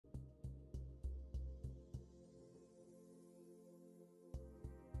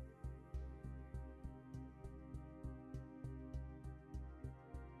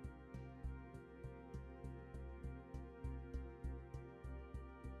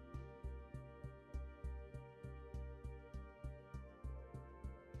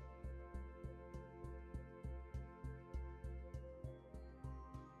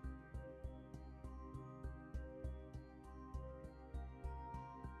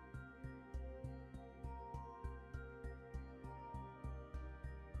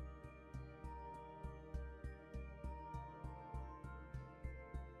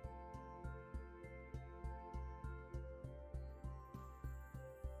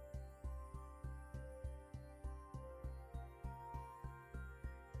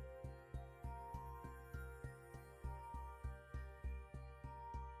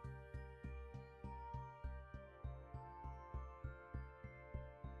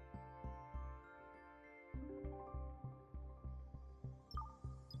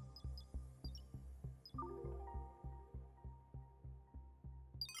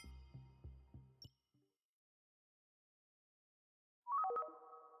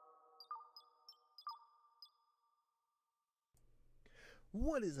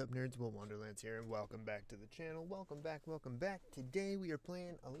What is up, nerds? Will Wonderlands here, and welcome back to the channel. Welcome back, welcome back. Today we are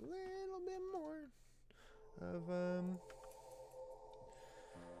playing a little bit more of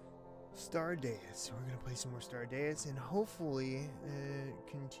StarDeus. We're gonna play some more StarDeus and hopefully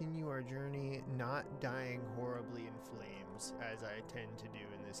continue our journey, not dying horribly in flames as I tend to do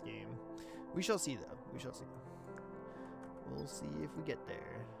in this game. We shall see, though. We shall see. We'll see if we get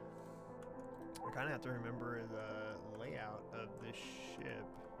there. I kind of have to remember the layout of this ship.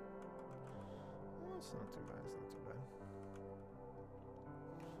 Oh, it's not too bad, it's not too bad.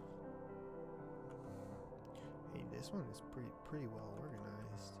 Hey, this one is pretty well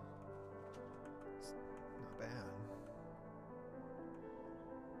organized. It's not bad.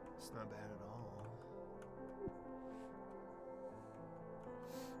 It's not bad at all.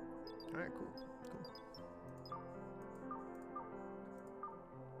 Alright, cool.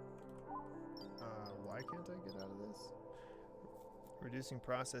 Why can't I get out of this? Reducing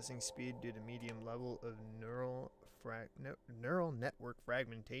processing speed due to medium level of neural network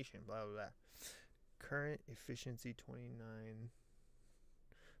fragmentation, blah blah blah. Current efficiency 29%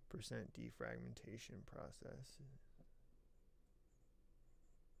 defragmentation process.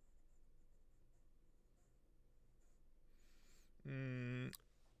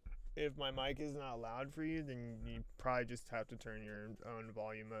 If my mic is not loud for you, then you probably just have to turn your own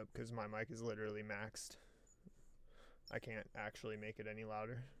volume up, because my mic is literally maxed. I can't actually make it any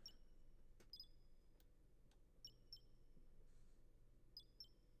louder.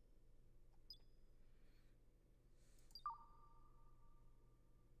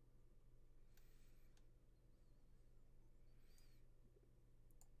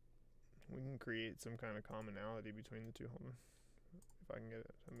 We can create some kind of commonality between the two. Hold on. If I can get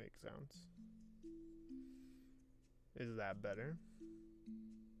it to make sounds. Is that better?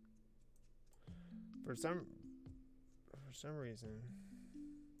 For some reason.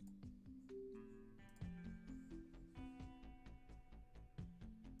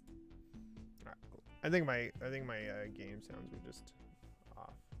 Alright, cool. I think my game sounds were just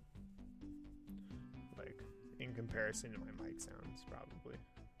off. Like in comparison to my mic sounds, probably.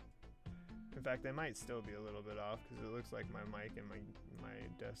 In fact, they might still be a little bit off because it looks like my mic and my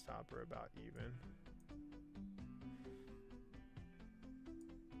desktop are about even.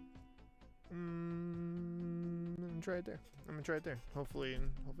 I'm gonna try it there. I'm gonna try it there. Hopefully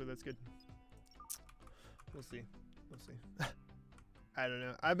that's good. We'll see. We'll see. I don't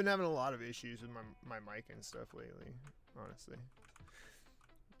know. I've been having a lot of issues with my mic and stuff lately, honestly.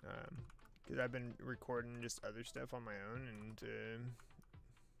 Because I've been recording just other stuff on my own, and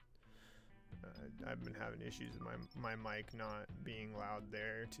I've been having issues with my mic not being loud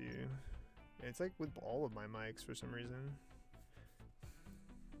there too. And it's like with all of my mics for some reason.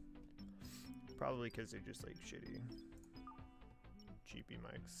 Probably because they're just like shitty, cheapy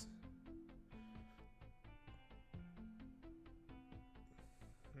mics.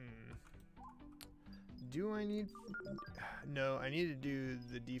 Do I need... No, I need to do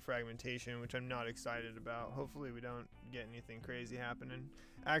the defragmentation, which I'm not excited about. Hopefully we don't get anything crazy happening.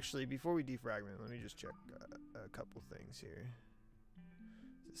 Actually, before we defragment, let me just check a couple things here.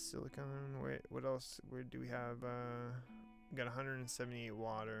 Is this silicone? Wait, what else? Where do we have... we got 178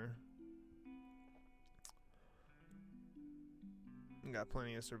 water. We got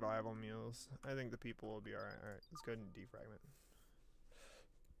plenty of survival meals. I think the people will be alright. Alright, let's go ahead and defragment.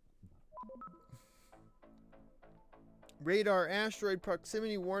 Radar asteroid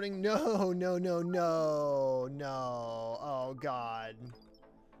proximity warning. No, no, no, no, no. Oh, God.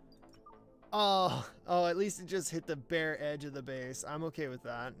 Oh, at least it just hit the bare edge of the base. I'm okay with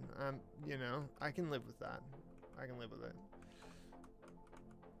that. You know, I can live with that. I can live with it.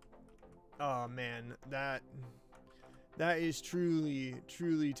 Oh, man. That is truly,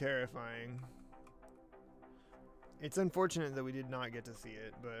 truly terrifying. It's unfortunate that we did not get to see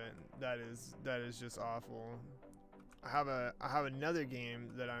it, but that is just awful. I have another game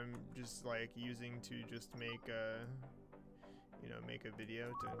that I'm just like using to just make a, you know, make a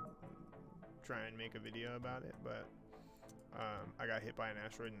video, to try and make a video about it, but I got hit by an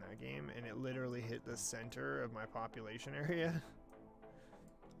asteroid in that game, and it literally hit the center of my population area,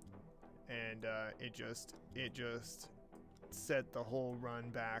 and it just set the whole run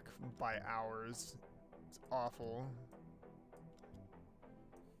back by hours. It's awful.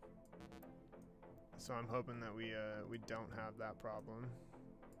 So I'm hoping that we don't have that problem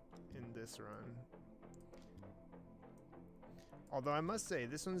in this run. Although I must say,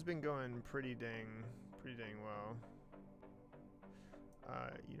 this one's been going pretty dang well.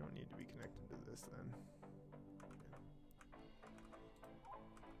 You don't need to be connected to this then.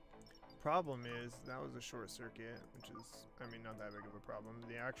 problem is that was a short circuit, which is, I mean, not that big of a problem.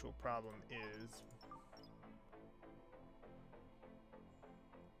 The actual problem is,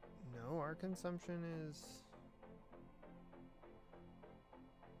 no, our consumption is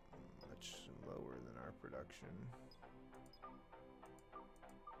much lower than our production.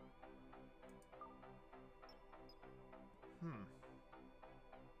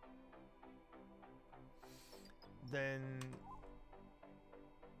 Then,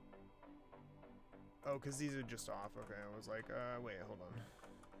 oh, because these are just off. Okay, I was like, wait, hold on.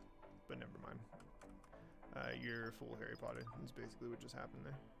 But never mind. You're full Harry Potter. That's basically what just happened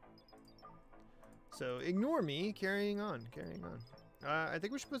there. So ignore me. Carrying on. Carrying on. I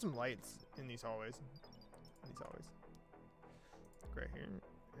think we should put some lights in these hallways. Right here,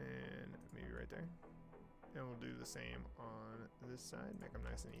 and maybe right there. And we'll do the same on this side. Make them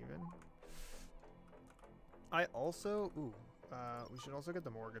nice and even. I also, we should also get the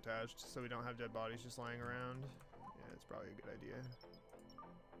morgue attached so we don't have dead bodies just lying around. Yeah, that's probably a good idea.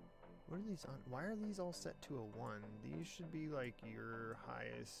 What are these on? Why are these all set to a 1? These should be like your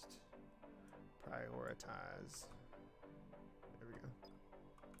highest prioritize. There we go.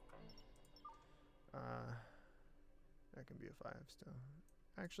 That can be a 5 still.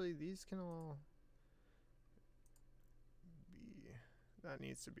 Actually, these can all be, that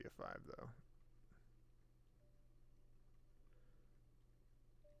needs to be a 5 though.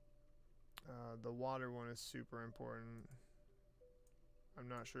 The water one is super important. I'm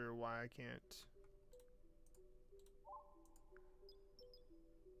not sure why I can't.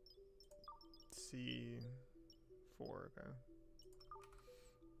 C4, okay.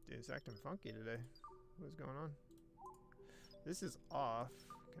 Dude, it's acting funky today. What is going on? This is off.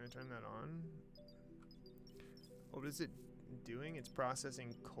 Can I turn that on? What is it doing? It's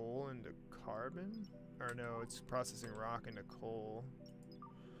processing coal into carbon? Or no, it's processing rock into coal.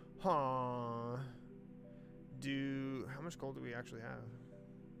 Huh. How much coal do we actually have?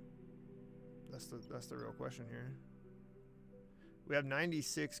 That's the real question here. We have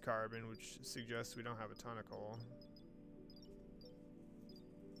 96 carbon, which suggests we don't have a ton of coal.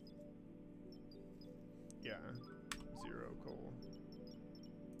 Yeah, 0 coal.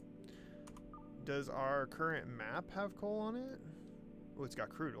 Does our current map have coal on it? Oh, it's got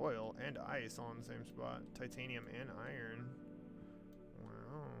crude oil and ice all in the same spot. Titanium and iron.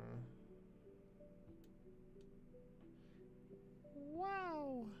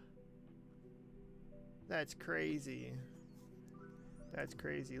 Wow. That's crazy. That's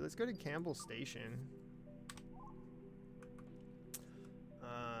crazy. Let's go to Campbell Station.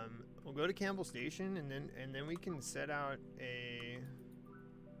 We'll go to Campbell Station and then we can set out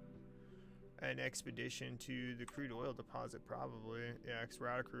an expedition to the crude oil deposit probably. Yeah, 'cause we're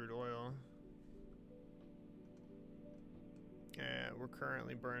out of crude oil. We're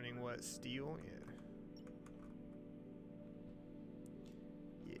currently burning what, steel? Yeah.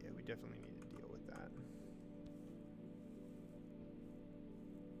 Yeah, we definitely need to deal with that.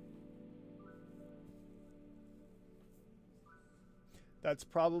 That's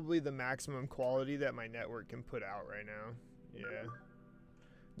probably the maximum quality that my network can put out right now. Yeah.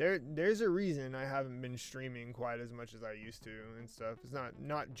 There's a reason I haven't been streaming quite as much as I used to and stuff. It's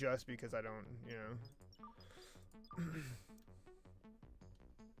not just because I don't, you know.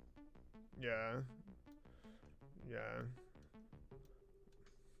 Yeah. Yeah.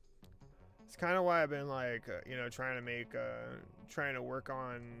 It's kind of why I've been like, you know, trying to work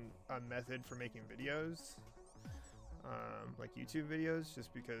on a method for making videos. Like YouTube videos,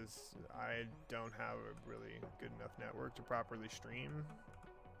 just because I don't have a really good enough network to properly stream,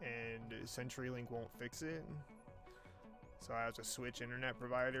 and CenturyLink won't fix it, so I have to switch internet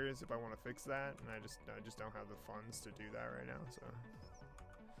providers if I want to fix that, and I just don't have the funds to do that right now. So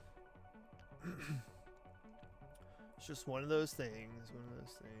it's just one of those things.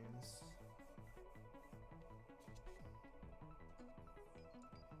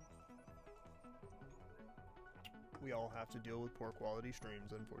 We all have to deal with poor quality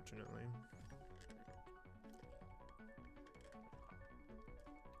streams, unfortunately.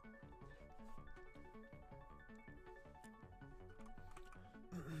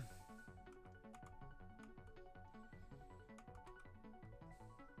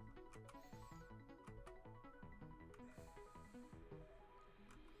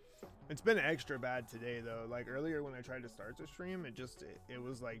 It's been extra bad today though. Like earlier when I tried to start the stream, it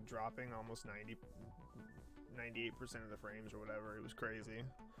was like dropping almost 98% of the frames or whatever. It was crazy.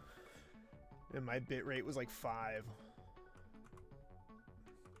 And my bit rate was like 5.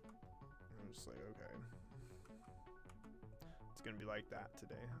 I'm just like, okay. It's gonna be like that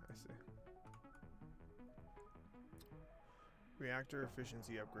today, I see. Reactor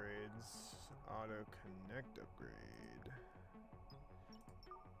efficiency upgrades. Auto connect upgrade.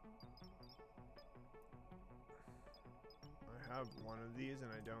 I have one of these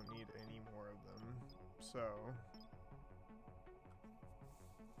and I don't need any more of them. So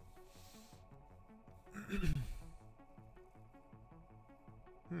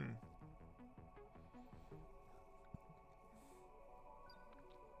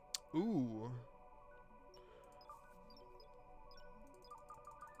Ooh.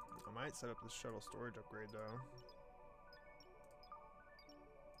 I might set up this shuttle storage upgrade though.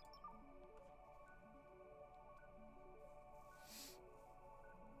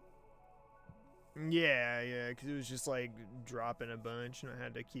 Yeah, because it was just like dropping a bunch and I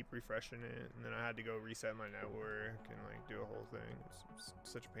had to keep refreshing it, and then I had to go reset my network and like do a whole thing. It's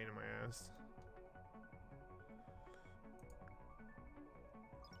such a pain in my ass.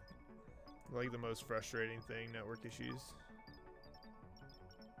 Like the most frustrating thing, network issues.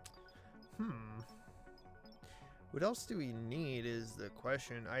 What else do we need is the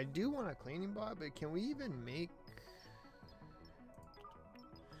question. I do want a cleaning bot, but can we even make...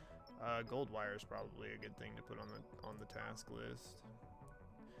 gold wire is probably a good thing to put on the task list.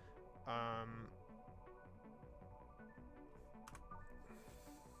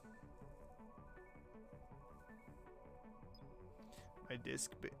 My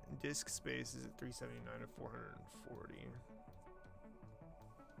disk space is at 379 to 440.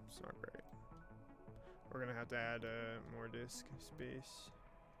 It's not great. We're gonna have to add more disk space.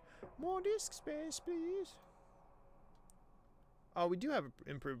 More disk space, please. Oh, we do have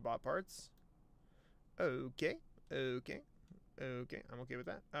improved bot parts. Okay, okay, okay. I'm okay with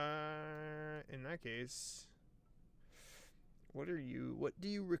that. In that case, what do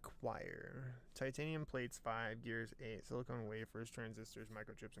you require? Titanium plates 5, gears 8, silicone wafers, transistors,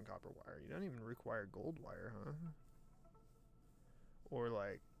 microchips, and copper wire. You don't even require gold wire, huh? Or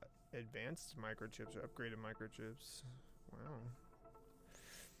like advanced microchips or upgraded microchips. Wow.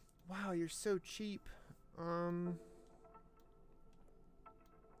 Wow, you're so cheap. The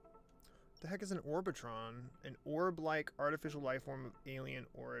heck is an Orbitron? An orb-like artificial life form of alien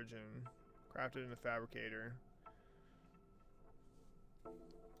origin, crafted in a fabricator.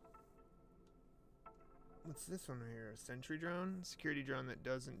 What's this one here? A sentry drone? Security drone that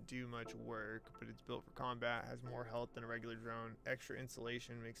doesn't do much work, but it's built for combat, has more health than a regular drone. Extra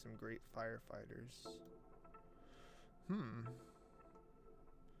insulation makes them great firefighters. And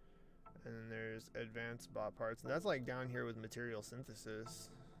then there's advanced bot parts. That's like down here with material synthesis.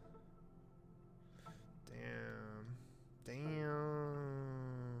 Damn.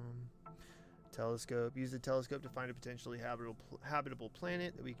 Telescope. Use the telescope to find a potentially habitable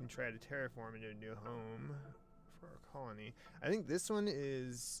planet that we can try to terraform into a new home for our colony. I think this one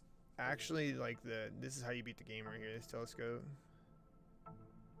is actually like this is how you beat the game right here, this telescope.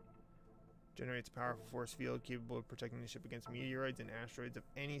 Generates a powerful force field capable of protecting the ship against meteoroids and asteroids of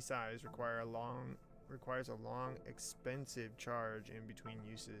any size. Requires a long, expensive charge in between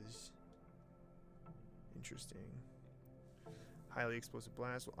uses. Interesting. Highly explosive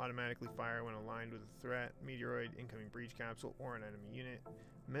blast will automatically fire when aligned with a threat, meteoroid, incoming breach capsule, or an enemy unit.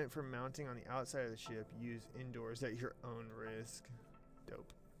 Meant for mounting on the outside of the ship. Use indoors at your own risk.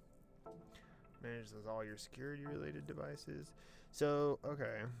 Dope. Manages all your security related devices. So,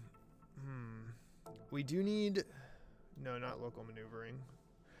 okay. We do need... No, not local maneuvering.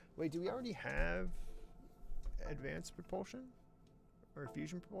 Wait, do we already have advanced propulsion? Or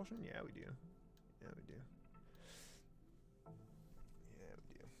fusion propulsion? Yeah, we do. Yeah, we do. Yeah,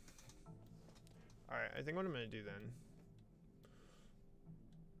 we do. Alright, I think what I'm going to do then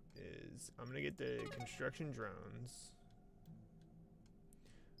is I'm going to get the construction drones.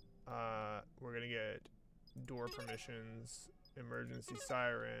 We're going to get door permissions, emergency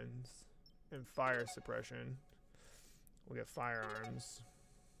sirens, and fire suppression. We'll get firearms.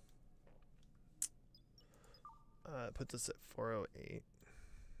 Puts us at 408.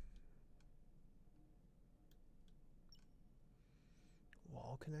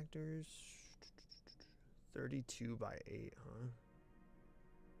 Wall connectors, 32 by 8, huh?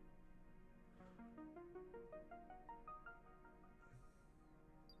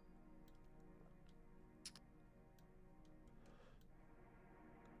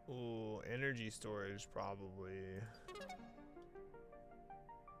 Oh, energy storage probably.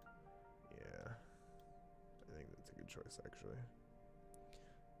 Yeah, I think that's a good choice actually.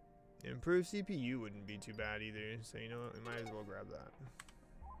 Improved CPU wouldn't be too bad either, so you know what, we might as well grab that.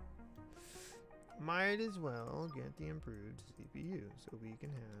 Might as well get the improved CPU so we can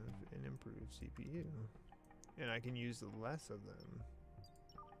have an improved CPU. And I can use less of them.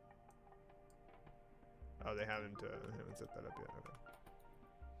 Oh, they haven't set that up yet. Okay.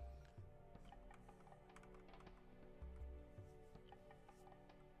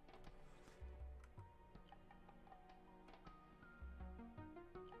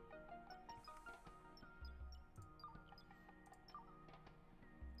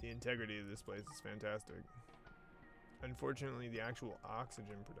 The integrity of this place is fantastic. Unfortunately, the actual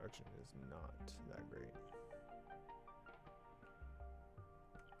oxygen production is not that great.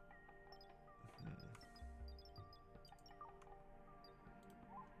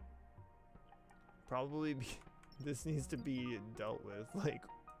 Probably this needs to be dealt with, like,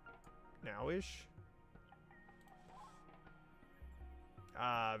 now-ish.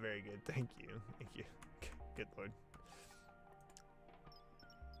 Ah, very good. Thank you. Thank you. Good lord.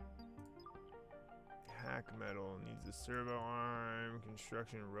 Hack metal needs a servo arm.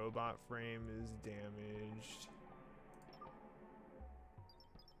 Construction robot frame is damaged.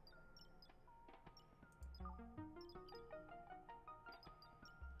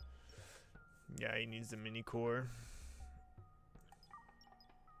 Yeah, he needs a mini core.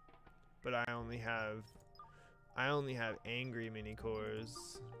 But I only have angry mini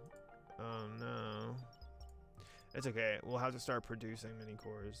cores. Oh no. It's okay. We'll have to start producing mini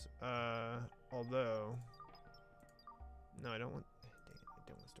cores. Although, no, I don't want. Dang it, I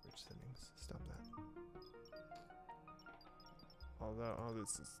don't want storage settings. Stop that. Although, oh,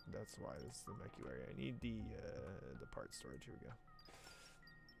 that's why this is the Meku area. I need the part storage. Here we go.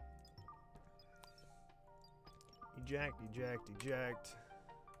 Eject, eject, eject.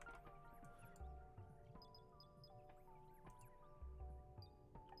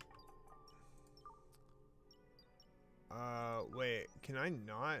 Wait, can I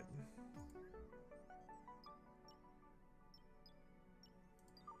not?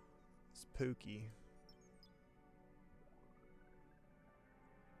 Spooky.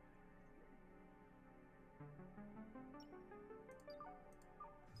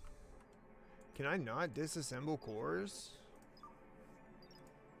 Can I not disassemble cores?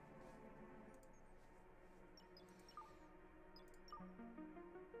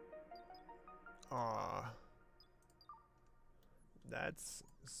 Aw. That's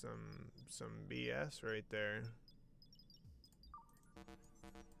some BS right there.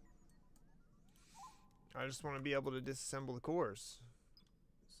 I just want to be able to disassemble the cores.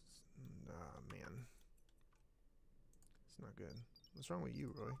 Ah, man. It's not good. What's wrong with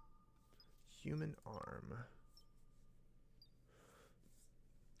you, Roy? Human arm.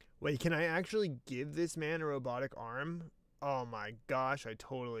 Wait, can I actually give this man a robotic arm? Oh my gosh, I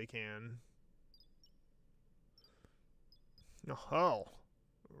totally can. Oh,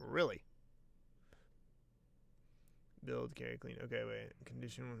 really? Build, carry, clean. Okay, wait.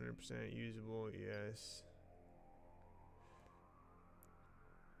 Condition 100% usable. Yes.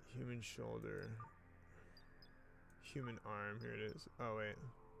 Human shoulder. Human arm. Here it is. Oh, wait.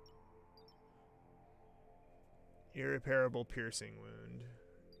 Irreparable piercing wound.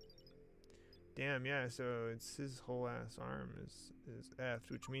 Damn, yeah, so it's his whole ass arm is effed,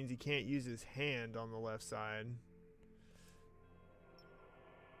 which means he can't use his hand on the left side.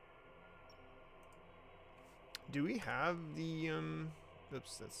 Do we have the,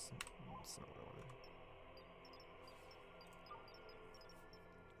 oops, that's not what I wanted.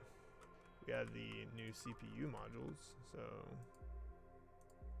 We have the new CPU modules, so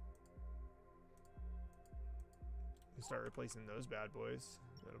we start replacing those bad boys.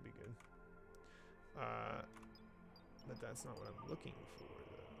 That'll be good. But that's not what I'm looking for,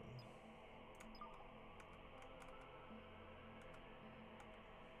 though.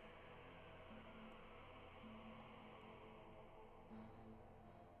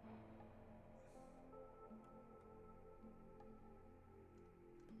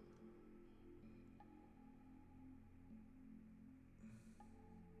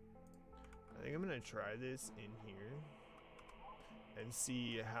 I think I'm gonna try this in here and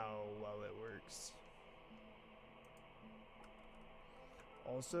see how well it works.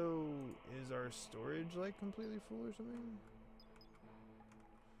 Also, is our storage like completely full or something?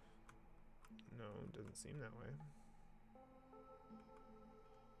 No, it doesn't seem that way.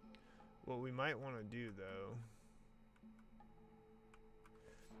 What we might want to do though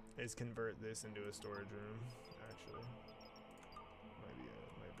is convert this into a storage room, actually. Might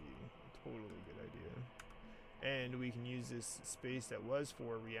be a totally good idea. And we can use this space that was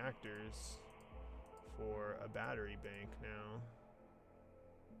for reactors for a battery bank now.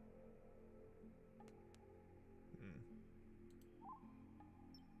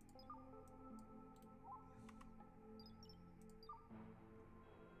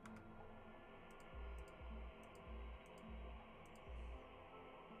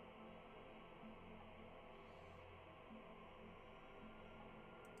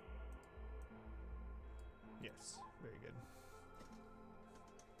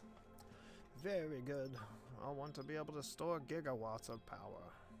 Very good. I want to be able to store gigawatts of power.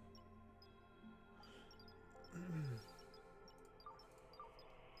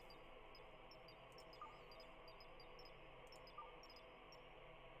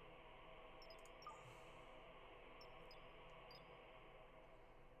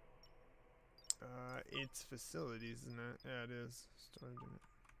 It's facilities, isn't it? Yeah, it is. Storage unit.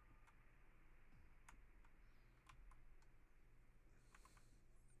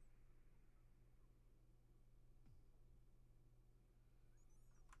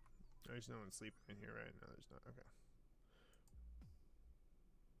 There's no one sleeping in here, right? No, there's not. Okay.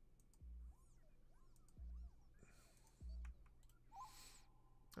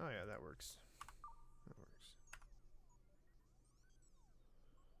 Oh yeah, that works. That works.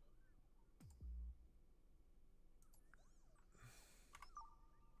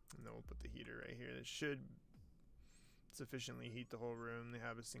 And then we'll put the heater right here. It should sufficiently heat the whole room. They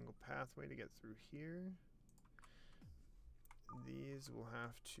have a single pathway to get through here. These will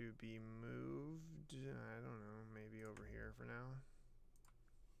have to be moved. I don't know, maybe over here for now.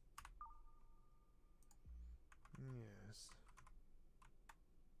 Yes.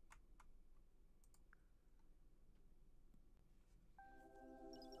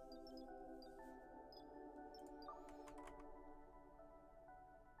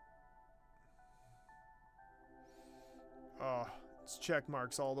 Oh, it's check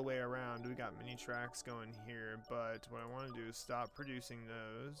marks all the way around. We got mini tracks going here, but what I want to do is stop producing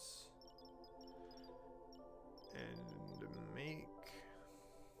those and make...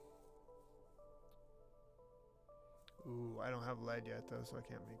 Ooh, I don't have lead yet though, so I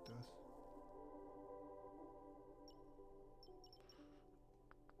can't make those.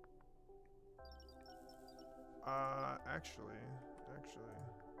 Actually.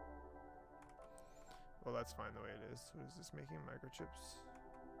 Well, that's fine the way it is. What is this making? Microchips?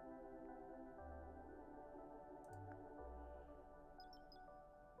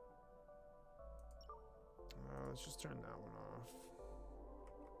 Let's just turn that one off.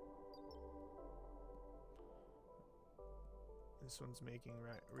 This one's making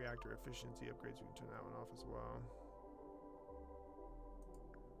reactor efficiency upgrades. We can turn that one off as well.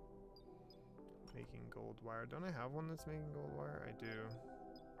 Making gold wire. Don't I have one that's making gold wire? I do.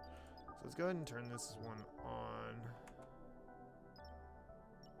 So let's go ahead and turn this one on.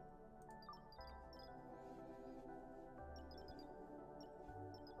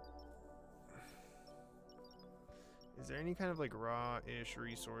 Is there any kind of like raw-ish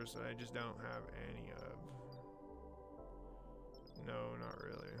resource that I just don't have any of? No, not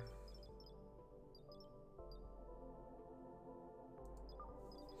really.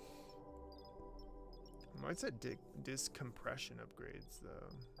 Why is that disk compression upgrades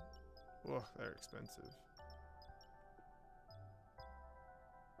though? Ugh, they're expensive.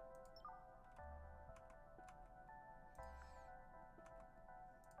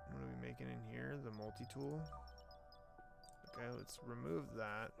 What are we making in here? The multi-tool. Okay, let's remove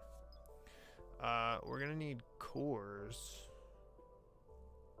that. We're gonna need cores.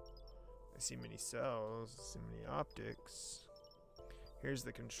 I see many cells, I see many optics. Here's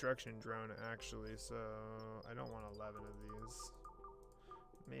the construction drone actually, so I don't want 11 of these.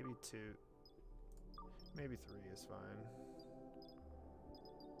 Maybe 2. Maybe 3 is fine.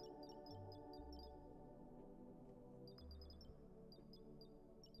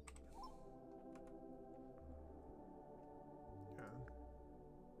 Yeah.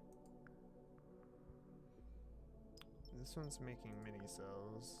 This one's making mini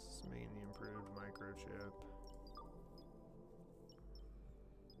cells. It's making the improved microchip.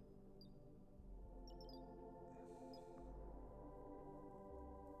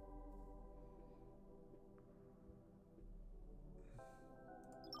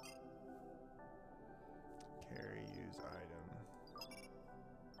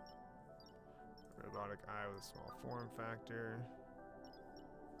 Eye with a small form factor.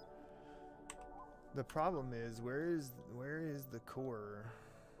 The problem is, where is the core?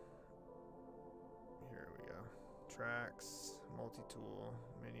 Here we go. Tracks, multi-tool,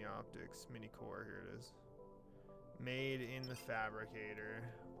 mini optics, mini core. Here it is. Made in the fabricator.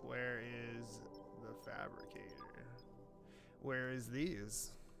 Where is the fabricator? Where is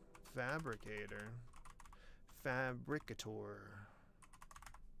these? Fabricator. Fabricator.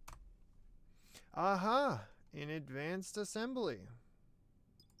 Aha! In advanced assembly.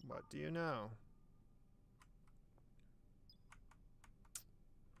 What do you know?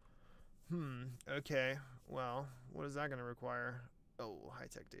 Okay. Well, what is that going to require? Oh,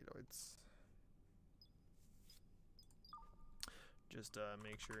 high-tech datoids. Just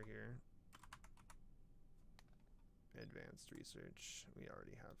make sure here. Advanced research. We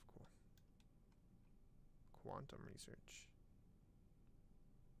already have. Cool. quantum research.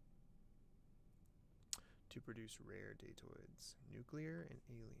 To produce rare datoids, nuclear and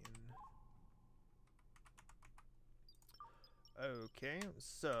alien. Okay,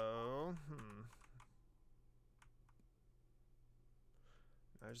 so,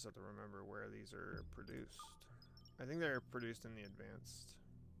 I just have to remember where these are produced. I think they're produced in the advanced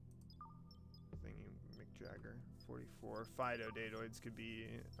thingy McJagger. 44 phytodatoids could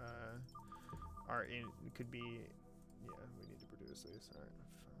be, could be, yeah, we need to produce these. All right,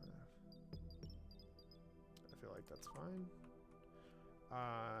 5. I feel like that's fine.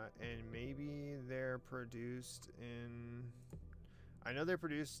 And maybe they're produced in, I know they're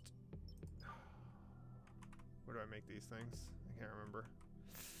produced, where do I make these things? I can't remember.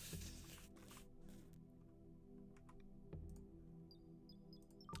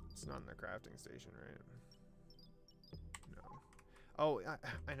 It's not in the crafting station, right? No. Oh,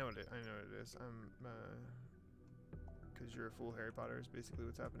 I know what it is. Because you're a fool, Harry Potter is basically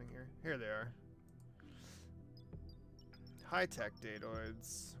what's happening here. Here they are. High-tech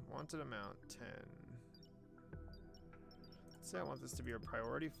datoids. Wanted amount 10. Let's say I want this to be a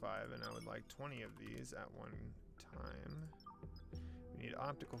priority 5, and I would like 20 of these at one time. We need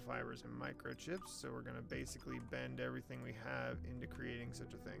optical fibers and microchips, so we're going to basically bend everything we have into creating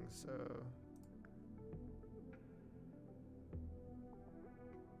such a thing. So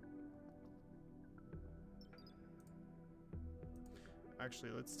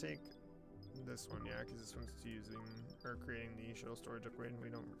actually, let's take this one, yeah, because this one's using or creating the shuttle storage upgrade, and we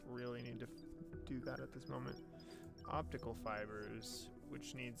don't really need to do that at this moment. Optical fibers,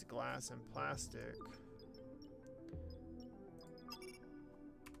 which needs glass and plastic.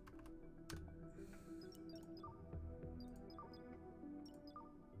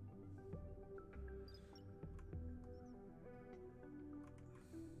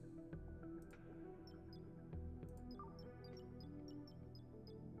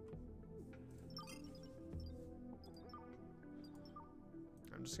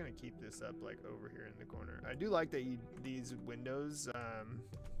 I'm just gonna keep this up like over here in the corner. I do like that these windows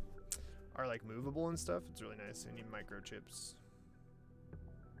are like movable and stuff. It's really nice. I need microchips.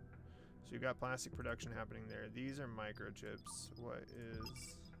 So you've got plastic production happening there. These are microchips. What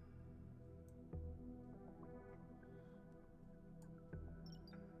is...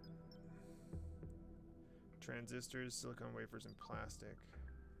 transistors, silicone wafers, and plastic.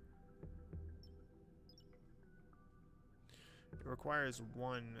 It requires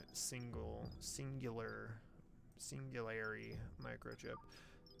one singularity microchip.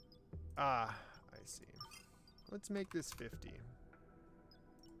 Ah, I see. Let's make this 50.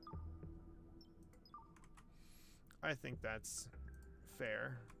 I think that's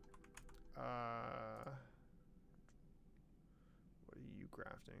fair. What are you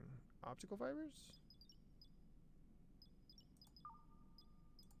crafting? Optical fibers?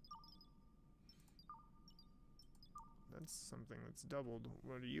 That's something that's doubled.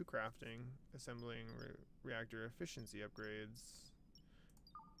 What are you crafting? Assembling reactor efficiency upgrades.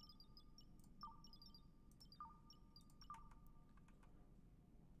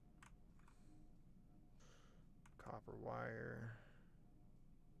 Copper wire.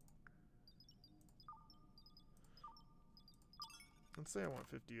 Let's say I want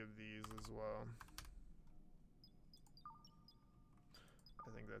 50 of these as well. I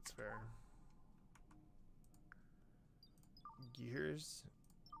think that's fair. Gears.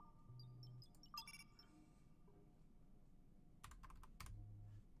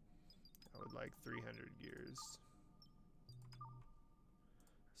 I would like 300 gears.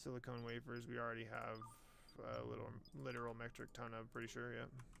 Silicone wafers, we already have a literal metric ton of, pretty sure, yeah.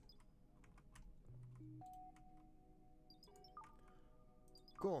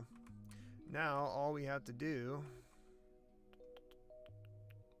 Cool. Now all we have to do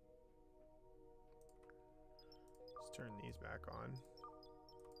is turn these back on.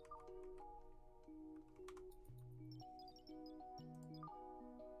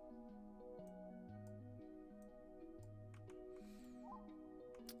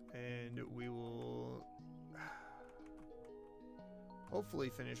 And we will hopefully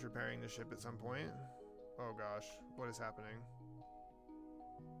finish repairing the ship at some point. Oh gosh, what is happening?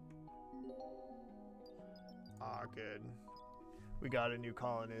 Ah, good. We got a new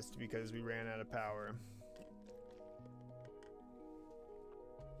colonist because we ran out of power.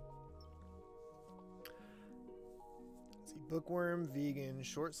 Let's see, bookworm, vegan,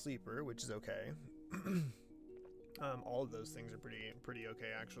 short sleeper, which is okay. All of those things are pretty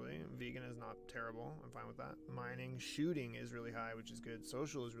okay, actually. Vegan is not terrible. I'm fine with that. Mining, shooting is really high, which is good.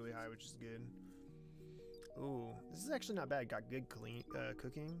 Social is really high, which is good. Ooh, this is actually not bad. Got good cooking.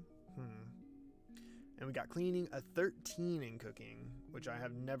 And we got cleaning, a 13 in cooking, which I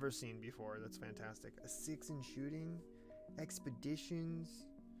have never seen before. That's fantastic. A 6 in shooting, expeditions.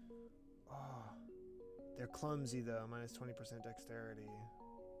 Oh, they're clumsy though, minus 20% dexterity.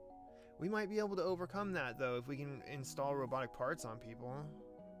 We might be able to overcome that though if we can install robotic parts on people.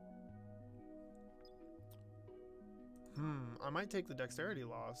 I might take the dexterity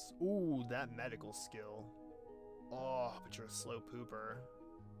loss. Ooh, that medical skill. Oh, but you're a slow pooper.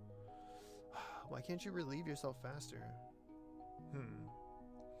 Why can't you relieve yourself faster?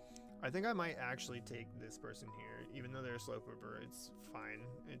 I think I might actually take this person here. Even though they're a slow pooper, it's fine.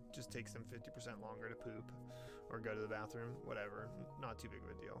 It just takes them 50% longer to poop or go to the bathroom, whatever. Not too big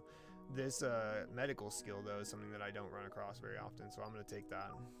of a deal. This medical skill, though, is something that I don't run across very often, so I'm going to take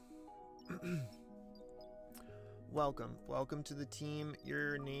that. Welcome. Welcome to the team.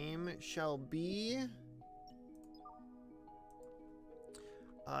 Your name shall be...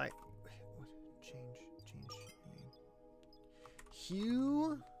 Change name.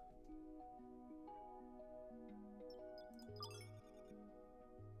 Hugh...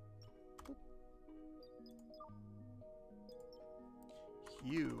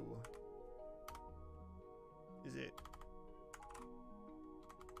 Hugh. Is it?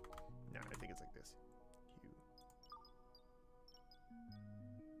 No, I think it's like this. Hugh.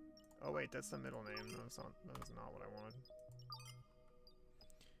 Oh wait, that's the middle name. No, that's not what I wanted.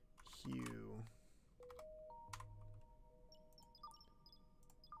 Hugh.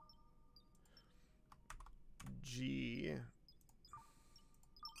 G.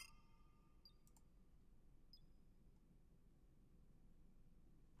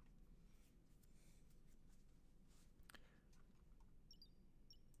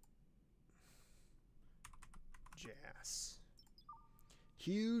 Jass.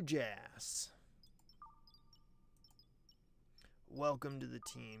 Hugh Jass. Welcome to the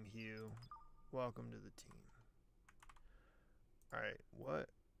team, Hugh. Welcome to the team. Alright, what?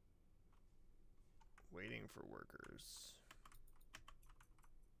 Waiting for workers.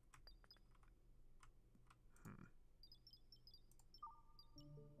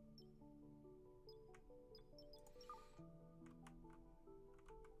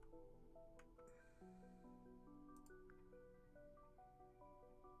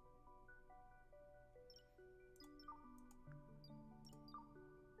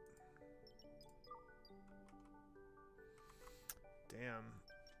 Damn.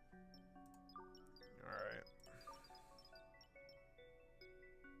 Alright.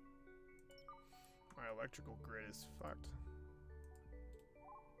 My electrical grid is fucked.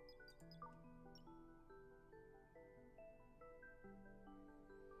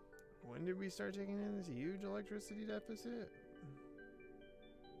 When did we start taking in this huge electricity deficit?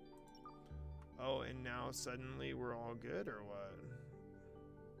 Oh, and now suddenly we're all good, or what?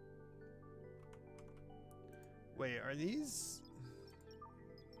 Wait, are these...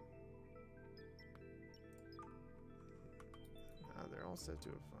 Oh, they're all set to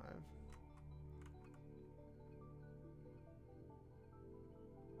a 5.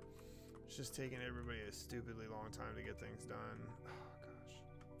 It's just taking everybody a stupidly long time to get things done. Oh, gosh.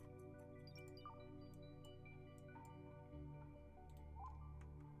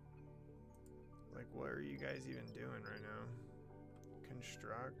 Like, what are you guys even doing right now?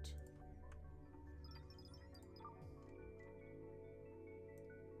 Construct.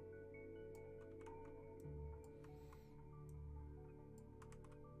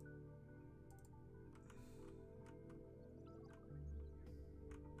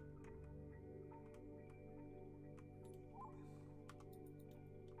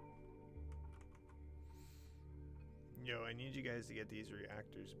 Yo, I need you guys to get these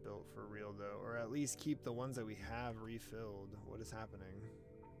reactors built for real, though. Or at least keep the ones that we have refilled. What is happening?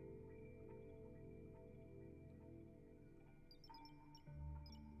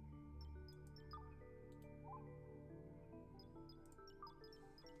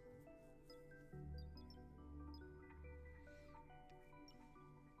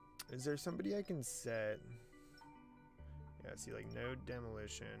 Is there somebody I can set? Yeah, see, like, no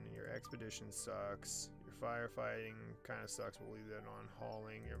demolition. Your expedition sucks. Your firefighting kind of sucks. We'll leave that on.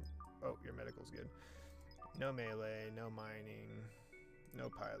 Hauling. Your medical's good. No melee. No mining. No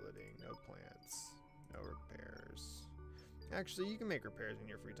piloting. No plants. No repairs. Actually, you can make repairs in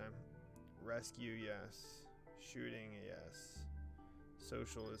your free time. Rescue, yes. Shooting, yes.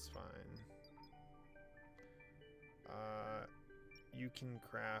 Social is fine. You can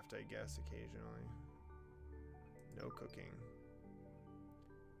craft, I guess, occasionally. No cooking.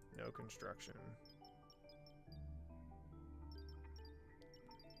 No construction.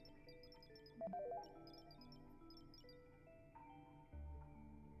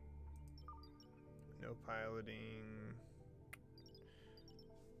 No No piloting.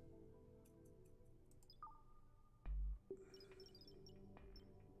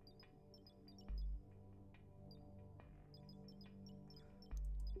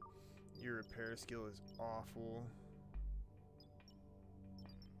 Your repair skill is awful.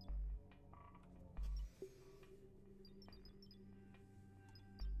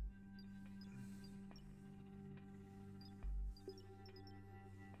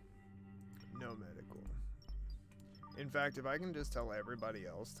 No medical. In fact, if I can just tell everybody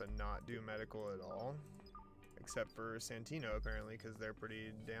else to not do medical at all, except for Santino apparently, because they're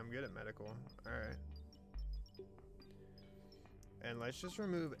pretty damn good at medical. Alright. And let's just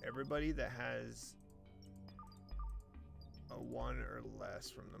remove everybody that has a 1 or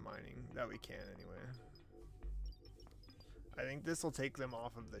less from the mining, that we can anyway. I think this will take them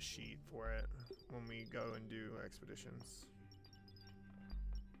off of the sheet for it when we go and do expeditions.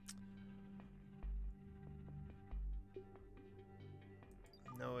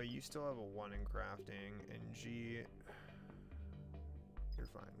 Noah, you still have a 1 in crafting, and G, you're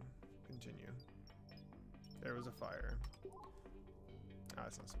fine. Continue. There was a fire. Ah,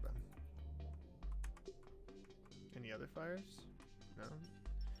 that's not so bad. Any other fires? No?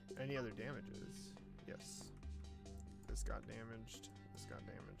 Any other damages? Yes. This got damaged. This got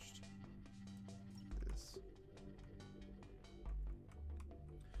damaged. This.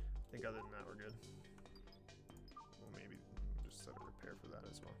 I think other than that, we're good. Well, maybe just set a repair for that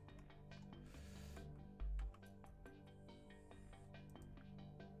as well.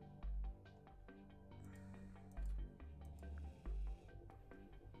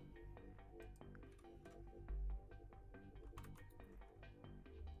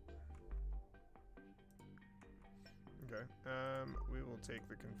 Okay, we will take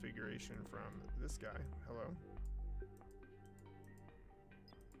the configuration from this guy, hello,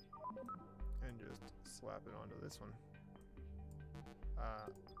 and just slap it onto this one.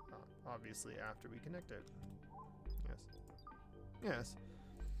 Obviously after we connect it. Yes. Yes.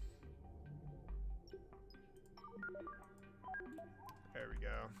 There we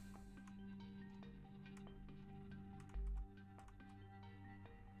go.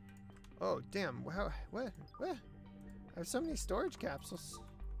 Oh, damn, wow, what? I have so many storage capsules.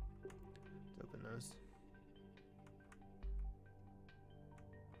 Let's open those.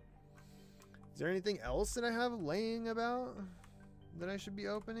 Is there anything else that I have laying about that I should be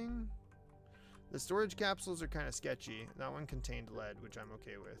opening? The storage capsules are kind of sketchy. That one contained lead, which I'm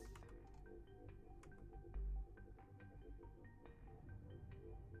okay with.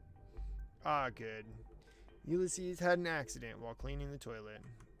 Ah, good. Ulysses had an accident while cleaning the toilet.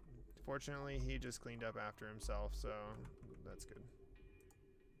 Fortunately, he just cleaned up after himself, so that's good.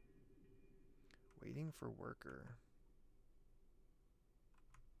 Waiting for worker.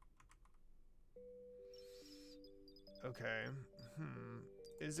 Okay.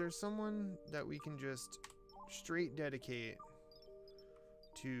 Is there someone that we can just straight dedicate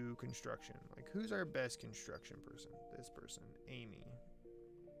to construction? Like, who's our best construction person? This person. Amy.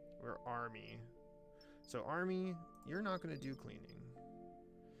 Or Army. So, Army, you're not going to do cleaning.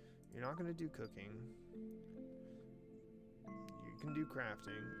 You're not going to do cooking. You can do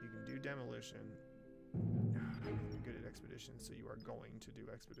crafting. You can do demolition. You're good at expeditions, so you are going to do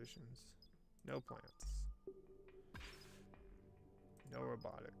expeditions. No plants. No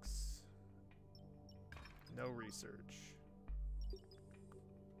robotics. No research.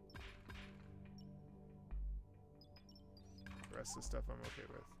 The rest of the stuff I'm okay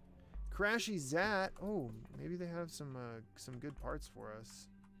with. Crashy Zat. Oh, maybe they have some good parts for us.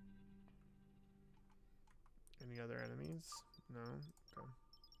 Any other enemies? No? Okay.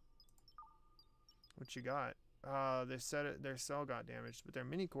 What you got? Their cell got damaged, but their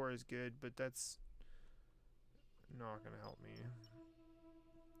mini core is good, but that's not gonna help me.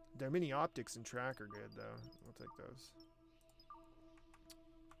 Their mini optics and track are good though. I'll take those.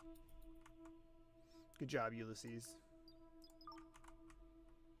 Good job, Ulysses.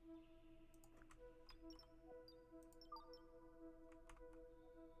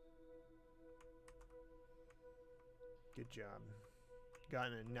 Good job. Got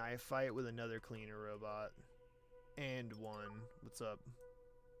in a knife fight with another cleaner robot. And one. What's up?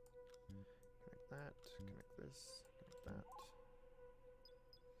 Connect that. Connect this. Connect that.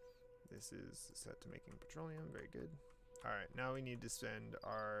 This is set to making petroleum. Very good. Alright, now we need to send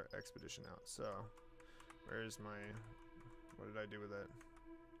our expedition out. So, where's my... What did I do with it?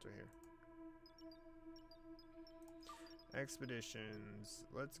 It's right here. Expeditions.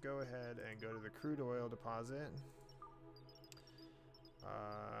 Let's go ahead and go to the crude oil deposit.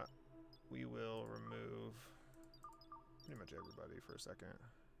 We will remove pretty much everybody for a second.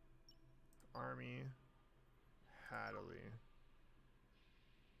 Army. Paddly.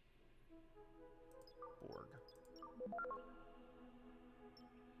 Borg.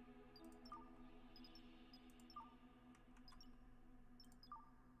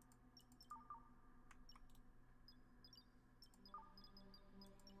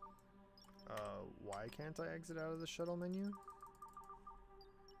 Why can't I exit out of the shuttle menu?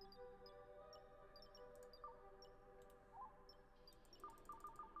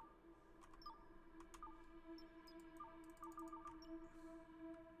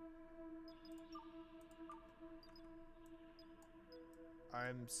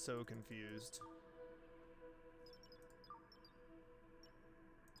 I'm so confused.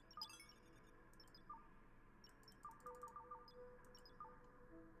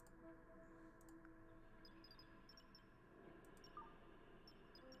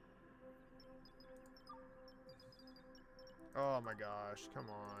 Oh my gosh, come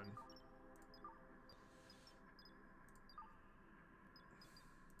on.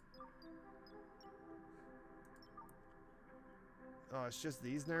 Oh, it's just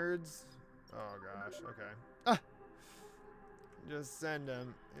these nerds? Oh gosh, okay. Ah! Just send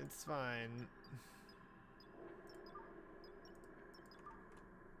them. It's fine.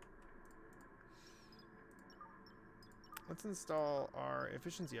 Let's install our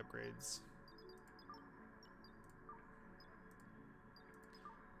efficiency upgrades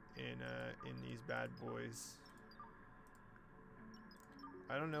in these bad boys.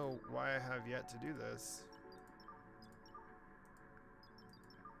 I don't know why I have yet to do this.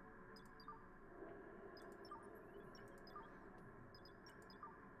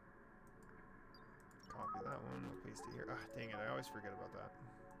 Copy that one, we'll paste it here. Ah, dang it, I always forget about that.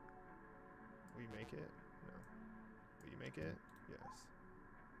 Will you make it? No. Will you make it? Yes.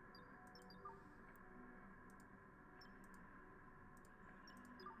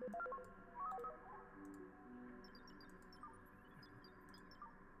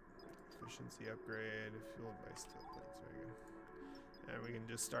 Efficiency upgrade, fueled by steel plates, very good. And we can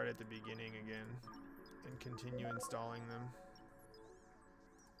just start at the beginning again and continue installing them.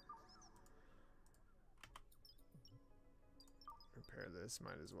 Repair this,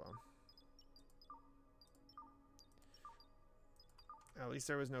 might as well. At least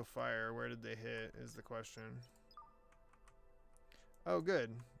there was no fire. Where did they hit is the question. Oh, good.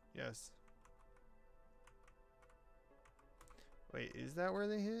 Yes. Wait, is that where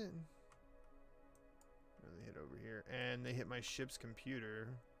they hit? No, they hit over here. And they hit my ship's computer.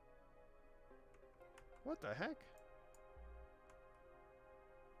 What the heck?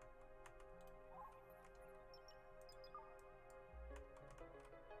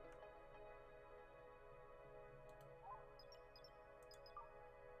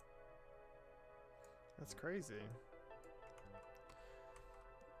 That's crazy.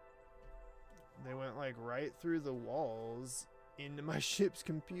 They went like right through the walls into my ship's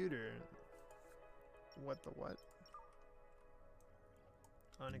computer. What the what?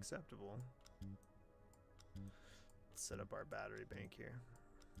 Unacceptable. Let's set up our battery bank here.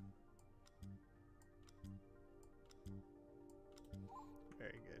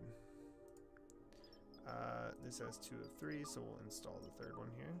 Very good. This has 2 of 3, so we'll install the third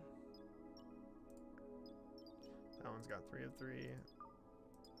one here. That one's got 3 of 3.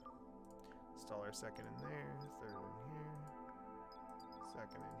 Install our second in there, third in here,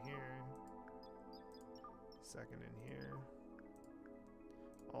 second in here, second in here.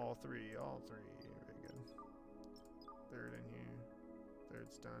 All three, very good. Third in here,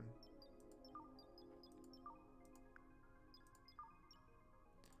 third's done.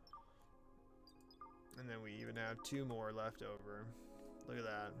 And then we even have 2 more left over. Look at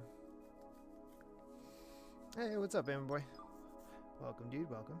that. Hey, what's up, Amber Boy? Welcome, dude,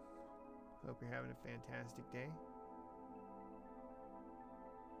 welcome. Hope you're having a fantastic day.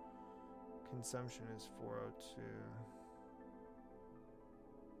 Consumption is 402.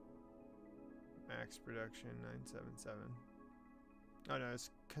 Max production 977. Oh no,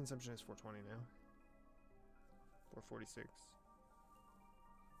 its consumption is 420 now. 446.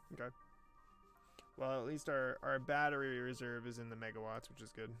 Okay. Well, at least our battery reserve is in the megawatts, which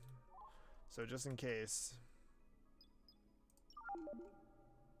is good. So just in case.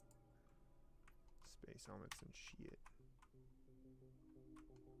 Space helmets and shit.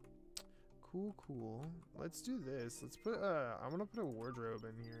 Cool, cool. Let's do this. Let's put I'm gonna put a wardrobe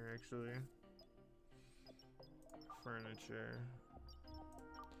in here actually. Furniture.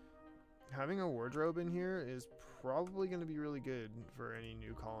 Having a wardrobe in here is probably going to be really good for any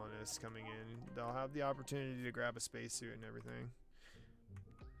new colonists coming in. They'll have the opportunity to grab a spacesuit and everything.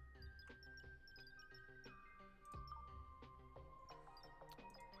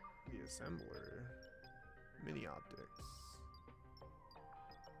 The assembler. Mini optics.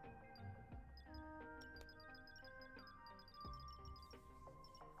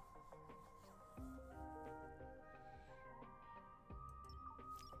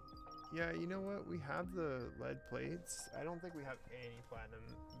 Yeah, you know what? We have the lead plates. I don't think we have any platinum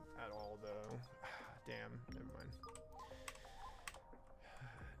at all, though. Damn, never mind.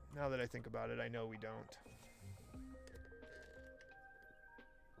 Now that I think about it, I know we don't.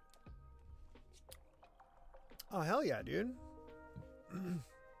 Oh, hell yeah, dude.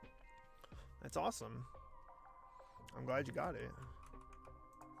 That's awesome. I'm glad you got it.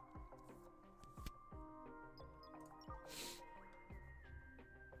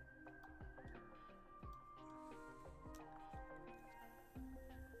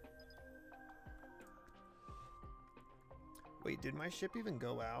 Wait, did my ship even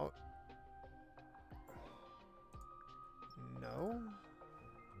go out? No?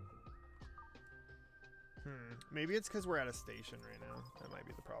 Maybe it's because we're at a station right now. That might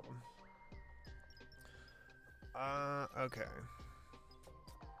be the problem. Okay.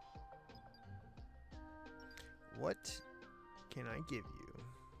 What can I give you?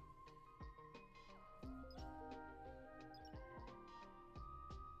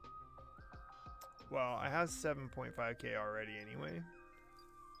 Well, I have 7.5k already anyway.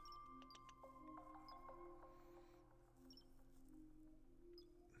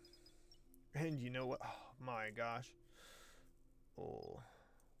 And you know what? Oh my gosh. Oh.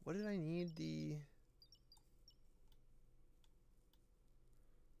 What did I need the...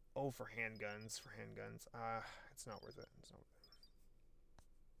 Oh, for handguns. For handguns. It's not worth it. It's not worth it.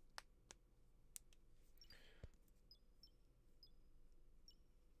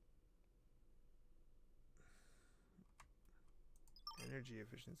 Energy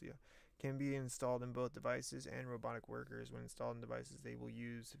efficiency can be installed in both devices and robotic workers. When installed in devices, they will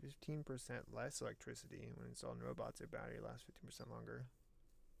use 15% less electricity. When installed in robots, their battery lasts 15% longer.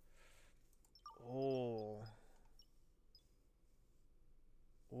 Oh.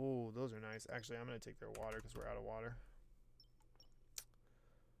 Oh, those are nice. Actually, I'm going to take their water because we're out of water.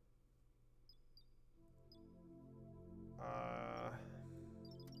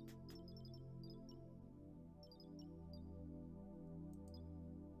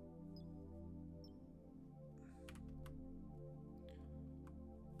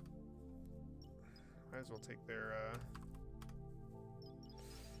 Might as well take their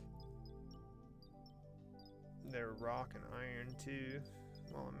rock and iron too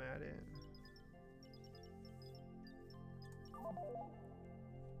while I'm at it.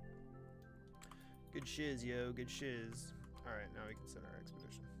 Good shiz, yo. Good shiz. Alright, now we can send our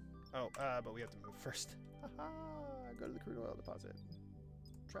expedition. Oh, but we have to move first. Haha! Go to the crude oil deposit.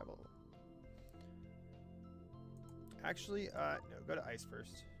 Travel. Actually, no, go to ice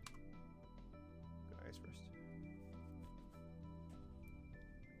first. Go to ice first.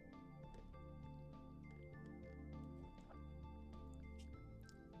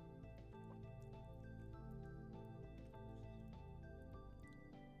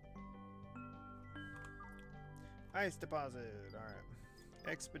 Ice deposit. All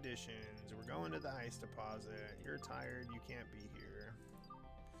right. Expeditions. We're going to the ice deposit. You're tired. You can't be here.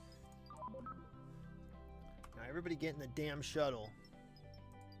 Now everybody get in the damn shuttle.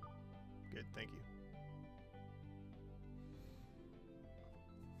 Good. Thank you.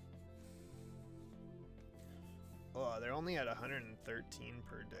 Oh, they're only at 113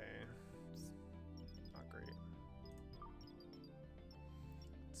 per day. It's not great.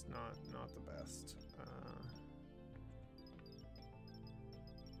 It's not the best.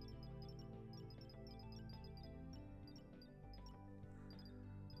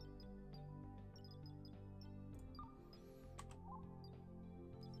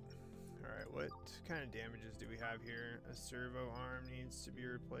 Alright, what kind of damages do we have here? A servo arm needs to be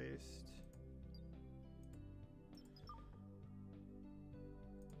replaced.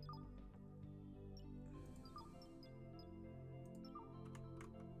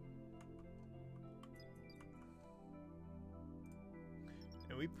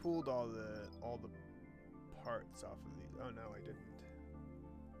 And we pulled all the parts off of these. Oh no, I didn't.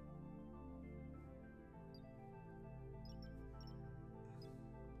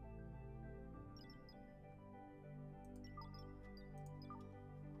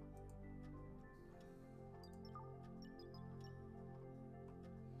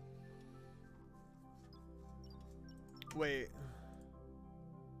 Wait.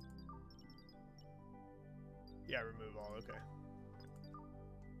 Yeah, remove all, okay.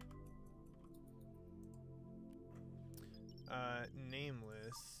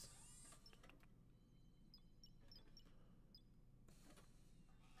 Nameless.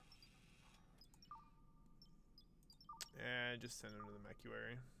 just send him to the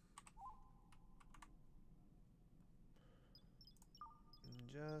mecuary.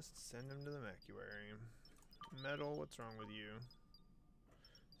 Just send him to the mecuary. Metal, what's wrong with you?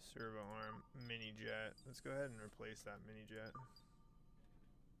 Servo arm, mini jet. Let's go ahead and replace that mini jet.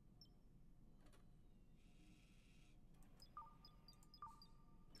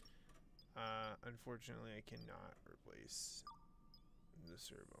 Unfortunately, I cannot replace the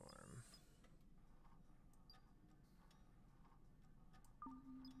servo arm.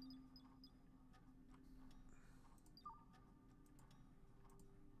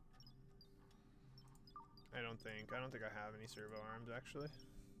 I don't think I have any servo arms actually.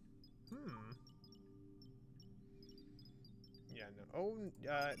 Yeah, no. Oh,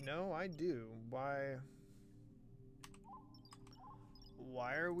 no, I do. Why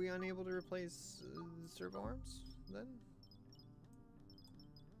are we unable to replace servo arms then?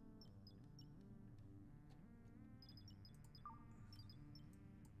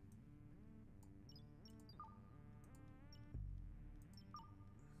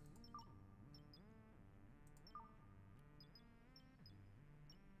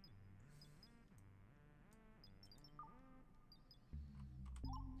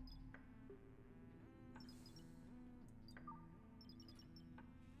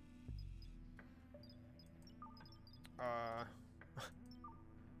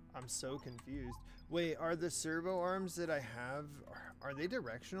 I'm so confused. Wait, are the servo arms that I have, are they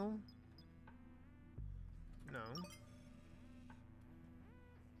directional? No.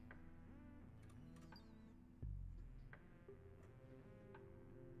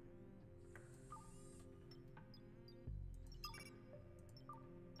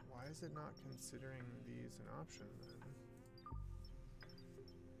 Why is it not considering these an option then?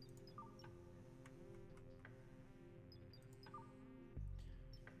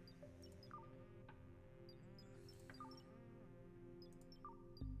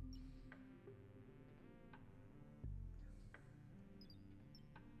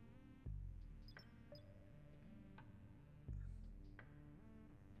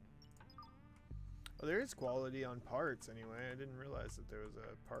 Oh, there is quality on parts anyway. I didn't realize that there was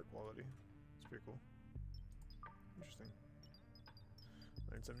a part quality. It's pretty cool. Interesting.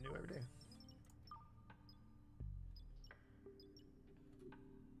 Learn something new every day.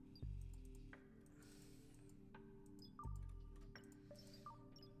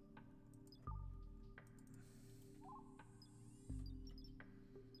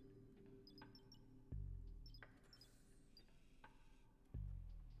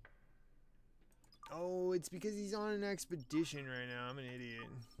 Oh, it's because he's on an expedition right now. I'm an idiot.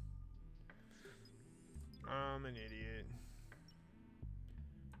 I'm an idiot.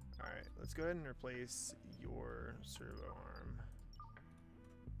 Alright, let's go ahead and replace your servo arm.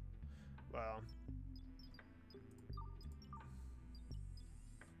 Well,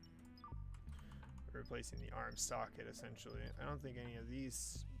 replacing the arm socket essentially. I don't think any of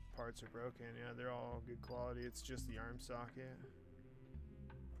these parts are broken. Yeah, they're all good quality. It's just the arm socket.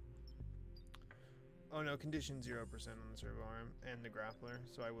 Oh no, condition 0% on the servo arm and the grappler,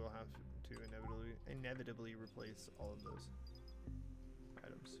 so I will have to inevitably replace all of those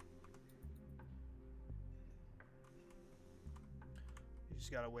items. You just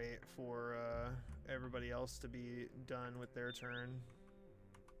gotta wait for everybody else to be done with their turn.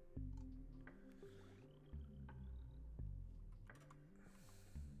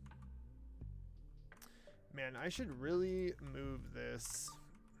 Man, I should really move this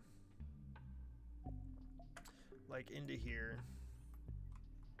like into here.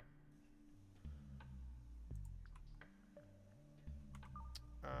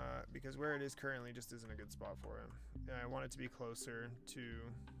 Because where it is currently just isn't a good spot for him. And I want it to be closer to...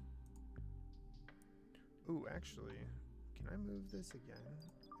 Ooh, actually, can I move this again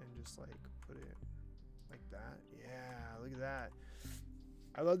and just like put it like that? Yeah, look at that.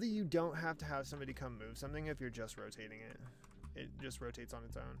 I love that you don't have to have somebody come move something if you're just rotating it. It just rotates on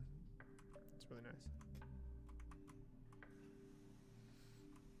its own. It's really nice.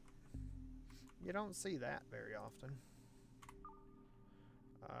 You don't see that very often.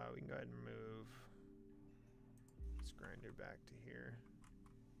 We can go ahead and move this grinder back to here.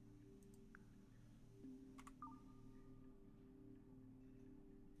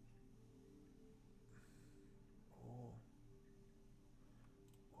 Oh.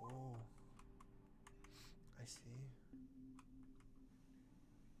 Oh. I see.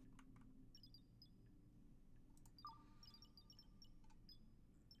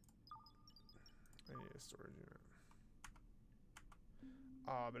 I need a storage unit.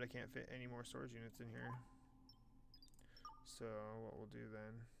 Oh, but I can't fit any more storage units in here. So what we'll do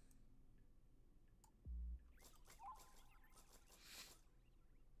then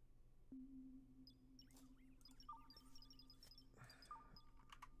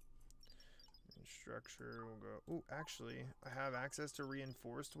structure will go. Oh, actually, I have access to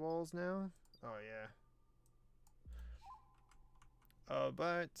reinforced walls now. Oh yeah.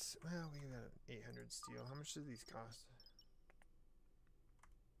 But well, we got 800 steel. How much do these cost?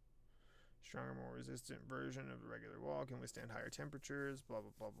 Stronger, more resistant version of the regular wall can withstand higher temperatures. Blah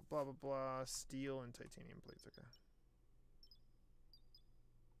blah blah blah blah blah blah. Steel and titanium plates. Okay.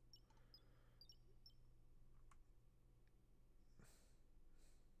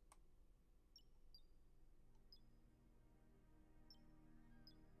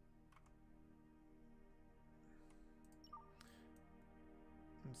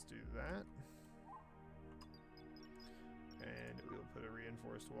 Let's do that. And we'll put a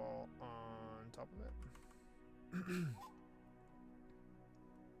reinforced wall on top of it.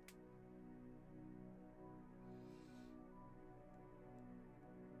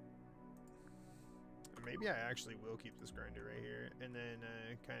 Maybe I actually will keep this grinder right here and then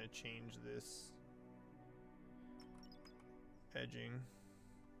kind of change this edging.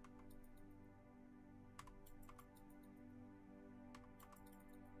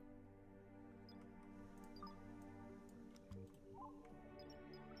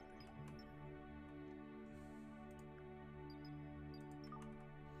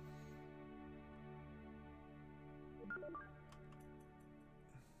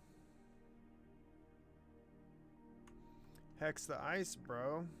 Hex the ice,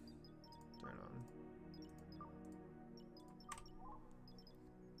 bro. Turn on.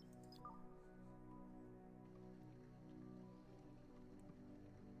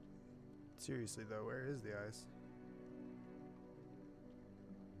 Seriously though, where is the ice?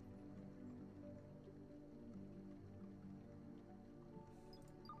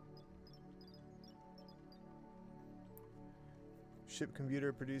 Ship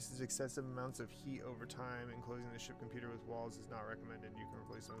computer produces excessive amounts of heat over time. Enclosing the ship computer with walls is not recommended. You can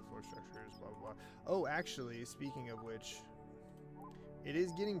replace them with floor structures, blah, blah, blah. Oh, actually, speaking of which, it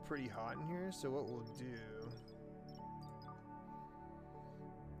is getting pretty hot in here, so what we'll do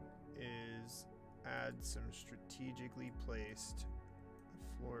is add some strategically placed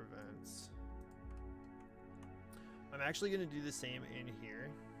floor vents. I'm actually going to do the same in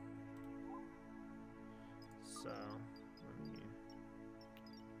here. So, let me...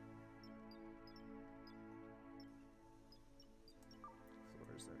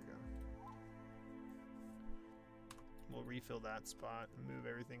 There we go. We'll refill that spot and move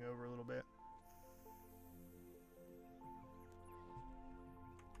everything over a little bit.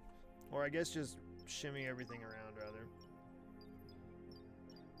 Or I guess just shimmy everything around rather.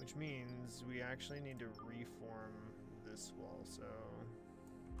 Which means we actually need to reform this wall, so...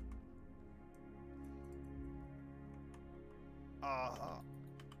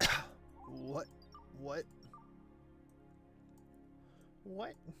 What? What?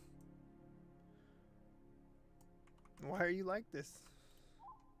 What? Why are you like this?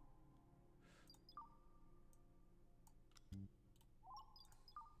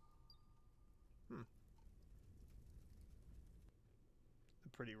 A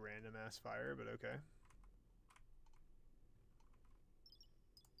pretty random ass fire, but okay.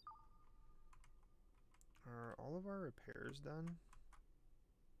 Are all of our repairs done?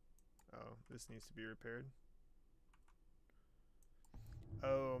 Oh, this needs to be repaired.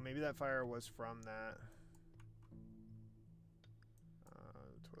 Oh, maybe that fire was from that.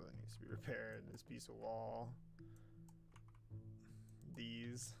 The toilet needs to be repaired. This piece of wall.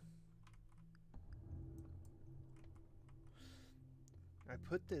 These. I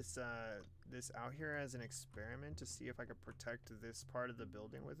put this this out here as an experiment to see if I could protect this part of the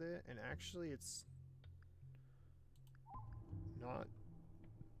building with it, and actually it's not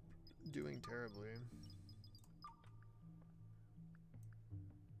doing terribly.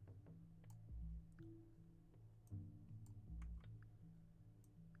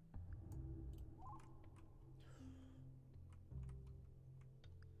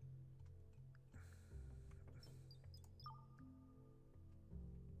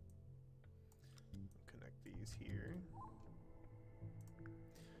 Connect these here.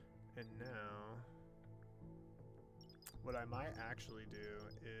 And now what I might actually do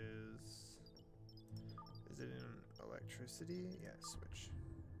is it in electricity? Yeah, switch.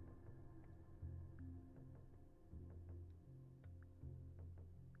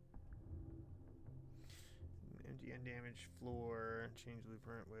 Empty undamaged floor, change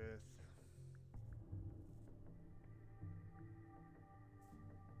blueprint with.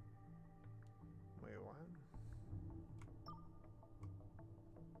 Wait, what?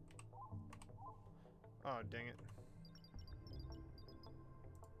 Oh, dang it.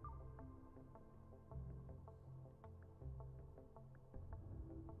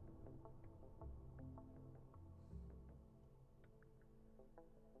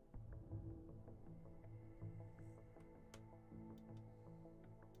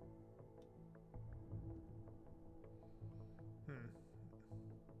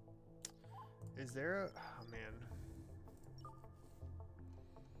 Is there a... Oh, man.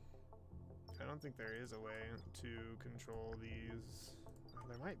 I don't think there is a way to control these.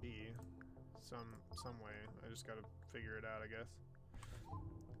 There might be some way. I just gotta figure it out, I guess.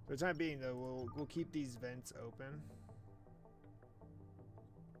 For the time being, though, we'll keep these vents open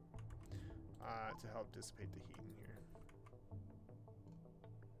to help dissipate the heat in here.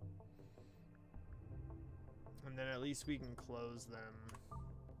 And then at least we can close them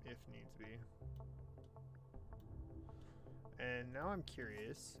if needs be. And now I'm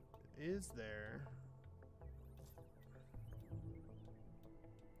curious, is there...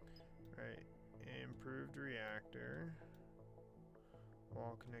 Right, improved reactor,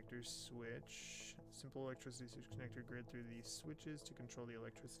 wall connector switch, simple electricity switch connector grid through these switches to control the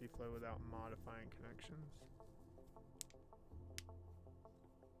electricity flow without modifying connections.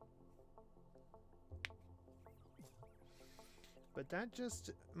 But that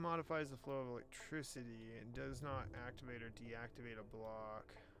just modifies the flow of electricity. It does not activate or deactivate a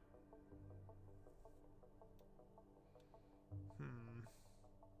block.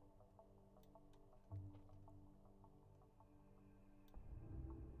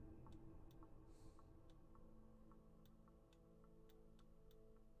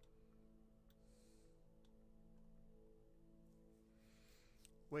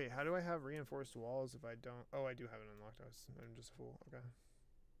 Wait, how do I have reinforced walls if I don't? Oh, I do have it unlocked. I'm just a fool. Okay.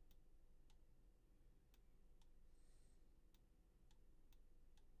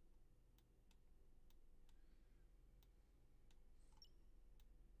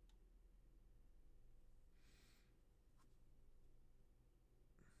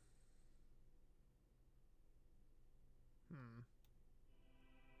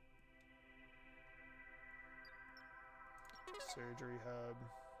 Surgery hub.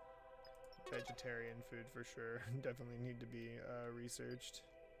 Vegetarian food for sure. Definitely need to be researched.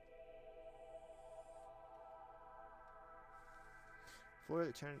 Floor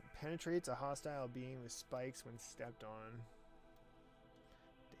that penetrates a hostile being with spikes when stepped on.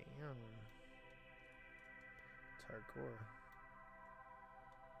 Damn. It's hardcore.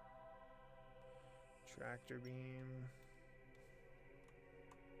 Tractor beam.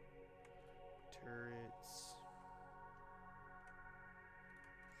 Turrets.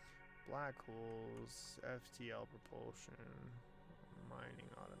 Black holes, FTL propulsion, mining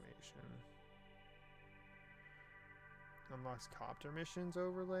automation. Unlocks copter missions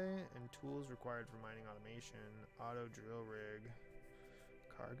overlay and tools required for mining automation. Auto drill rig,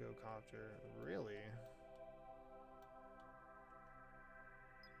 cargo copter. Really?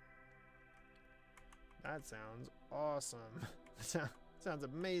 That sounds awesome. Sounds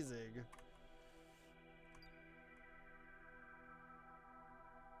amazing.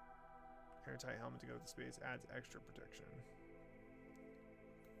 Airtight helmet to go with the space adds extra protection.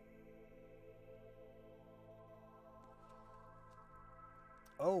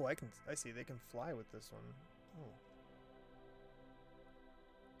 Oh, I see they can fly with this one. Oh.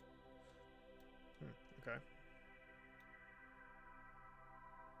 Okay.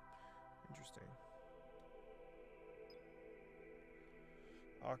 Interesting.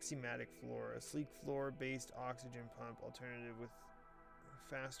 Oxymatic floor, a sleek floor-based oxygen pump alternative with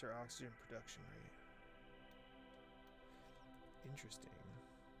faster oxygen production rate. Interesting.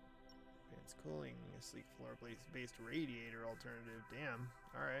 Advanced cooling, a sleek floor-based radiator alternative. Damn.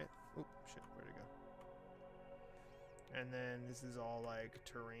 Alright. Oh, shit. Where'd it go? And then this is all like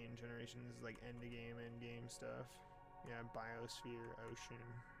terrain generation. This is like end game stuff. Yeah, biosphere, ocean.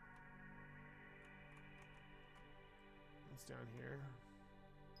 What's down here?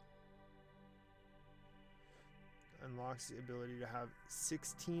 Unlocks the ability to have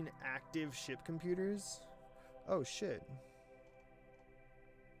 16 active ship computers. Oh shit.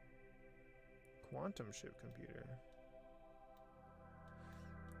 Quantum ship computer.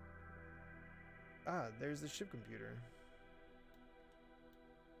 Ah, there's the ship computer.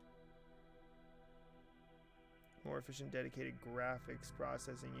 More efficient dedicated graphics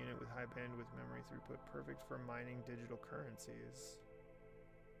processing unit with high bandwidth memory throughput, perfect for mining digital currencies.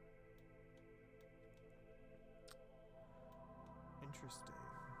 Interesting.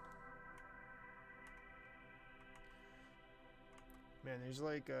 Man, there's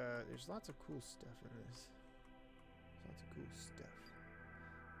like there's lots of cool stuff in this. There's lots of cool stuff.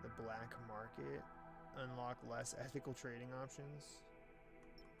 The black market. Unlock less ethical trading options.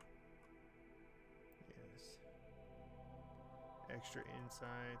 Yes. Extra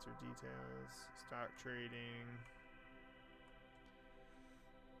insights or details. Stock trading.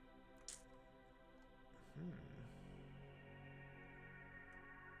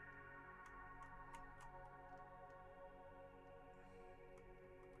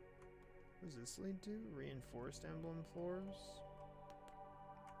 What does this lead to? Reinforced emblem floors?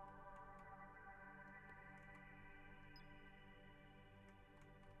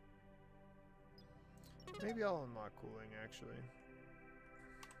 Maybe I'll unlock cooling, actually.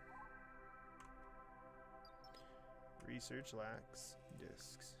 Research lacks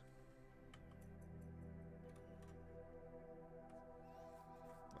discs.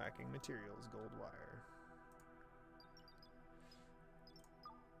 Lacking materials, gold wire.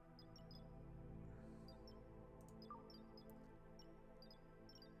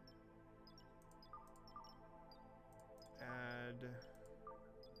 Add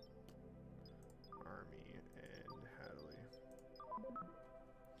Army and Hadley.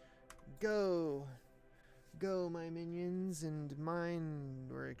 Go! Go, my minions, and mine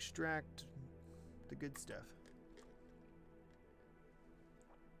or extract the good stuff.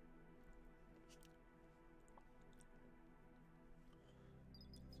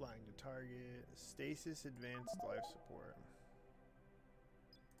 Flying to target. Stasis advanced life support.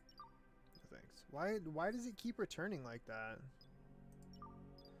 No thanks. Why does it keep returning like that?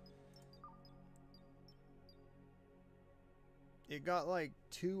 It got like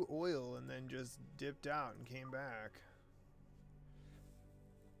 2 oil and then just dipped out and came back.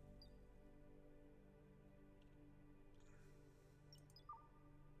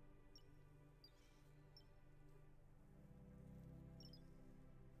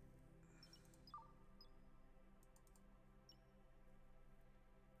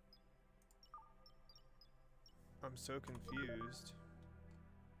 I'm so confused.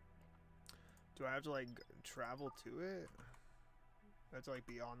 Do I have to like travel to it? I have to like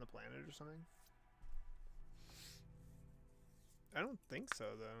be on the planet or something? I don't think so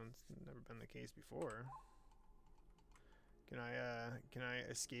though. It's never been the case before. Can I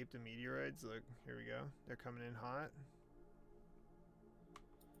escape the meteoroids? Look, here we go. They're coming in hot.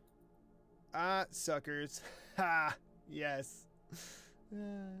 Ah, suckers. Ha! Yes. I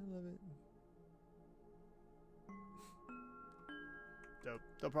love it.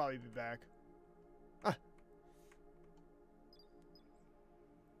 They'll probably be back. Ah.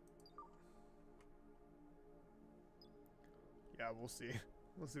 Yeah, we'll see.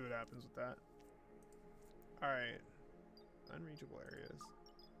 We'll see what happens with that. Alright. Unreachable areas.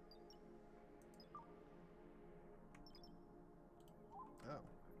 Oh.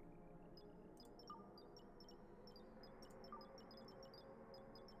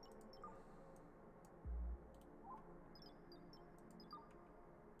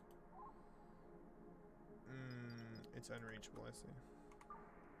 It's unreachable, I see.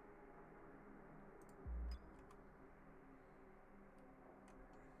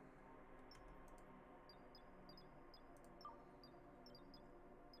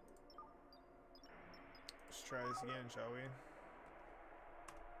 Let's try this again, shall we?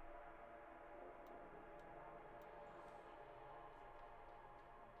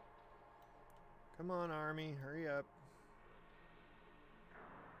 Come on, army, hurry up.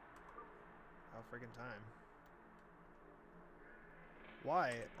 How friggin' time.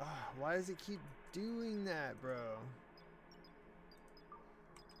 Why? Why does it keep doing that, bro?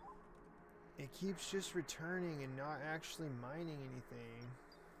 It keeps just returning and not actually mining anything.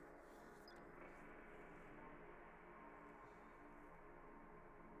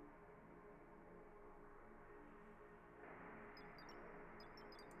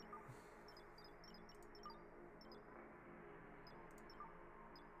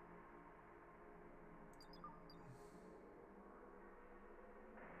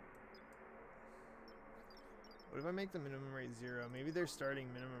 What if I make the minimum rate 0? Maybe their starting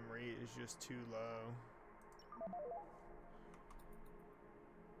minimum rate is just too low.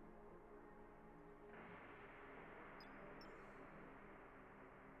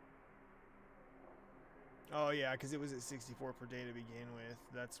 Oh yeah, because it was at 64 per day to begin with.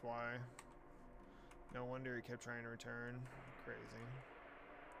 That's why. No wonder it kept trying to return. Crazy.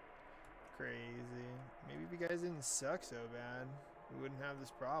 Crazy. Maybe if you guys didn't suck so bad, we wouldn't have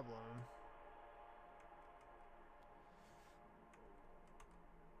this problem.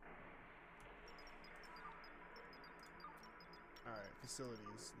 Alright,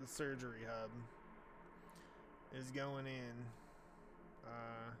 facilities. The surgery hub is going in.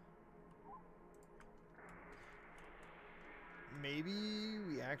 Maybe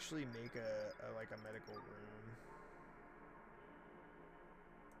we actually make a like a medical room.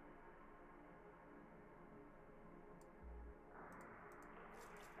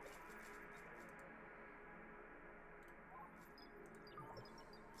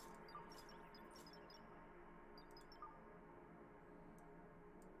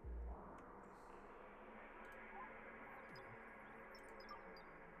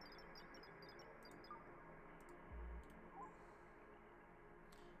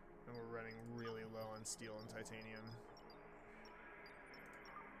 on steel and titanium.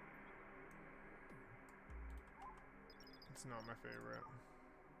 It's not my favorite.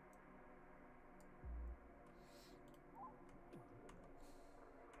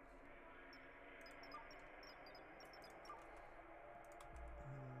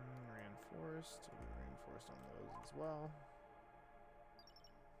 Reinforced. We'll be reinforced on those as well.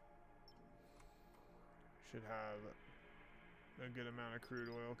 Should have a good amount of crude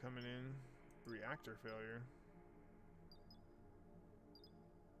oil coming in. Reactor failure.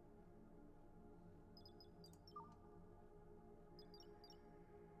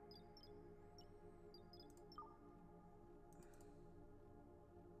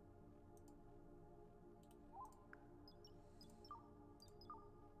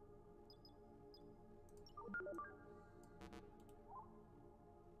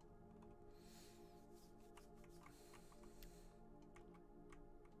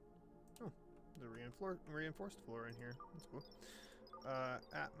 Reinforced floor in here. That's cool.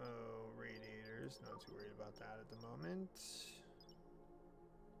 Atmo radiators. Not too worried about that at the moment.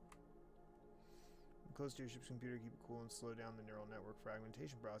 Close to your ship's computer, keep it cool and slow down the neural network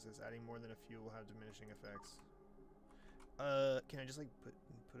fragmentation process. Adding more than a few will have diminishing effects. Can I just like put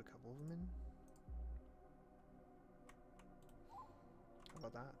a couple of them in? How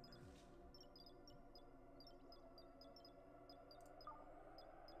about that?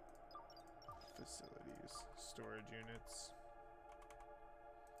 Facilities, storage units.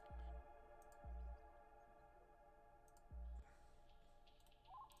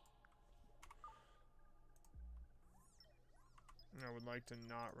 I would like to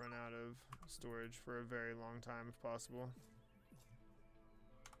not run out of storage for a very long time if possible.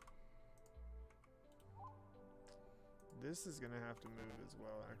 This is gonna have to move as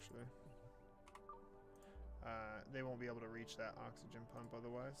well, actually. They won't be able to reach that oxygen pump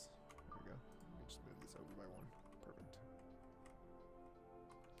otherwise. There we go. Just move this over by one. Perfect.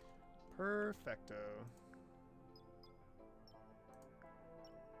 Perfecto.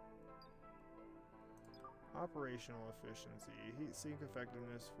 Operational efficiency. Heat sink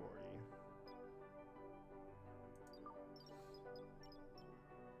effectiveness 40.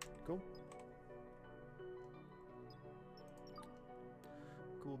 Cool.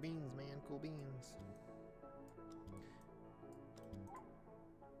 Cool beans, man. Cool beans.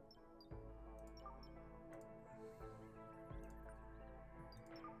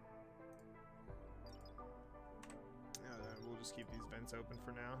 We'll just keep these vents open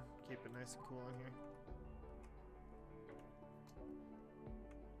for now. Keep it nice and cool in here.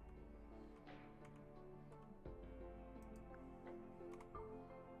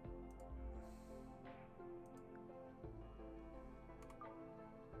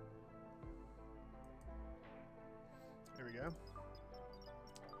 There we go.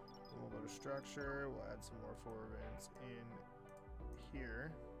 We'll go to structure. We'll add some more floor vents in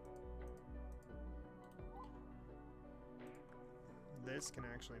here. This can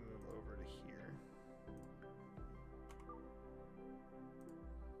actually move over to here.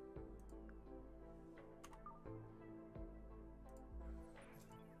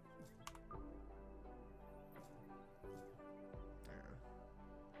 There.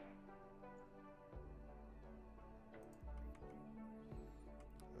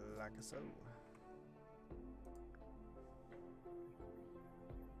 Like so.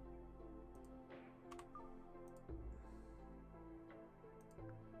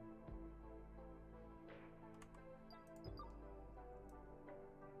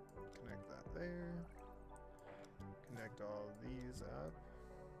 Connect that there. Connect all these up.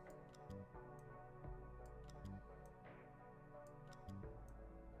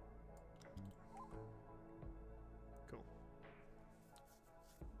 Cool.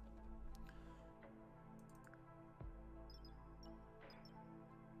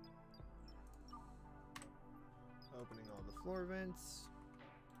 Opening all the floor vents.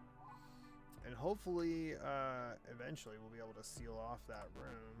 And hopefully, eventually we'll be able to seal off that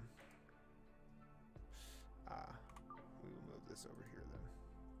room. We will move this over here then.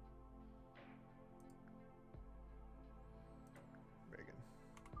 Reagan.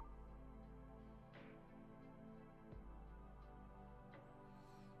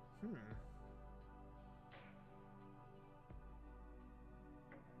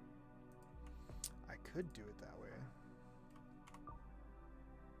 I could do it that way.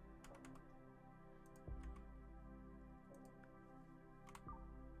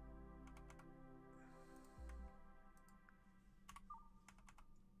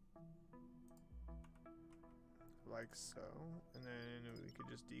 Like so, and then we could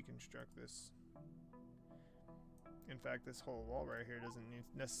just deconstruct this In fact, this whole wall right here doesn't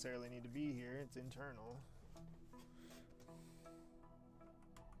necessarily need to be here. It's internal.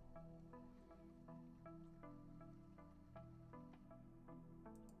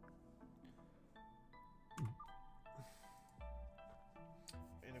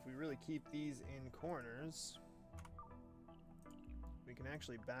 And if we really keep these in corners, we can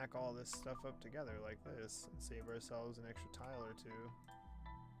actually back all this stuff up together like this and save ourselves an extra tile or two.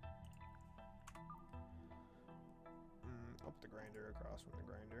 I'll put the grinder across from the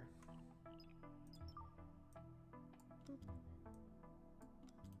grinder. Boop.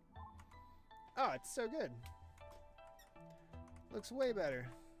 Oh, it's so good. Looks way better.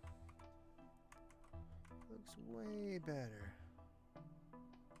 Looks way better.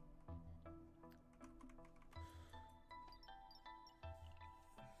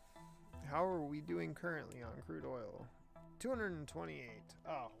 How are we doing currently on crude oil? 228.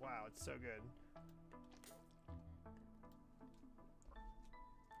 Oh, wow, it's so good.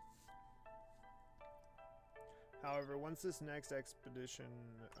 However, once this next expedition,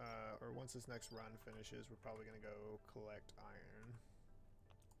 or once this next run finishes, we're probably going to go collect iron.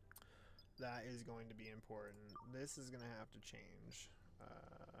 That is going to be important. This is going to have to change.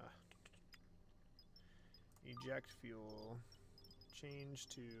 Eject fuel. Change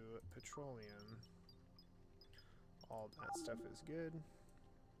to petroleum. All that stuff is good.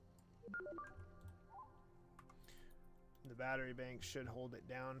 The battery bank should hold it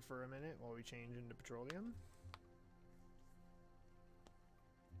down for a minute while we change into petroleum.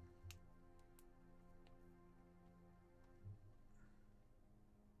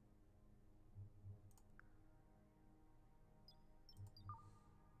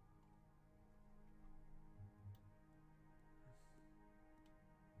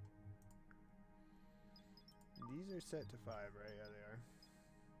 These are set to 5, right? Yeah, they are.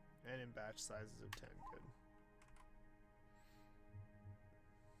 And in batch sizes of 10. Good.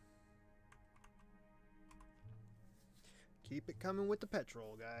 Keep it coming with the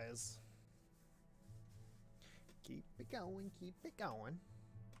petrol, guys. Keep it going, keep it going.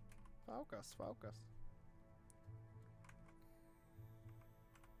 Focus, focus.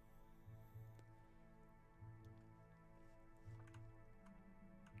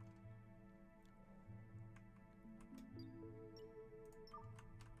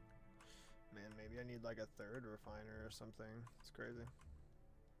 Man, maybe I need like a third refiner or something. It's crazy.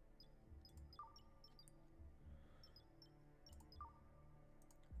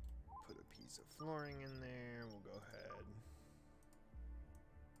 Put a piece of flooring in there. We'll go ahead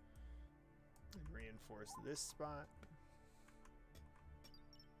and reinforce this spot.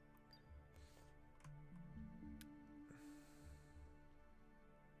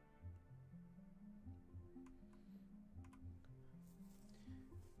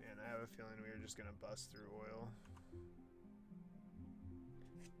 Man, I have a feeling we were just gonna bust through oil.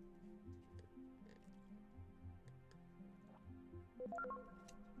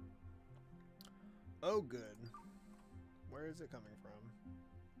 Oh, good. Where is it coming from?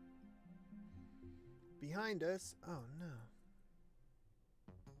 Behind us? Oh, no.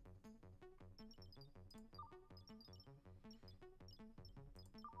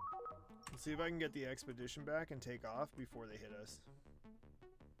 Let's see if I can get the expedition back and take off before they hit us.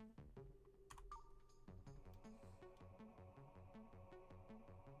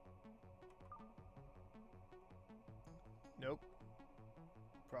 Nope.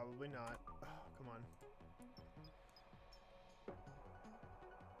 Probably not. Oh, come on.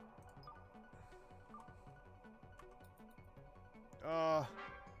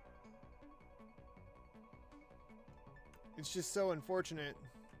 It's just so unfortunate.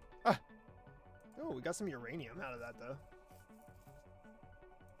 Ah! Oh, we got some uranium out of that, though.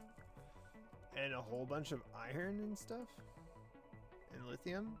 And a whole bunch of iron and stuff. And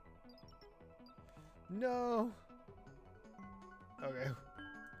lithium. No! Okay.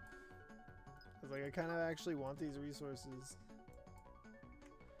 I was like, I kind of actually want these resources.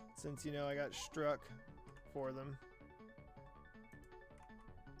 Since, you know, I got struck for them.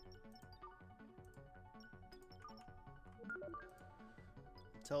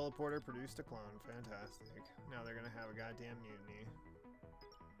 Teleporter produced a clone. Fantastic. Now they're gonna have a goddamn mutiny.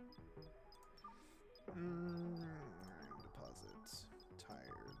 Deposit.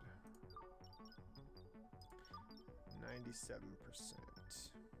 Tired. 97%.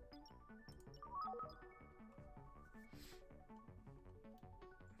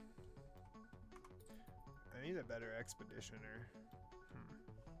 I need a better expeditioner.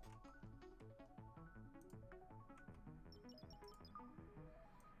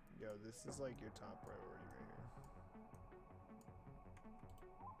 Yo, this is like your top priority right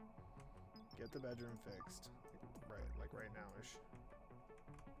here. Get the bedroom fixed. right now-ish.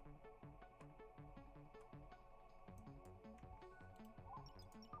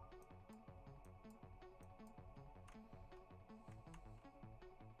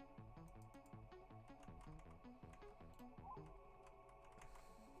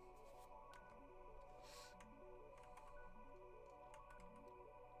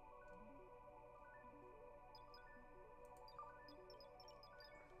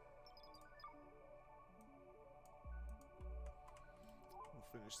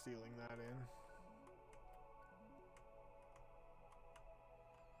 Finish sealing that in.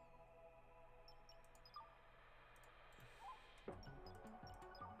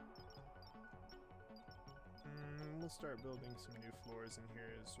 We'll start building some new floors in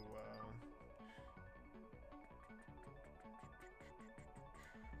here as well.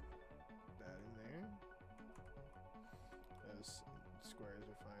 That in there. Those squares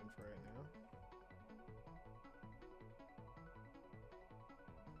are fine for right now.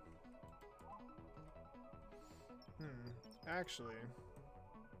 Actually,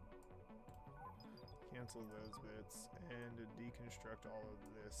 cancel those bits and deconstruct all of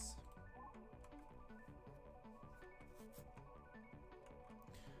this.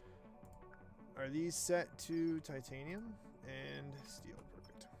 Are these set to titanium and steel?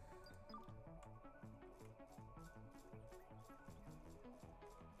 Perfect.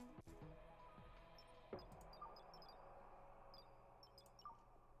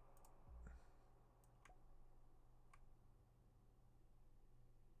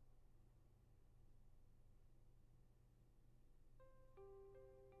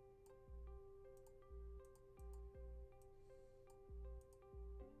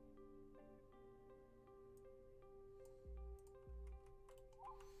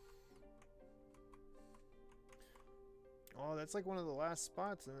 Oh, that's like one of the last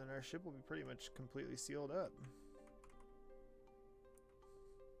spots, and then our ship will be pretty much completely sealed up.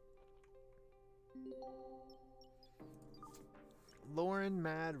 Lauren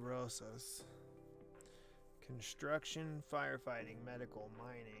Mad Rosas. Construction, firefighting, medical,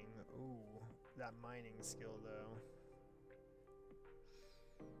 mining. Ooh, that mining skill though.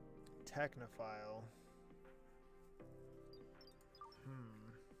 Technophile.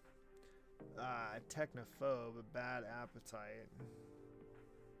 Technophobe, bad appetite.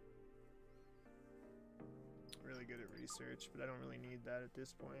 Really good at research, but I don't really need that at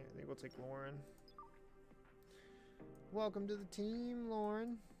this point. I think we'll take Lauren. Welcome to the team,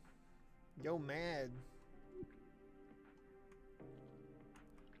 Lauren. Yo, Mad.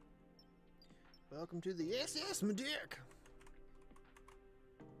 Welcome to the SS, my dick.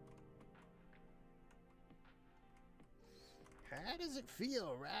 How does it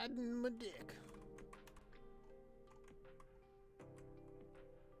feel riding my dick?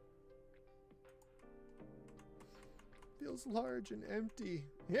 Feels large and empty.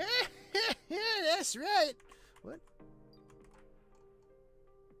 Yeah, that's right. What?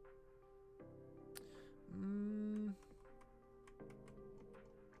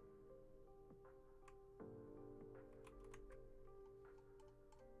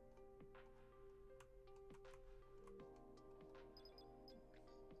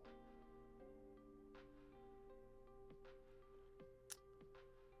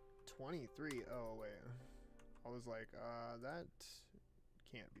 23. Oh, wait. I was like, that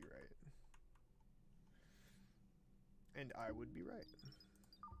can't be right. And I would be right.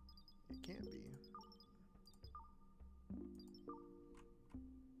 It can't be.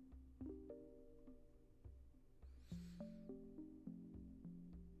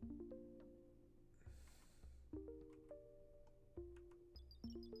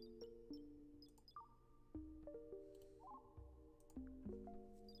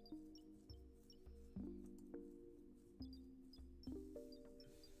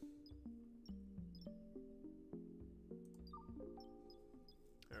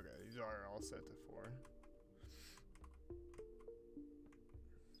 Okay, these are all set to 4.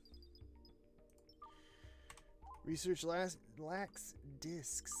 Research lacks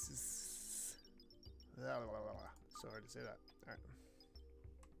discs. Blah, blah, blah, blah. So hard to say that. All right.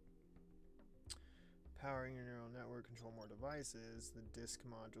 Powering your neural network, control more devices. The disk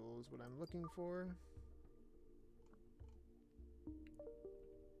module is what I'm looking for.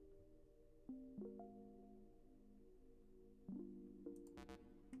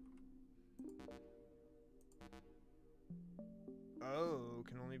 Oh,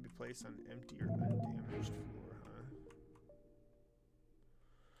 can only be placed on empty or undamaged floor, huh?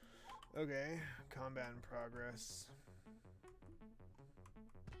 Okay, combat in progress.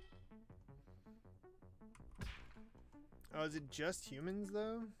 Oh, is it just humans,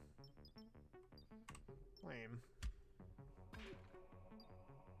 though? Lame.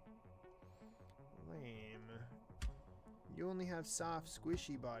 Lame. You only have soft,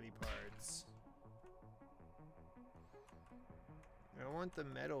 squishy body parts. I want the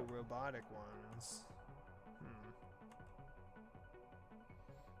metal robotic ones.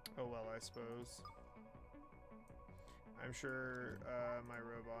 Oh well, I suppose. I'm sure my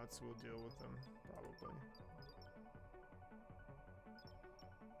robots will deal with them, probably.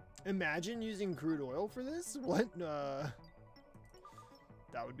 Imagine using crude oil for this? What? That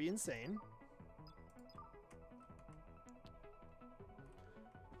would be insane.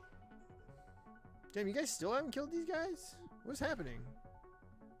 Damn, you guys still haven't killed these guys? What's happening?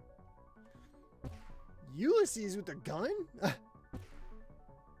 Ulysses with a gun?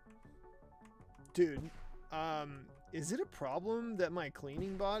 Dude, is it a problem that my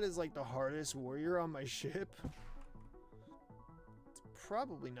cleaning bot is like the hardest warrior on my ship? It's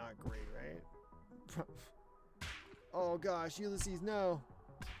probably not great, right? Oh gosh, Ulysses, no.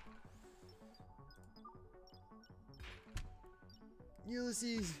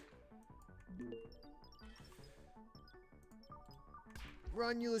 Ulysses.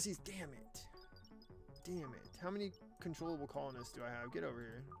 Run, Ulysses. Damn it. Damn it. How many controllable colonists do I have? Get over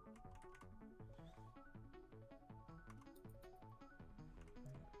here.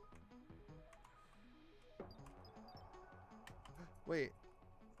 Wait.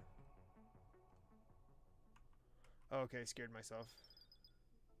 Oh, okay, scared myself.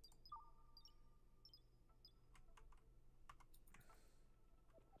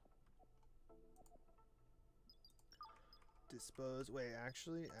 Dispose. Wait,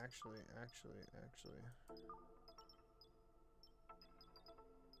 actually.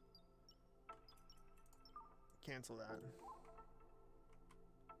 Cancel that.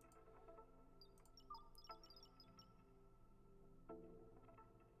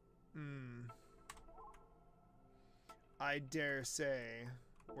 I dare say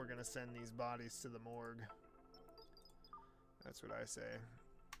we're gonna send these bodies to the morgue. That's what I say.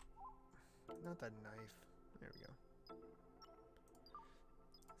 Not that knife. There we go.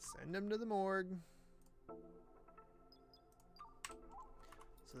 Send them to the morgue.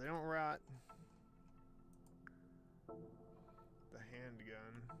 So they don't rot. The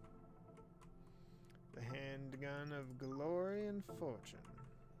handgun. The handgun of glory and fortune.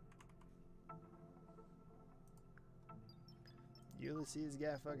 Ulysses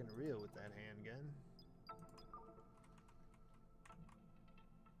got fucking real with that handgun.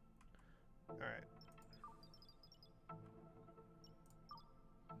 Alright.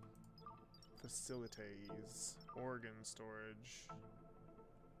 Facilities. Organ storage.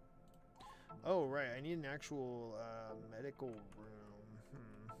 Oh, right. I need an actual medical room.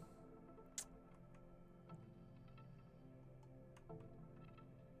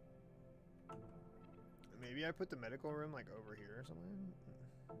 Maybe I put the medical room like over here or something.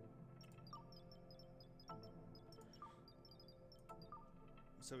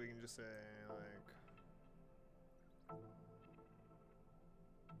 So we can just say like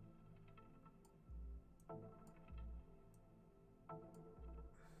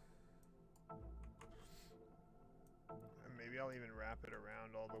maybe I'll even wrap it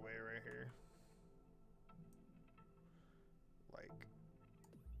around all the way right here. Like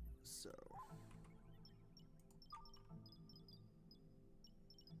so.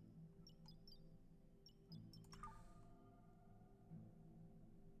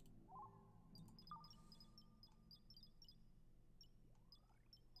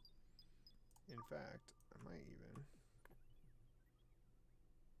 In fact, I might even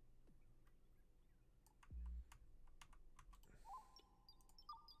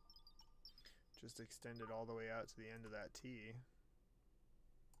just extend it all the way out to the end of that T.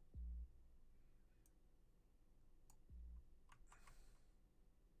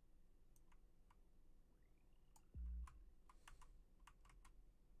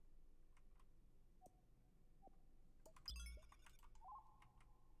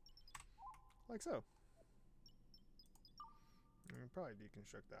 Like so. And probably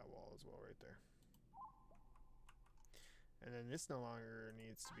deconstruct that wall as well right there. And then this no longer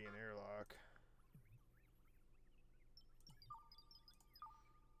needs to be an airlock.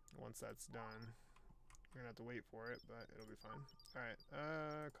 Once that's done, we're gonna have to wait for it, but it'll be fine.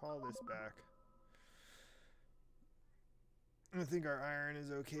 Alright, call this back. I think our iron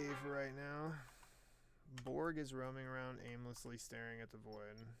is okay for right now. Borg is roaming around aimlessly staring at the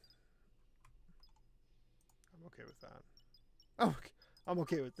void. I'm okay with that. Oh, I'm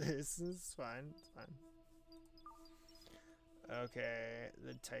okay with this. This is fine. It's fine. Okay,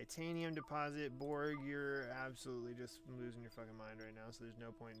 the titanium deposit. Borg, you're absolutely just losing your fucking mind right now, so there's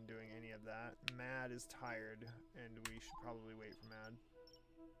no point in doing any of that. Mad is tired, and we should probably wait for Mad.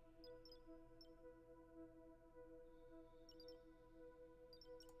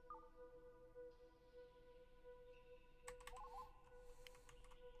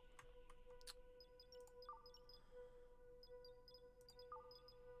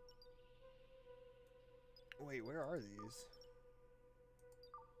 Wait, where are these?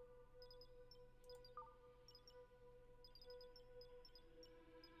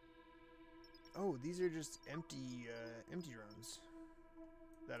 Oh, these are just empty drones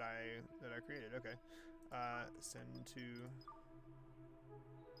that I created. Okay, send to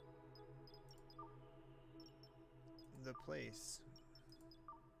the place.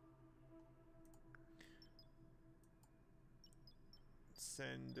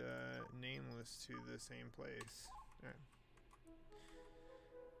 Send nameless to the same place. All right.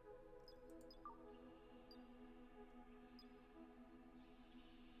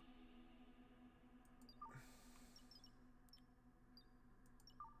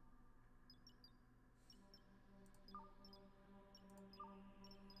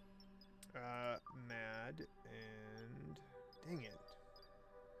 Mad and dang it.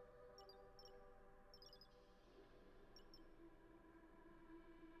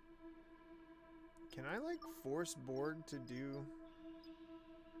 Can I like force Borg to do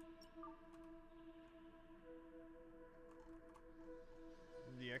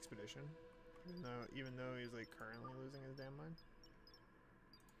the expedition? Even though he's like currently losing his damn mind?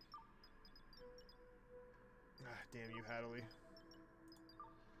 Ah, damn you, Hadley.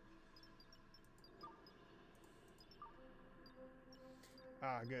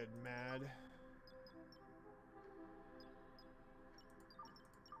 Ah, good. Mad.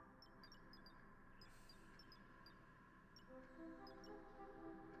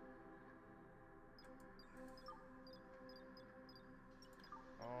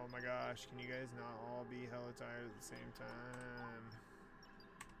 Oh my gosh, can you guys not all be hella tired at the same time?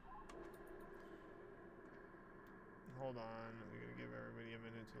 Hold on, we gotta give everybody a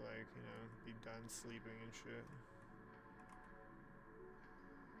minute to like, you know, be done sleeping and shit.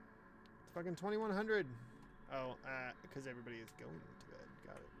 It's fucking 2100. Oh, because everybody is going to bed.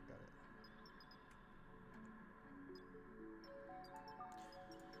 Got it, got it.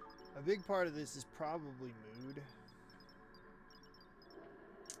 A big part of this is probably mood.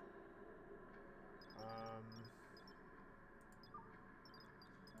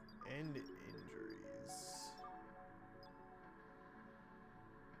 And injuries.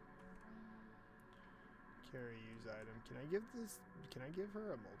 Carry use item. Can I give this? Can I give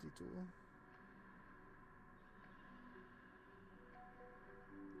her a multi-tool?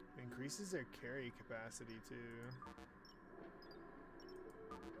 Increases their carry capacity too.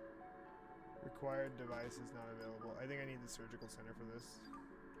 Required device is not available. I think I need the surgical center for this.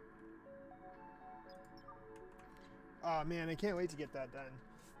 Oh man, I can't wait to get that done.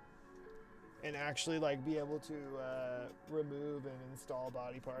 And actually like be able to remove and install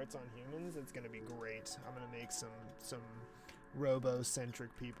body parts on humans. It's gonna be great. I'm gonna make some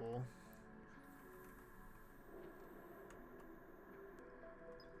robo-centric people.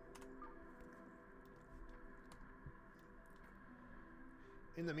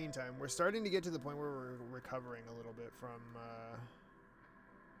 In the meantime, we're starting to get to the point where we're recovering a little bit from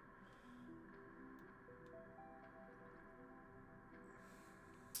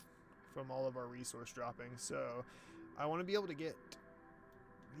all of our resource dropping. So I want to be able to get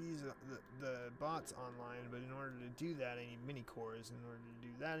these the bots online, but in order to do that I need mini cores. In order to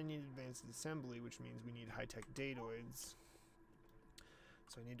do that I need advanced assembly, which means we need high-tech datoids.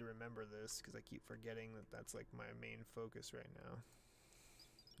 So I need to remember this because I keep forgetting that that's like my main focus right now.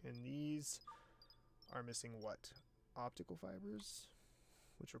 And these are missing what? Optical fibers,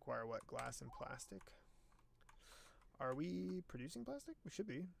 which require what? Glass and plastic. Are we producing plastic? We should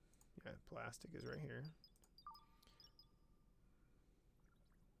be. Yeah, plastic is right here.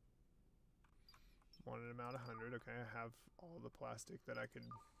 Wanted them out 100. Okay, I have all the plastic that I could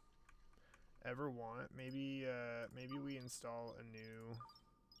ever want. Maybe maybe we install a new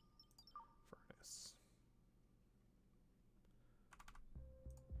furnace.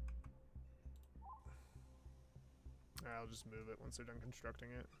 I'll just move it once they're done constructing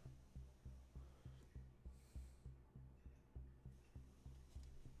it.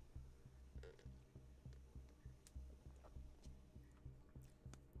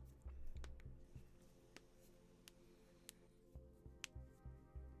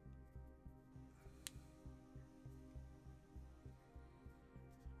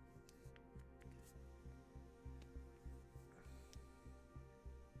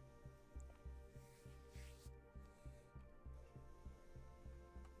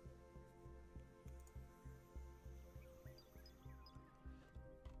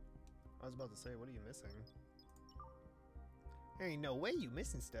 was about to say, what are you missing? There ain't no way you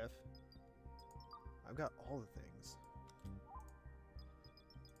missing stuff. I've got all the things.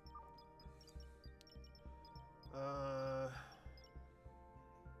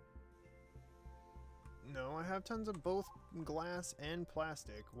 No, I have tons of both glass and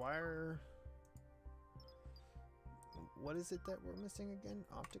plastic. Why are... What is it that we're missing again?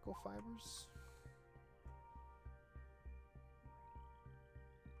 Optical fibers?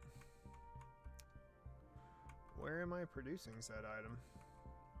 Where am I producing said item?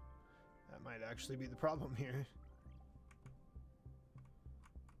 That might actually be the problem here.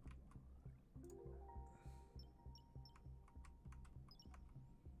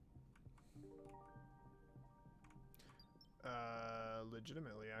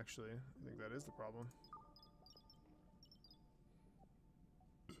 Legitimately, actually. I think that is the problem.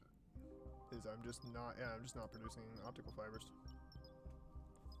 I'm just not producing optical fibers.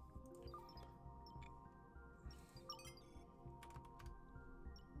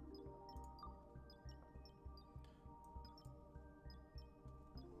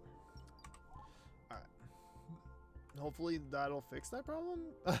 Alright. Hopefully that'll fix that problem?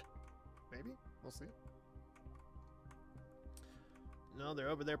 Maybe? We'll see. No, they're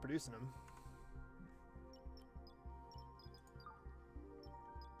over there producing them.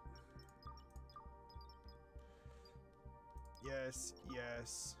 Yes,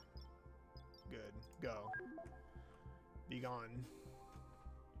 yes. Good. Go. Be gone.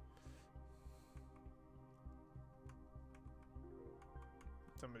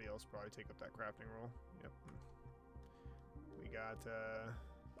 Somebody else probably take up that crafting role. Yep. We got,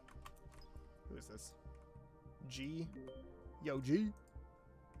 who is this? G? Yo, G?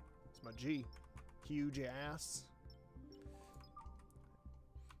 It's my G. Huge ass.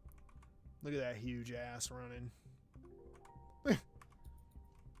 Look at that huge ass running.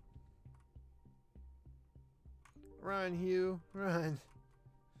 Run, Hugh, run.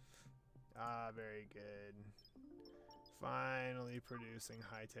 Ah, very good. Finally producing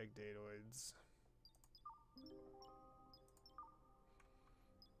high-tech datoids.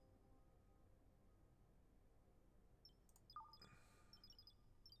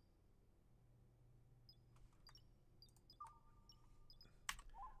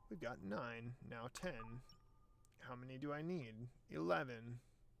 We've got 9, now 10. How many do I need? 11.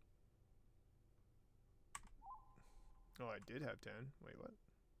 Oh, I did have 10. Wait, what?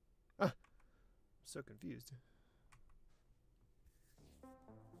 Ah, I'm so confused.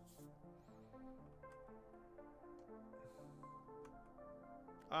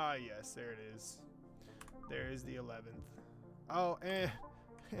 Ah, yes, there it is. There is the 11th. Oh,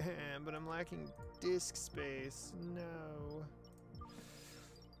 but I'm lacking disk space. No.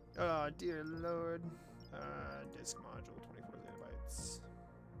 Oh, dear Lord. Disk module, 24 zettabytes.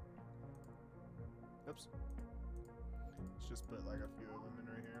 Oops. Let's just put like a few of them in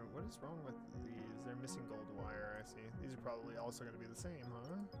right here. What is wrong with these? They're missing gold wire, I see. These are probably also going to be the same,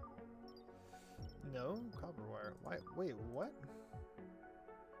 huh? No? Copper wire. Why? Wait, what?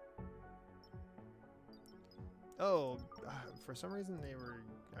 Oh, for some reason they were...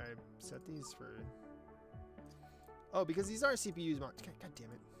 I set these for... Oh, because these are CPUs. God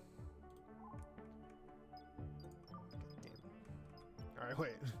damn it. Alright,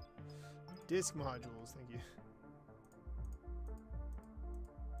 wait. Disk modules, thank you.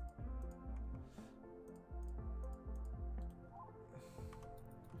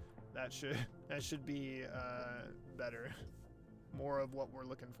 That should be better. More of what we're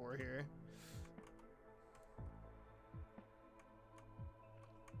looking for here.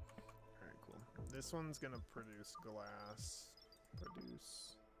 Alright, cool. This one's gonna produce glass.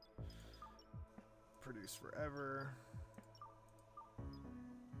 Produce forever.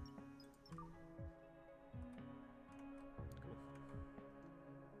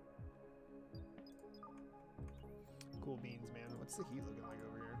 Cool beans, man. What's the heat looking like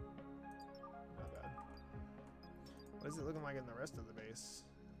over here? Not bad. What is it looking like in the rest of the base?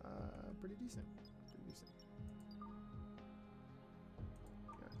 Pretty decent. Pretty decent.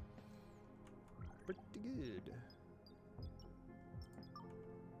 Yeah. Pretty good.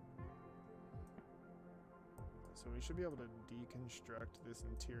 So we should be able to deconstruct this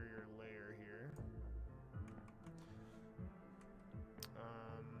interior layer here.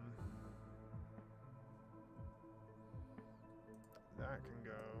 That can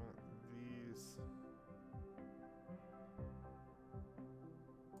go. These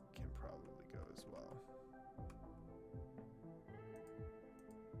can probably go as well.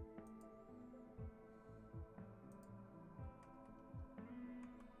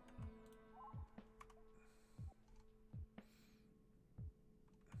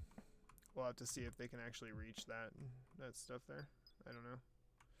 We'll have to see if they can actually reach that stuff there. I don't know.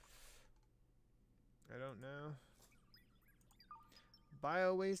 I don't know.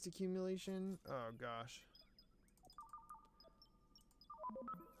 Bio waste accumulation? Oh gosh.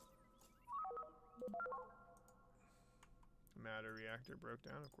 Matter reactor broke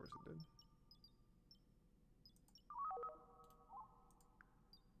down, of course it did.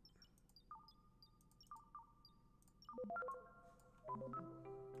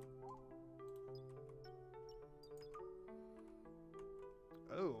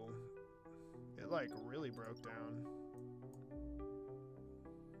 Oh, it like really broke down.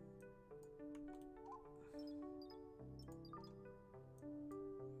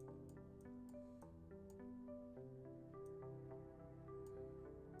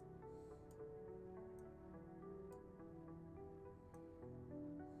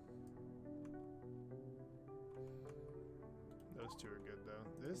 Those two are good though.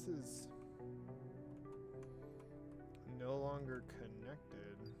 This is no longer connected.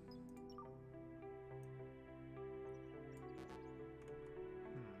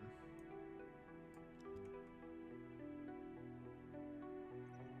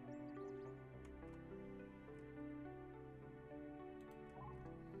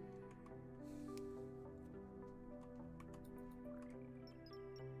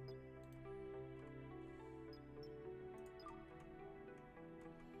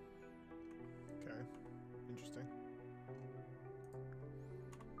 Okay, interesting.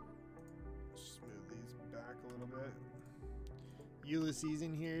 Smooth these back a little bit. Ulysses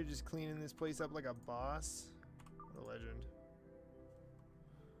in here just cleaning this place up like a boss. What a legend.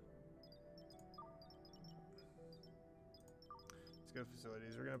 Let's go to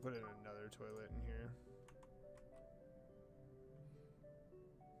facilities. We're gonna put in another toilet in here.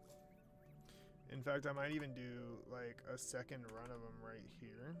 In fact, I might even do like a second run of them right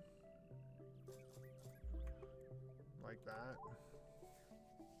here. Like that.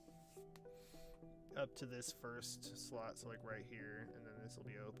 Up to this first slot, so like right here, and then this will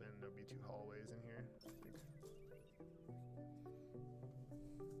be open. There'll be 2 hallways in here.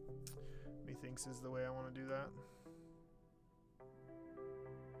 Methinks is the way I want to do that.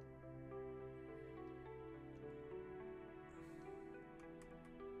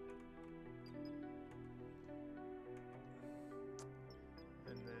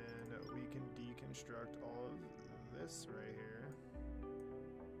 And then we can deconstruct all of this right here.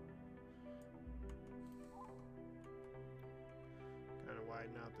 Kind of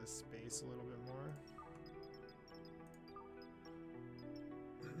widen out this space a little bit more.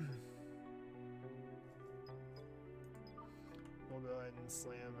 We'll go ahead and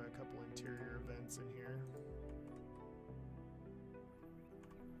slam a couple interior vents in here.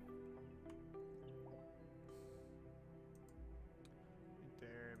 Right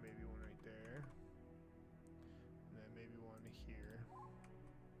there, maybe one right there. And then maybe one here.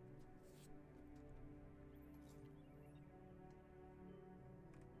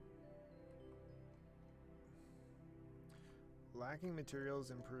 Lacking materials,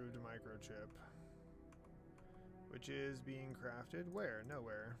 improved microchip. Which is being crafted where?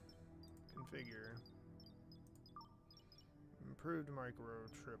 Nowhere. Configure. Improved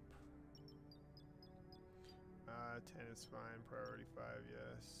microchip. 10 is fine. Priority 5,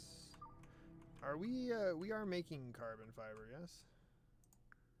 yes. Are we are making carbon fiber, yes?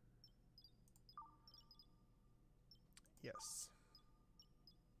 Yes.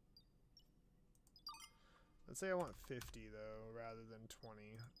 Let's say I want 50 though, rather than 20,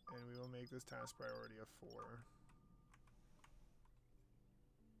 and we will make this task priority a 4.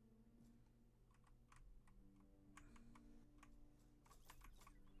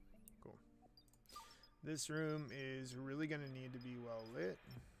 Cool. This room is really going to need to be well lit.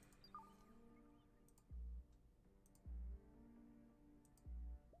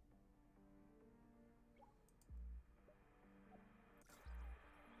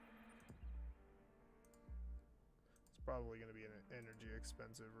 Probably going to be an energy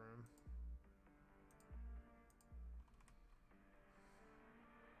expensive room.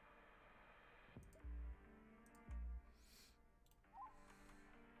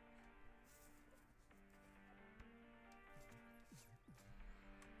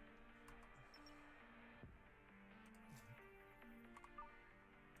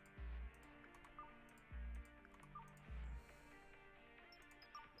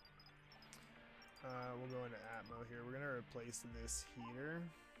 We'll go into Atmo here. We're going to replace this heater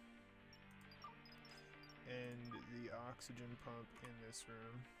and the oxygen pump in this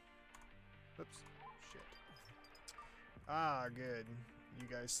room. Oops. Shit. Ah, good. You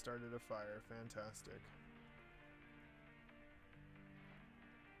guys started a fire. Fantastic.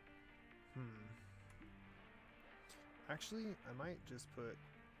 Actually, I might just put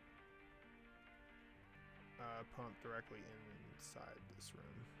pump directly inside this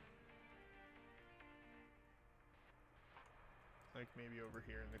room. Like maybe over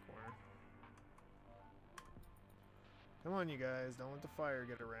here in the corner. Come on, you guys. Don't let the fire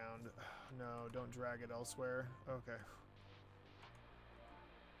get around. No, don't drag it elsewhere. Okay.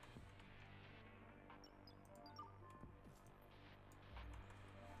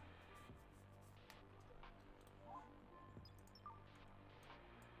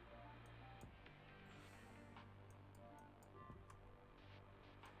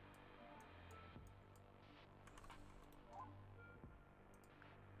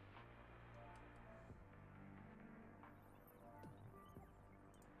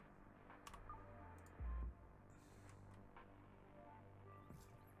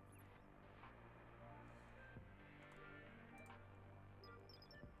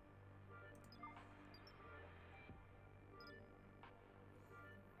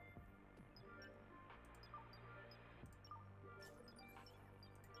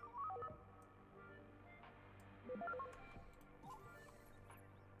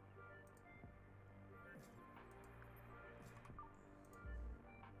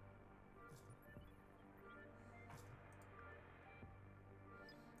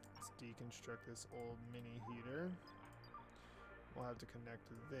 Let's deconstruct this old mini heater. We'll have to connect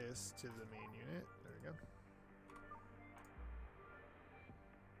this to the main unit. There we go.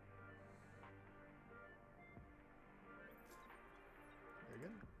 Very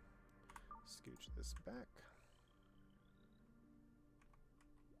good. Scooch this back.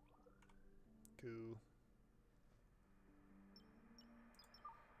 Cool.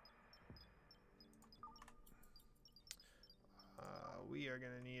 We are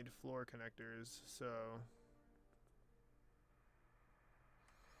going to need floor connectors, so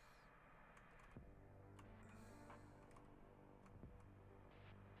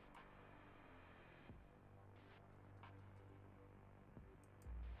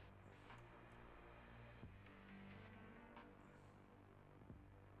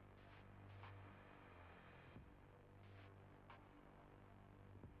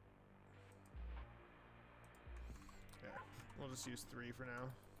we'll just use 3 for now.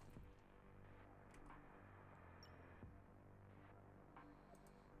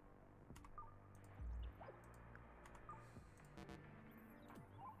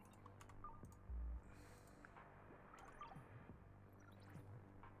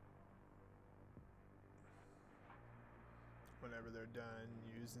 Whenever they're done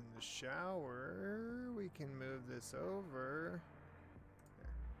using the shower, we can move this over.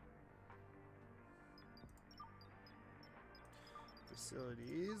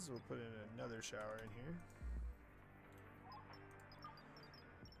 Facilities, we'll put in another shower in here.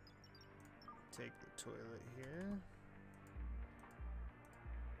 Take the toilet here.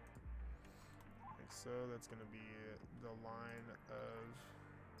 Like so, that's going to be the line of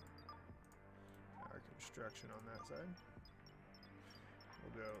our construction on that side.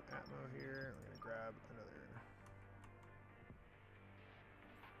 We'll go Atmo here. I'm going to grab another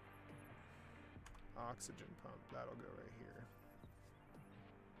oxygen pump. That'll go right here.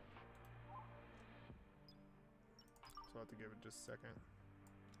 So I'll have to give it just a second.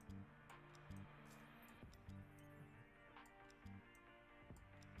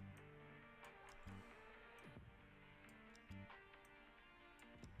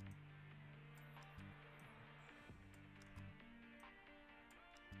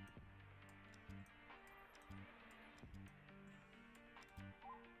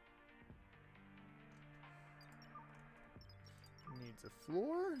 Needs a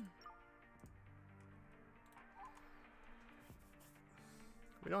floor.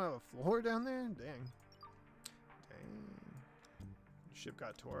 We don't have a floor down there? Dang. Dang. The ship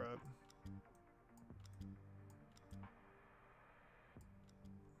got tore up.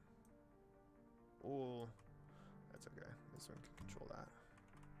 Oh, that's okay. This one can control that.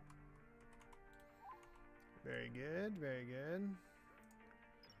 Very good, very good.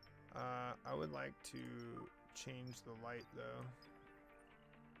 I would like to change the light though.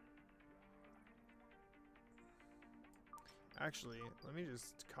 Actually, let me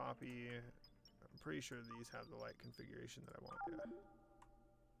just copy. I'm pretty sure these have the light configuration that I want. Yeah.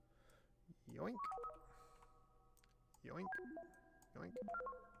 Yoink. Yoink. Yoink.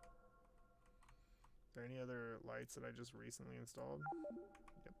 Is there any other lights that I just recently installed?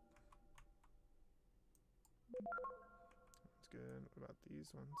 Yep. That's good. What about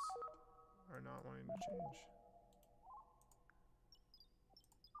these ones? Are not wanting to change.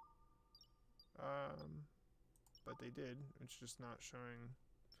 But they did. It's just not showing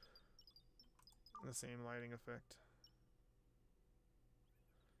The same lighting effect.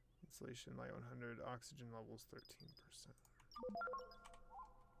 Insulation light 100, oxygen levels 13%.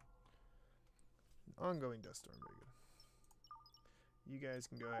 Ongoing dust storm, very good. You guys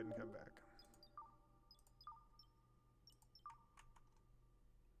can go ahead and come back.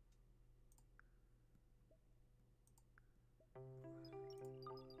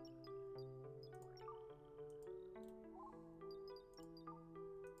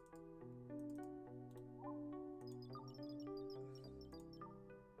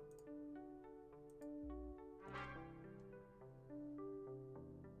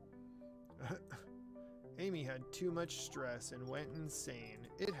 Amy had too much stress and went insane.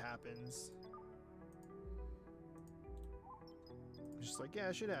 It happens. Just like,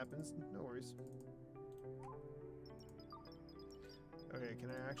 yeah, shit happens. No worries. Okay,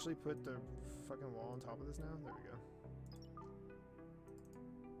 can I actually put the fucking wall on top of this now? There we go.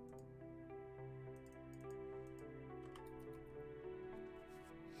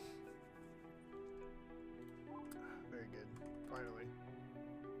 Very good. Finally.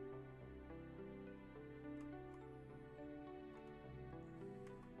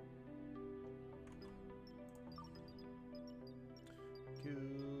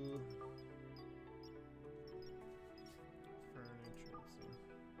 Cool. Furniture.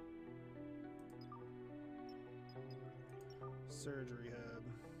 Surgery hub.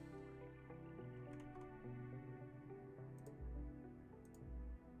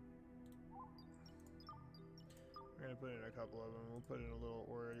 We're gonna put in a couple of them. We'll put in a little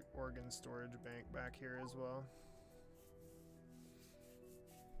organ storage bank back here as well.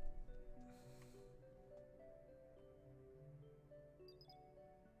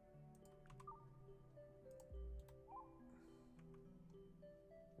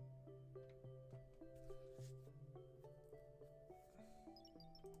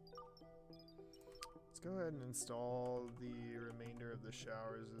 Let's go ahead and install the remainder of the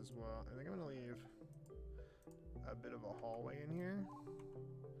showers as well. I think I'm gonna leave a bit of a hallway in here,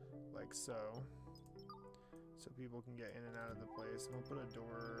 like so people can get in and out of the place. And we'll put a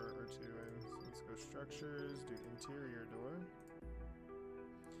door or two in. So let's go structures, do interior door,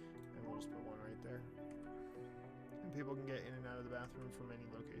 and we'll just put one right there. And people can get in and out of the bathroom from any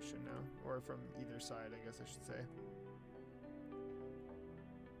location now, or from either side, I guess I should say.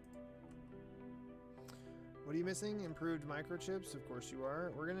 What are you missing? Improved microchips? Of course you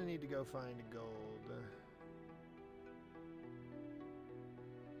are. We're gonna need to go find gold.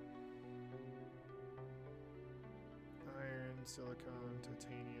 Iron, silicone,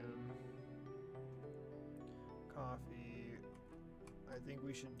 titanium, coffee. I think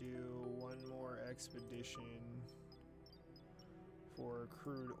we should do one more expedition for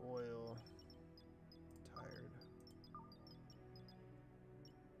crude oil. Tired.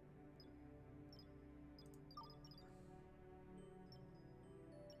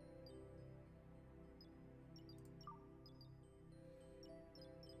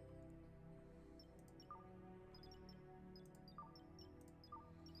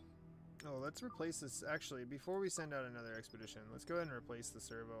 Oh, let's replace this. Actually, before we send out another expedition, let's go ahead and replace the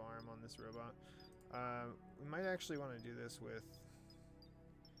servo arm on this robot. We might actually want to do this with,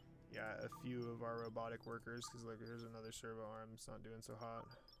 yeah, a few of our robotic workers, because look, here's another servo arm. It's not doing so hot.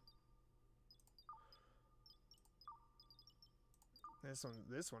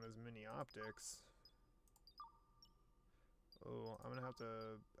 This one is mini optics. Oh, I'm gonna have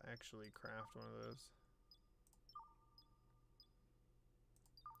to actually craft one of those.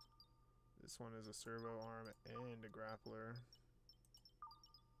 This one is a servo arm and a grappler.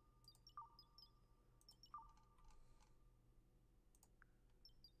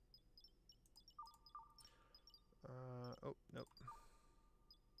 Oh, nope.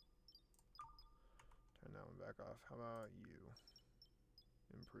 Turn that one back off. How about you?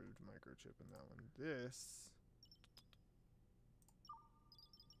 Improved microchip in that one. This,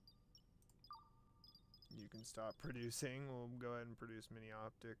 you can stop producing. We'll go ahead and produce mini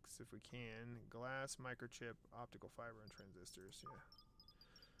optics if we can. Glass, microchip, optical fiber, and transistors.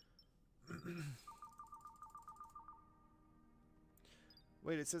 Yeah.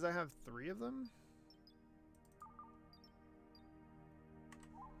 Wait, it says I have 3 of them?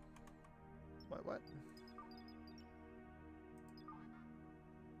 What?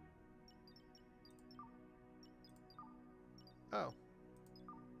 Oh.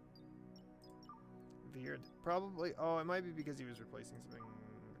 Weird. Probably. Oh, it might be because he was replacing something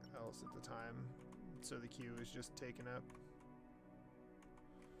else at the time. So the queue is just taken up.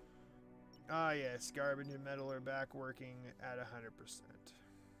 Ah, yes. Garbage and metal are back working at 100%.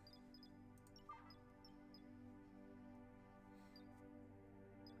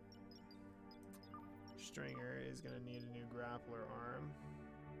 Stringer is going to need a new grappler arm.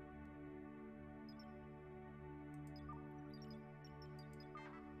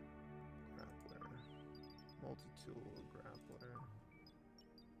 Grappler. Multi-tool grappler.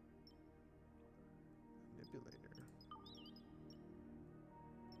 Manipulator.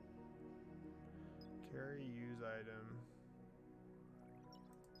 Carry, use item.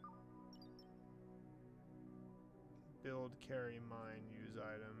 Build, carry, mine, use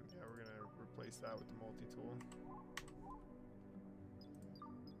item. Yeah, we're gonna replace that with the multi-tool.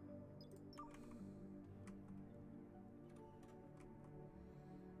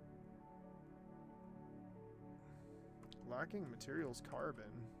 Lacking materials,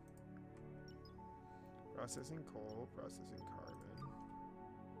 carbon. Processing coal, processing carbon.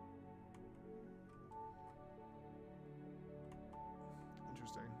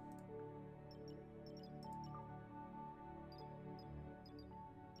 Interesting.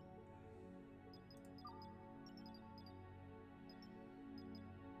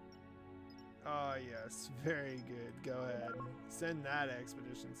 Oh, yes. Very good. Go ahead. Send that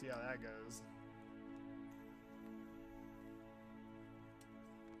expedition. See how that goes.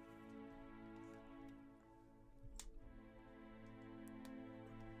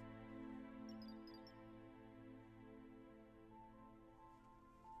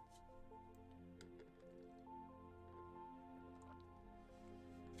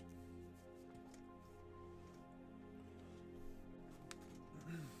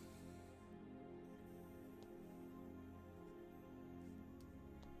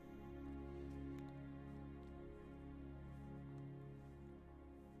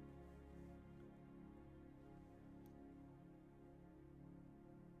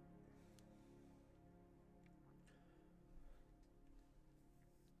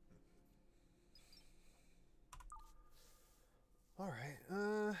 All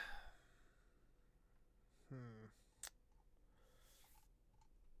right.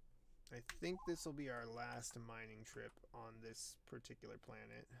 I think this will be our last mining trip on this particular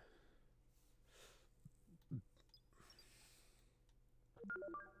planet.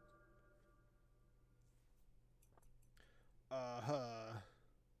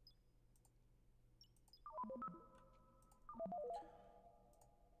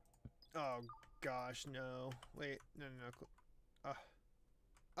 Oh gosh, no. Wait, no.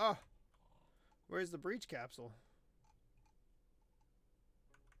 Where's the breach capsule?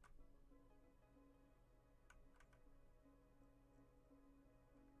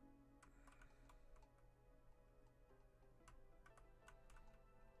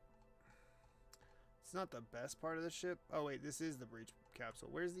 It's not the best part of the ship. Oh wait, this is the breach capsule.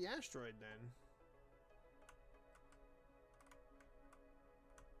 Where's the asteroid then?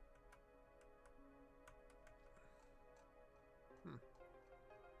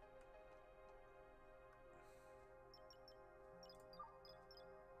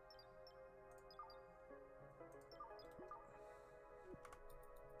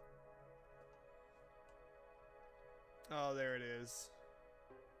 Oh, there it is.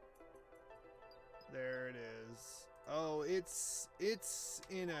 There it is. Oh, it's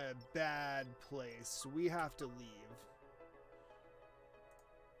in a bad place. We have to leave.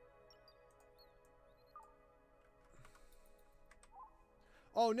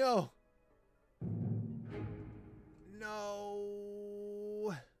 Oh no.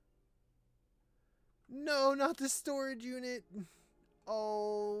 No. No, not the storage unit.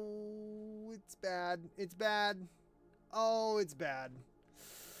 Oh, it's bad. It's bad. Oh, it's bad.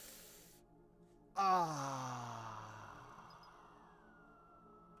 Ah.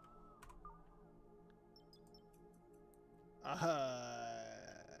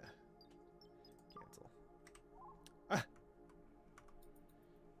 Cancel.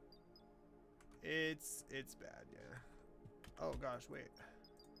 It's bad, yeah. Oh gosh, wait.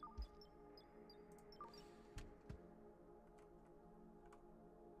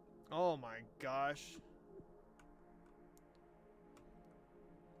 Oh my gosh.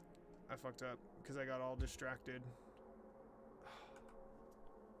 I fucked up because I got all distracted.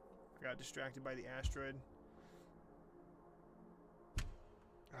 I got distracted by the asteroid.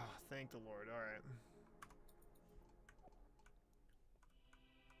 Oh, thank the Lord. All right.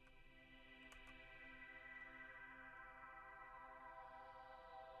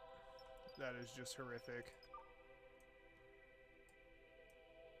 That is just horrific.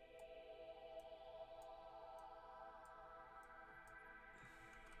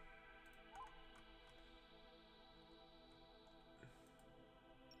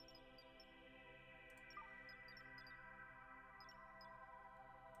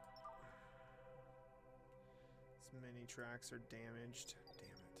 Many tracks are damaged. Damn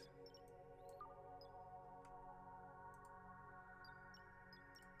it.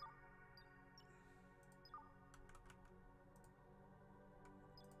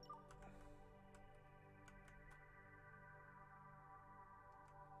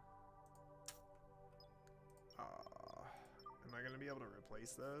 I going to be able to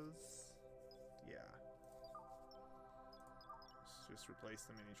replace those? Yeah. Let's just replace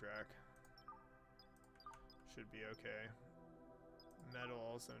the mini track. Should be okay. Metal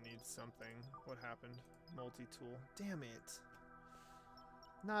also needs something. What happened? Multi-tool. Damn it.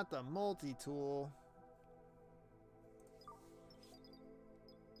 Not the multi-tool.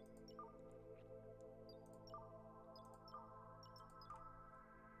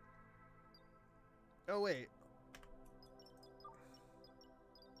 Oh, wait.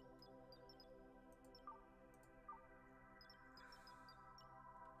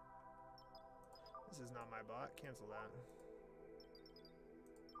 This is not my bot. Cancel that.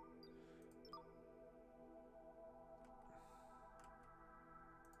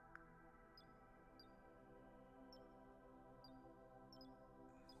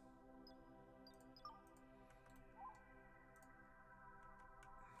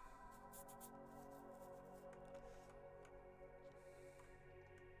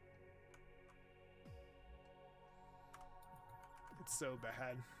 It's so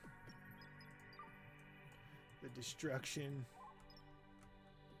bad. The destruction.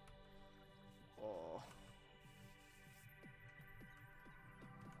 Oh.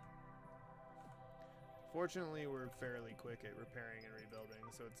 Fortunately, we're fairly quick at repairing and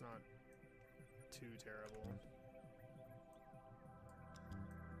rebuilding, so it's not too terrible.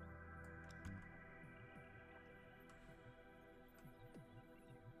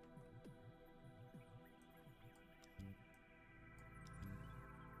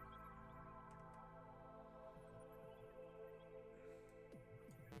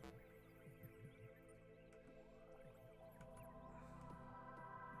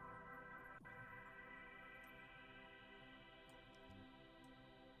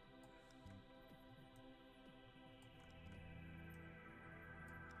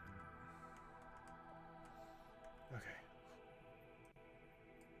 Okay.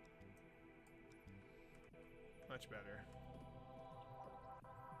 Much better.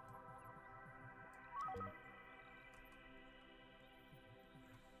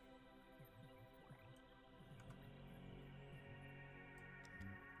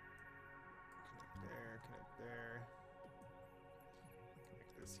 Connect there, connect there.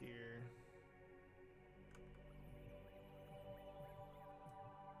 Connect this here.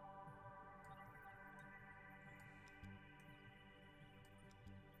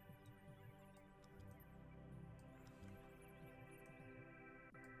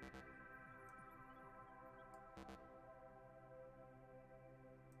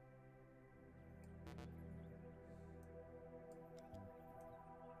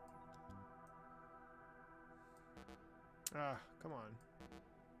 Ah, come on.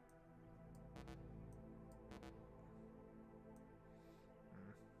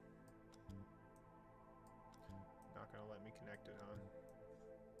 Not gonna let me connect it, huh?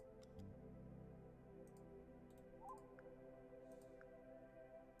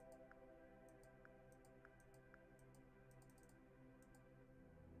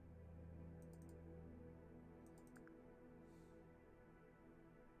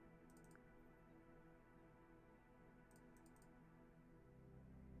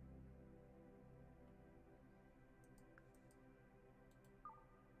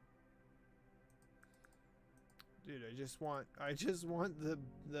 Dude, I just want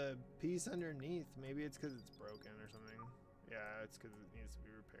the piece underneath. Maybe it's because it's broken or something. Yeah, it's because it needs to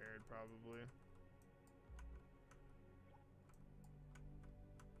be repaired, probably.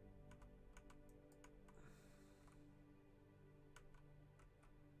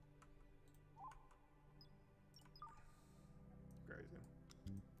 Crazy.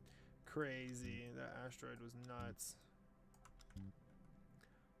 Crazy. That asteroid was nuts.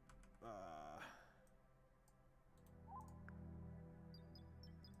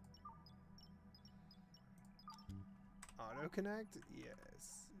 Auto connect?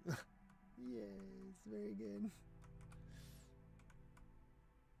 Yes. Yes, very good.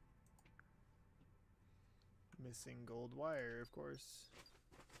 Missing gold wire, of course.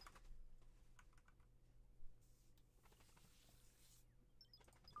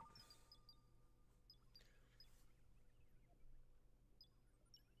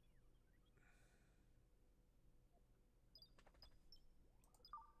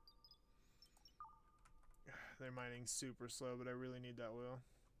 They're mining super slow, but I really need that oil.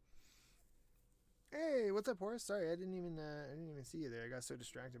 Hey, what's up, Horace? Sorry, I didn't even see you there. I got so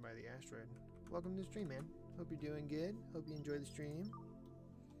distracted by the asteroid. Welcome to the stream, man. Hope you're doing good. Hope you enjoy the stream.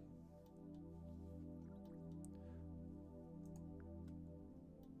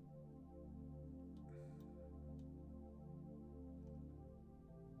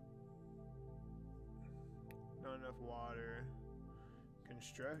 Not enough water.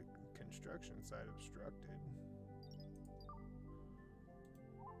 Construction site obstructed.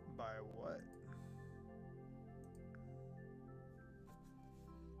 By what?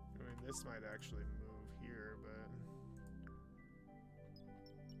 I mean, this might actually move here, but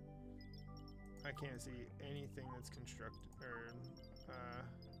I can't see anything that's constructed or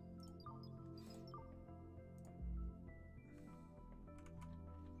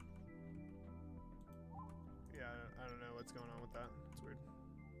yeah, I don't know what's going on with that. It's weird.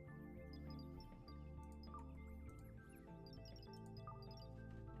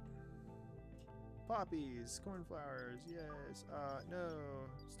 Poppies, cornflowers, yes. No,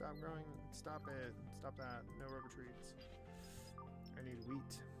 stop growing. Stop it. Stop that. No rubber trees. I need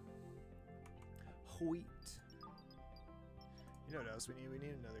wheat. Wheat. You know what else we need? We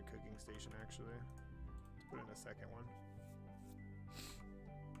need another cooking station, actually. Let's put in a second one.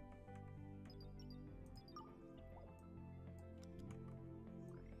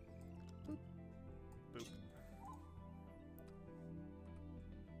 Boop. Boop.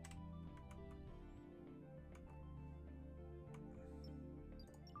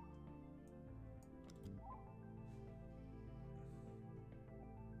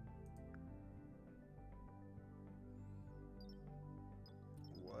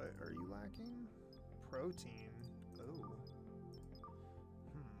 What are you lacking? Protein. Oh.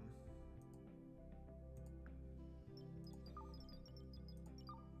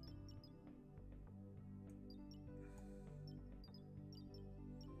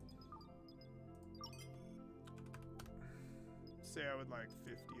 Say I would like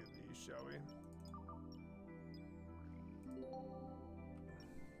 50 of these, shall we?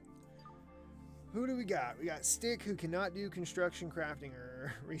 Who do we got? We got Stick, who cannot do construction, crafting,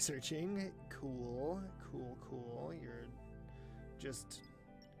 or researching. Cool, cool, cool. You're just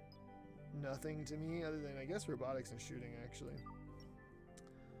nothing to me other than, I guess, robotics and shooting, actually.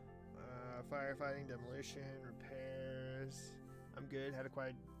 Firefighting, demolition, repairs. I'm good. Had a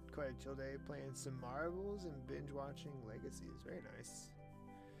quiet chill day playing some marbles and binge watching Legacies. Very nice.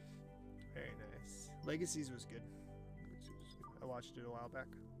 Very nice. Legacies was good. I watched it a while back.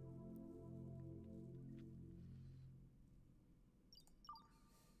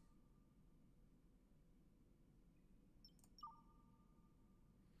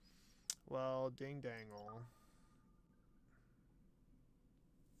 Well, ding dangle.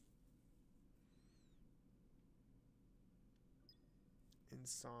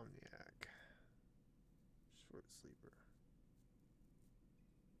 Insomniac. Short sleeper.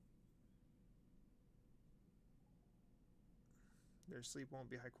 Their sleep won't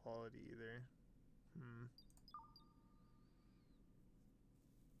be high quality either.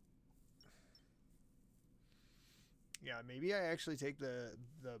 Yeah, maybe I actually take the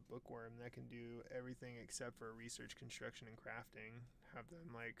bookworm that can do everything except for research, construction, and crafting. Have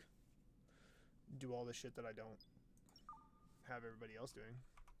them, like, do all the shit that I don't have everybody else doing.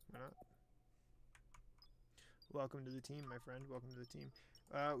 Why not? Welcome to the team, my friend. Welcome to the team.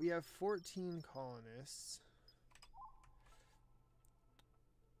 We have 14 colonists.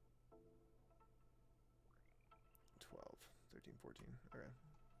 $12, $13, $14. Okay.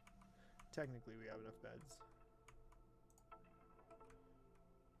 Technically, we have enough beds.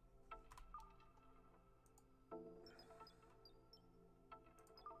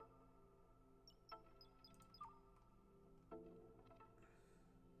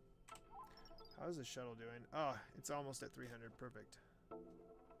 How's the shuttle doing? Oh, it's almost at 300. Perfect.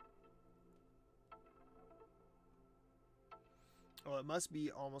 Well, it must be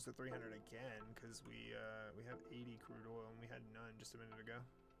almost at 300 again because we have 80 crude oil and we had none just a minute ago.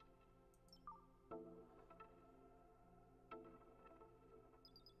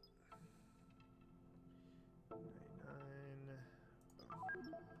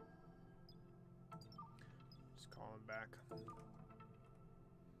 Just call him back.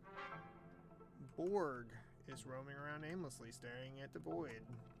 Borg is roaming around aimlessly, staring at the void.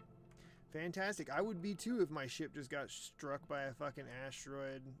 Fantastic. I would be too if my ship just got struck by a fucking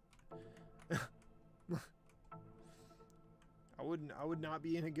asteroid. I would not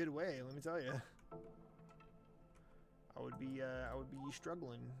be in a good way, let me tell you. I would be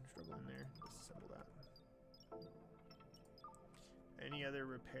struggling there. Disassemble that. Any other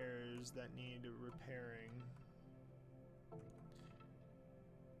repairs that need repairing?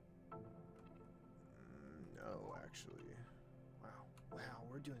 No, actually. Wow,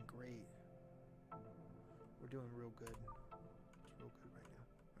 we're doing great. We're doing real good. It's real good right now.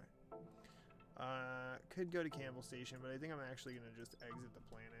 All right. Could go to Campbell Station, but I think I'm actually gonna just exit the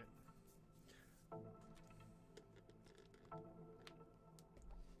planet.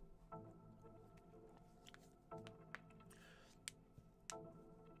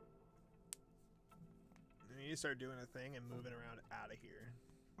 start doing a thing and moving around out of here.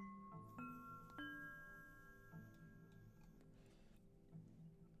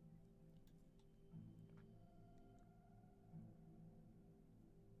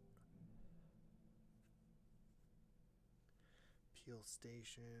 Peel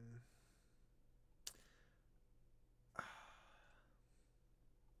station.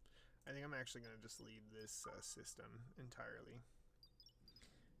 I think I'm actually going to just leave this system entirely.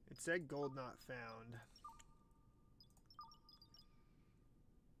 It said gold not found.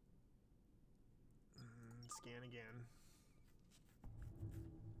 Scan again.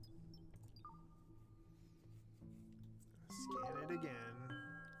 Scan it again.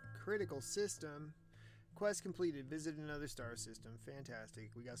 Critical system. Quest completed. Visit another star system. Fantastic.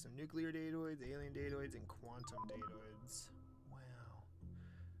 We got some nuclear datoids, alien datoids, and quantum datoids. Wow.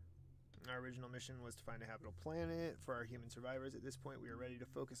 Our original mission was to find a habitable planet for our human survivors. At this point, we are ready to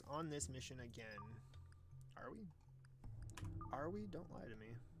focus on this mission again. Are we? Are we? Don't lie to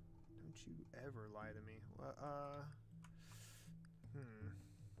me. Don't you ever lie to me.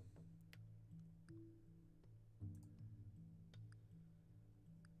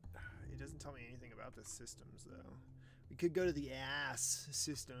 It doesn't tell me anything about the systems, though. We could go to the ass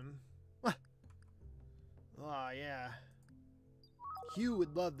system. Oh, yeah. Hugh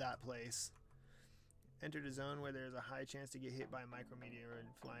would love that place. Entered a zone where there is a high chance to get hit by a micrometeor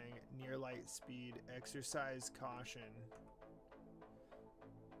flying at near light speed. Exercise caution.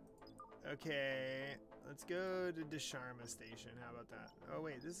 Okay, let's go to Desharma Station. How about that? Oh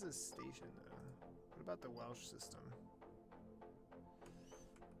wait, this is a station though. What about the Welsh system?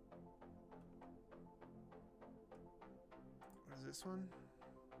 What is this one?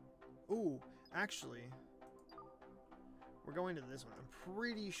 Ooh, actually, we're going to this one. I'm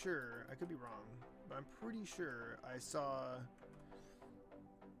pretty sure, I could be wrong, but I'm pretty sure I saw...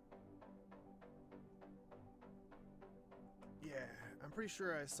 Yeah, I'm pretty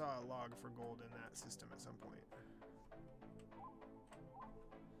sure I saw a log for gold in that system at some point.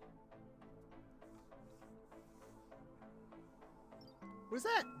 What is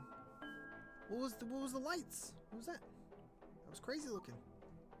that? What was the lights? What was that? That was crazy looking.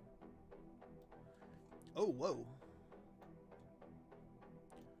 Oh, whoa.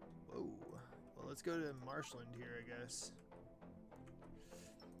 Whoa. Well, let's go to Marshland here, I guess.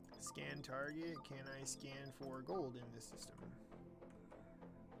 Scan target. Can I scan for gold in this system?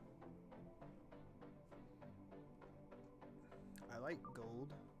 I like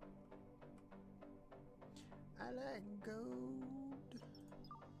gold. I like gold.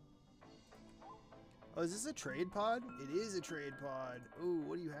 Oh, is this a trade pod? It is a trade pod. Ooh,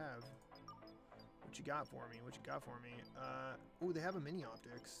 what do you have? What you got for me? What you got for me? Ooh, they have a mini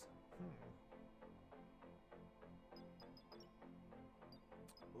optics.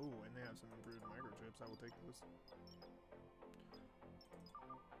 Ooh, and they have some improved microchips. I will take those.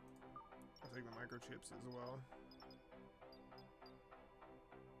 I'll take the microchips as well.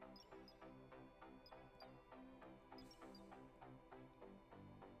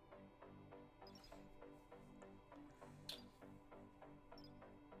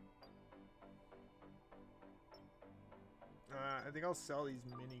 I think I'll sell these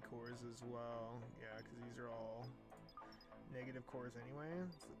mini cores as well. Yeah, because these are all negative cores anyway.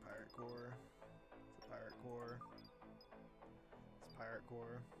 It's the pirate core. It's a pirate core. It's a pirate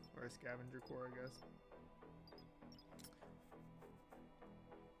core. Or a scavenger core, I guess.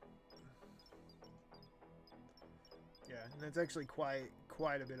 Yeah, and that's actually quite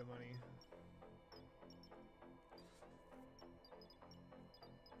a bit of money.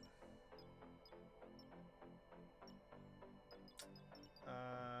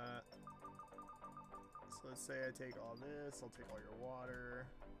 So let's say I take all this, I'll take all your water,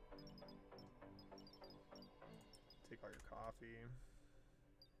 take all your coffee.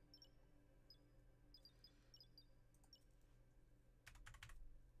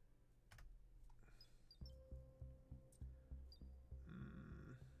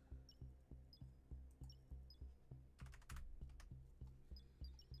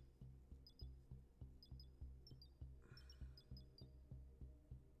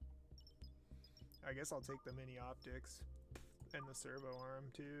 I guess I'll take the mini optics and the servo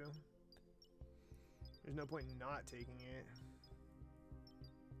arm too. There's no point in not taking it.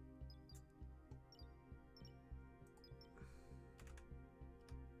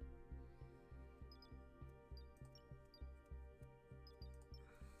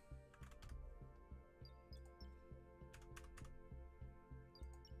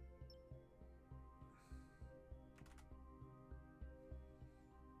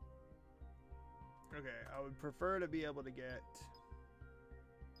 Okay, I would prefer to be able to get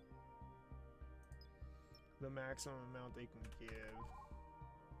the maximum amount they can give.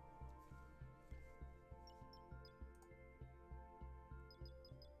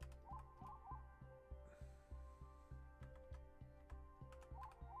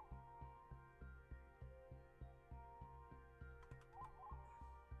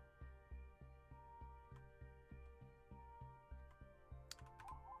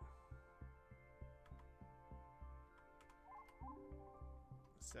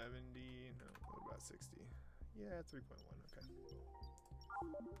 No, what about 60? Yeah, 3.1, okay.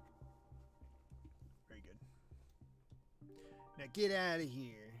 Very good. Now get out of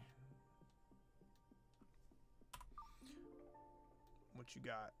here. What you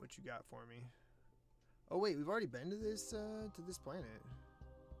got? What you got for me? Oh wait, we've already been to this planet.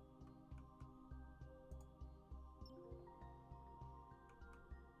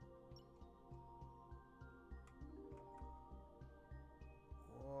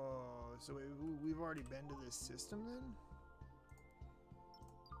 So we've already been to this system then?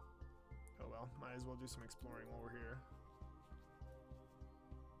 Oh well, might as well do some exploring while we're here.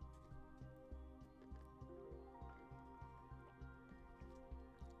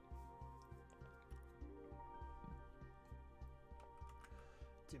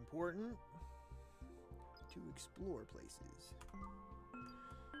 It's important to explore places.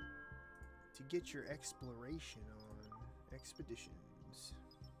 To get your exploration on expeditions.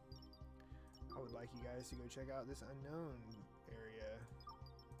 I would like you guys to go check out this unknown area.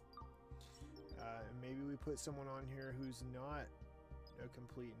 Maybe we put someone on here who's not a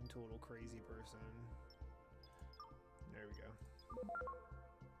complete and total crazy person. There we go.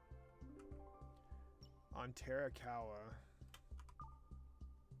 On Terakawa.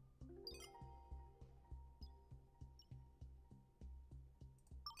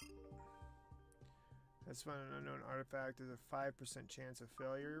 That's fun. An unknown artifact. There's a 5% chance of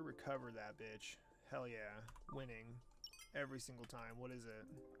failure. Recover that bitch. Hell yeah. Winning. Every single time. What is it?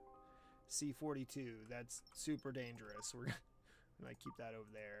 C42. That's super dangerous. We're gonna keep that over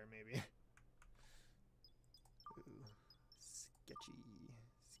there, maybe. Ooh. Sketchy.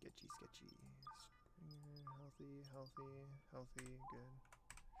 Sketchy, sketchy. Healthy, healthy, healthy.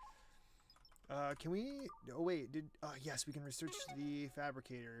 Good. Can we... Oh, wait. Yes, we can research the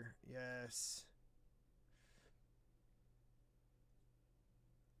fabricator. Yes.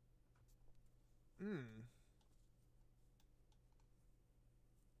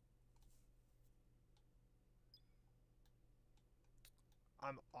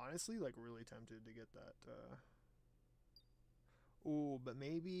 I'm honestly like really tempted to get that. Oh, but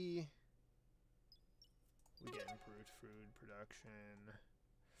maybe we get improved food production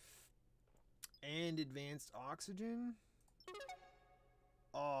and advanced oxygen.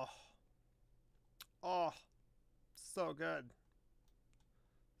 Oh, so good,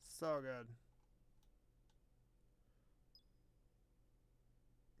 so good.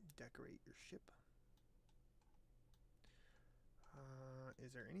 Decorate your ship.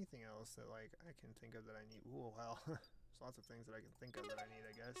 Is there anything else that like I can think of that I need? Ooh, well, there's lots of things that I can think of that I need,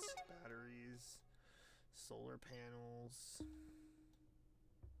 I guess. Batteries, solar panels.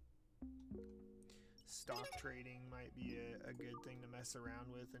 Stock trading might be a good thing to mess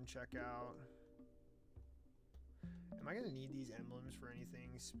around with and check out. Am I gonna need these emblems for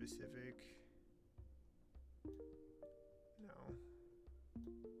anything specific? No.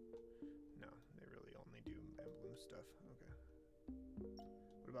 No, they really only do emblem stuff. Okay.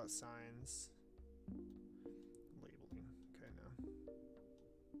 What about signs? Labeling. Okay, no.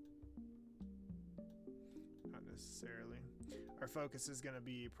 Not necessarily. Our focus is going to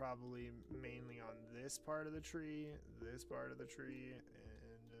be probably mainly on this part of the tree, this part of the tree,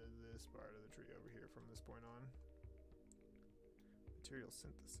 and this part of the tree over here from this point on. Material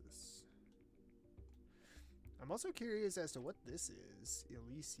synthesis. I'm also curious as to what this is.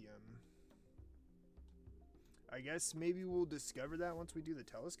 Elysium. I guess maybe we'll discover that once we do the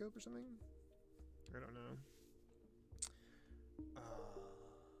telescope or something? I don't know.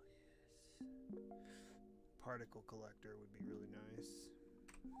 Yes. Particle collector would be really nice.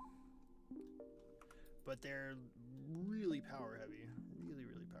 But they're really power heavy. Really,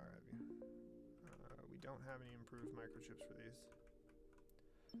 really power heavy. We don't have any improved microchips for these.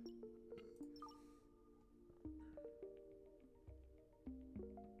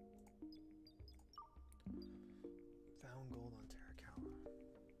 Found gold on Terakawa.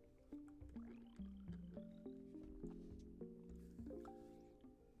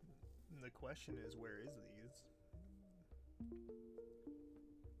 The question is, where is these?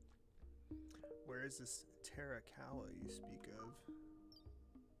 Where is this Terakawa you speak of?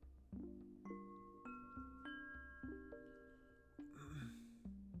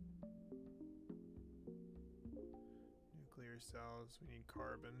 cells. We need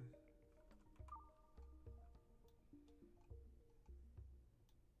carbon.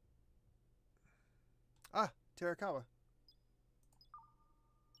 Ah, Terakawa.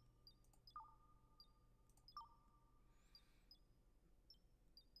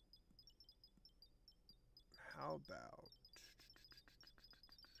 How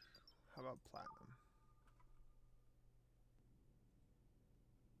about platinum?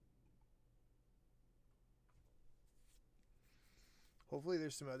 Hopefully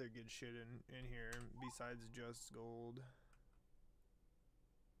there's some other good shit in here besides just gold.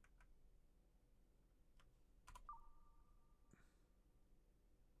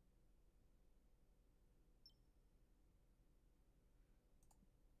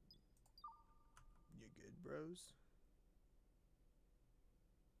 You good, bros?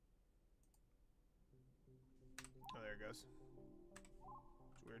 Oh, there it goes.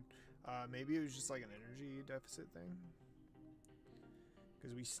 It's weird. Maybe it was just like an energy deficit thing.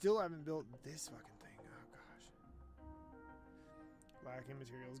 Because we still haven't built this fucking thing. Oh, gosh. Lacking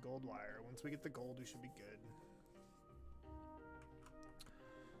materials, gold wire. Once we get the gold, we should be good.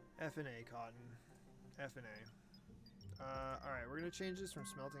 F&A cotton. F&A. Alright, we're going to change this from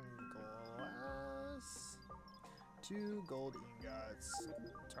smelting glass to gold ingots.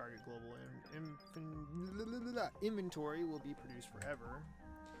 Target global inventory will be produced forever.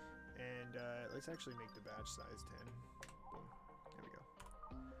 And let's actually make the batch size 10. Boom. There we go.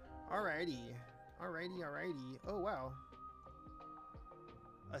 Alrighty. Alrighty. Oh, wow.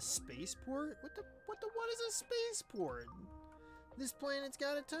 A spaceport? What is a spaceport? This planet's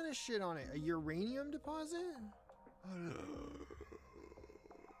got a ton of shit on it. A uranium deposit?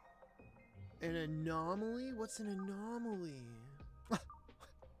 An anomaly? What's an anomaly?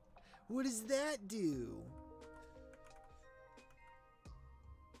 What does that do?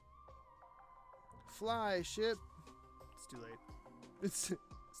 Fly, ship. It's too late. It's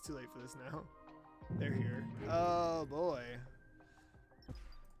too late for this now. They're here. Oh, boy.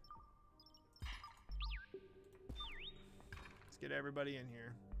 Let's get everybody in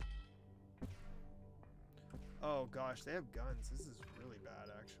here. Oh, gosh. They have guns. This is really bad,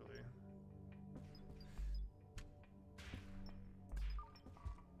 actually.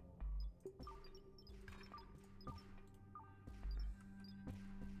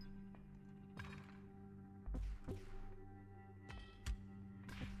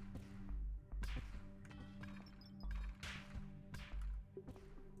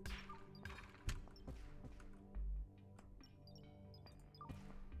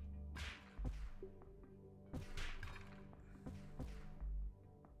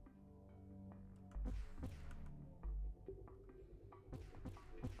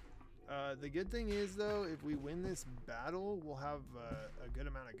 The good thing is, though, if we win this battle, we'll have a good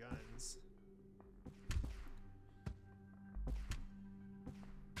amount of guns.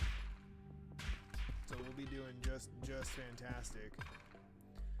 So we'll be doing just fantastic.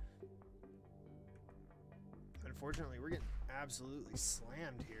 Unfortunately, we're getting absolutely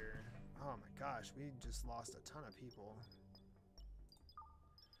slammed here. Oh my gosh, we just lost a ton of people.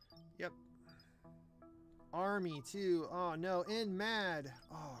 Yep. Army too. Oh no, and mad.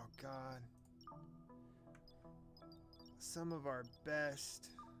 Oh god. Some of our best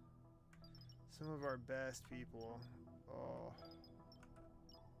people. Oh.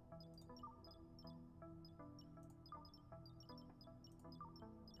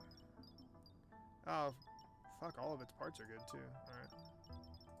 Oh, fuck, all of its parts are good too. Alright.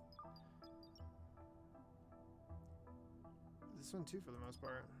 This one too for the most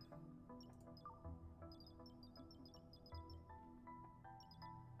part.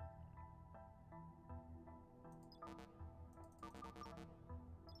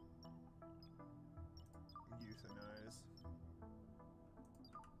 Euthanize.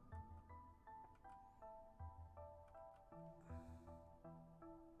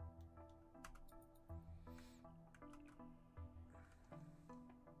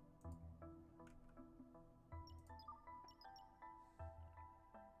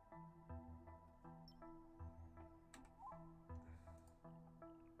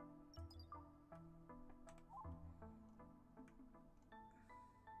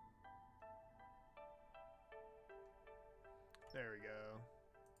 There we go.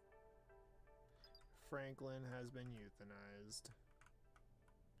 Franklin has been euthanized.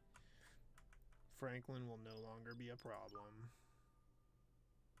 Franklin will no longer be a problem.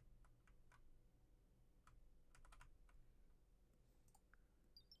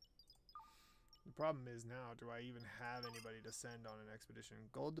 The problem is now, do I even have anybody to send on an expedition?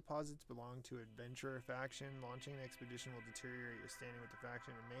 Gold deposits belong to adventurer faction. Launching an expedition will deteriorate your standing with the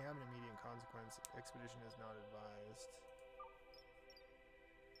faction and may have an immediate consequence. Expedition is not advised.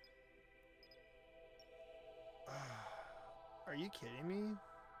 Are you kidding me?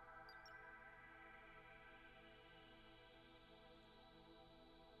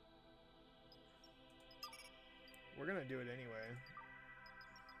 We're gonna do it anyway.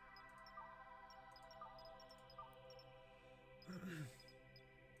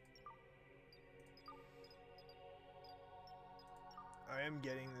 I am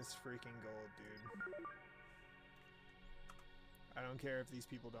getting this freaking gold, dude. I don't care if these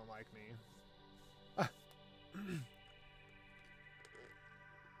people don't like me.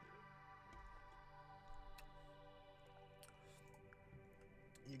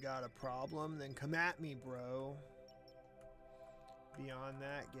 You got a problem? Then come at me, bro. Beyond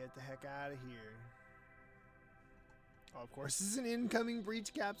that, get the heck out of here. Oh, of course, this is an incoming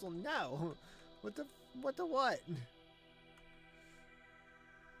breach capsule. No! What the what?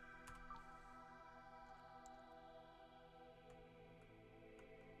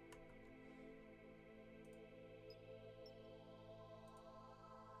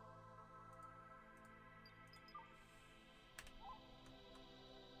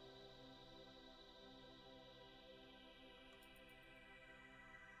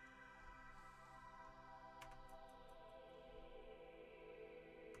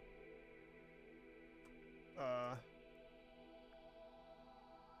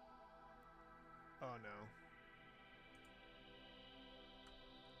 Oh no.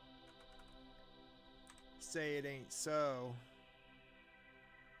 Say it ain't so.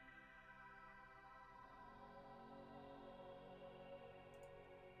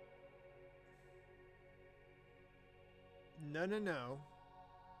 No, no, no.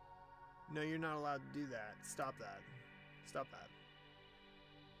 No, you're not allowed to do that. Stop that. Stop that.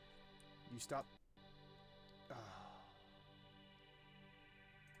 You stop. Oh.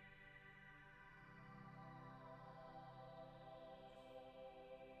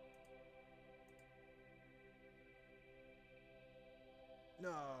 No,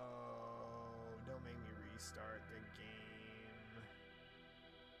 don't make me restart the game.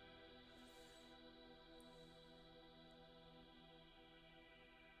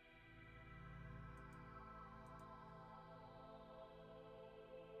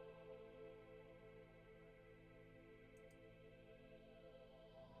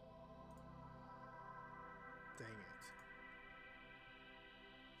 Dang it.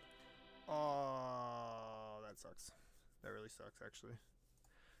 Oh, that sucks. That really sucks, actually.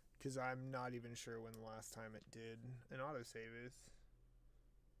 Because I'm not even sure when the last time it did an autosave is.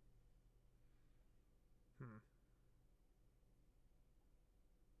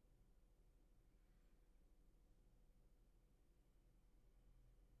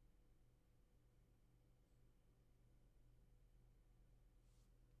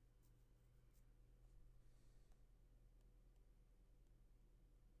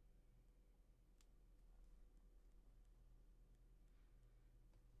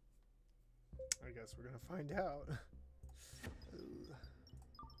 I guess we're gonna find out.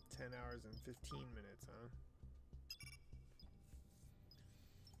 10 hours and 15 minutes, huh?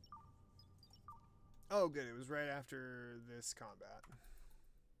 Oh, good. It was right after this combat.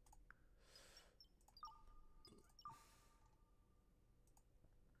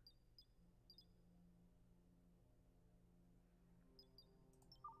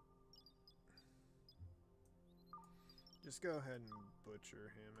 Just go ahead and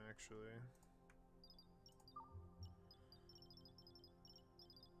butcher him, actually.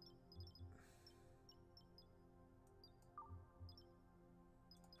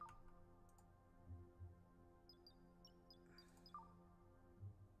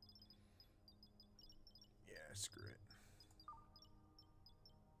 Yeah, screw it.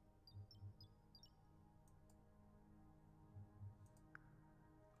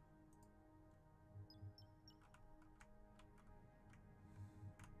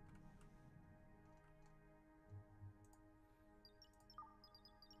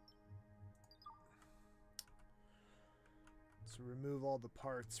 So remove all the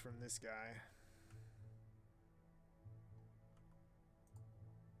parts from this guy.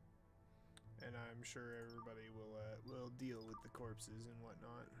 And I'm sure everybody will deal with the corpses and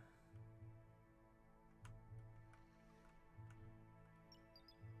whatnot.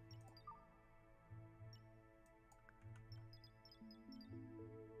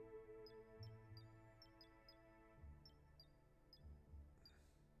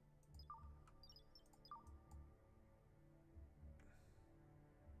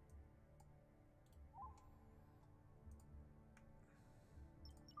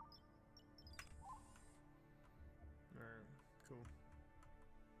 Alright, cool.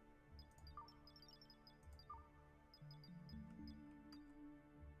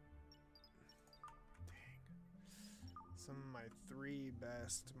 Some of my 3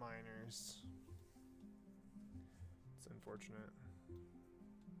 best miners. It's unfortunate.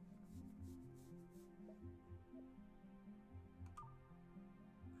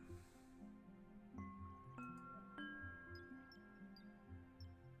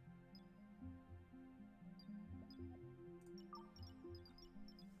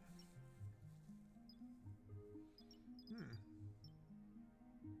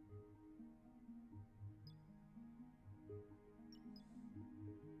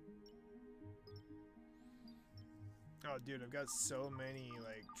 Oh, dude, I've got so many,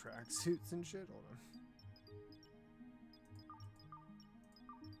 like, tracksuits and shit. Hold on. 2,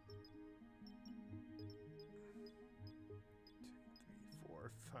 3,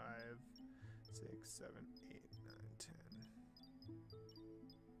 4, 5, 6, 7, 8, 9, 10.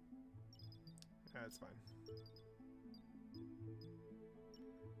 That's fine. 7,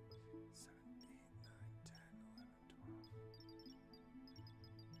 8, 9, 10, 11, 12.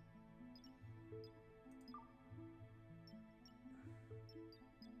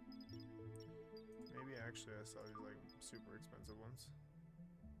 Maybe actually I saw these like super expensive ones.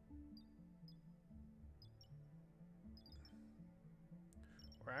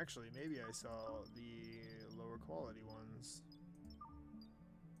 Or actually, maybe I saw the lower quality ones.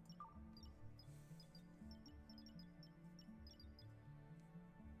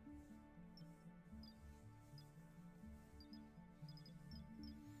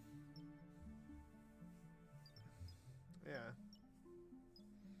 Yeah.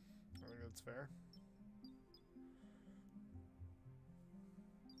 I think that's fair.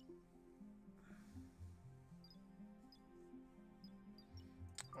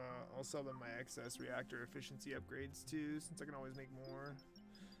 I'll sell them my excess reactor efficiency upgrades too, since I can always make more.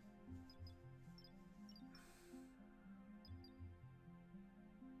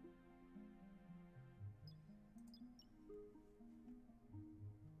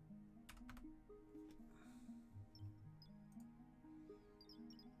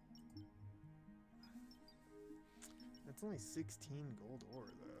 That's only 16 gold ore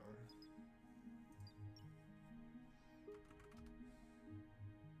though.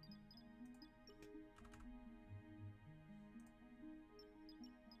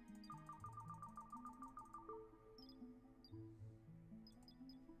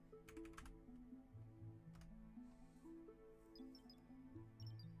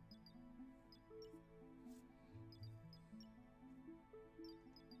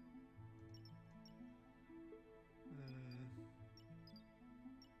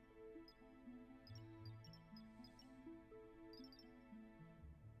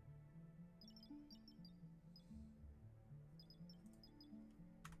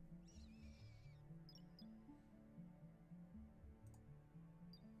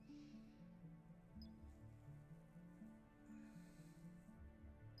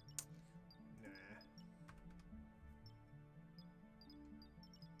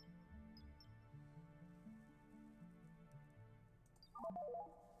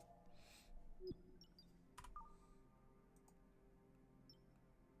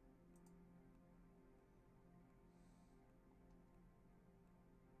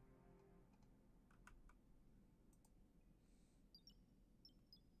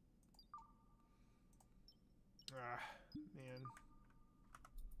 Ah, man.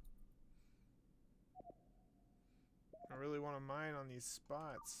 I really want to mine on these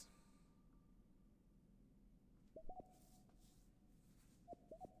spots.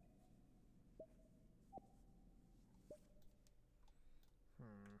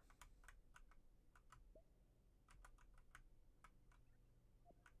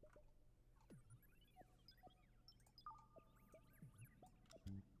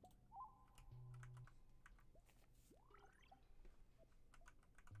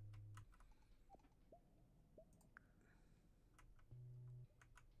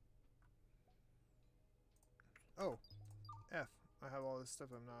 Oh, F. I have all this stuff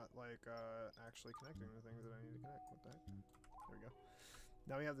I'm not, like, actually connecting the things that I need to connect. What the heck? There we go.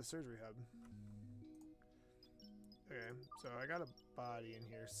 Now we have the surgery hub. Okay, so I got a body in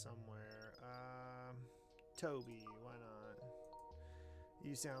here somewhere. Toby, why not?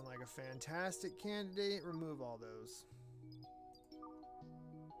 You sound like a fantastic candidate. Remove all those.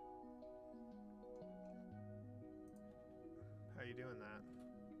 How you doing that?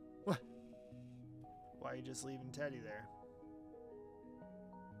 What? Why are you just leaving Teddy there?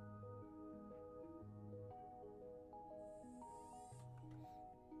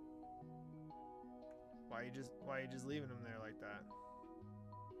 Why are you just leaving him there like that?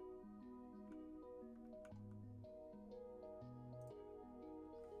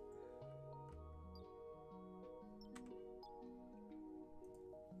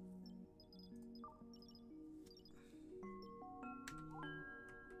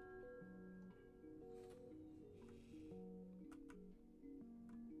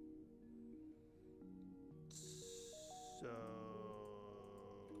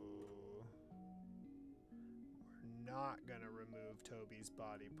 remove Toby's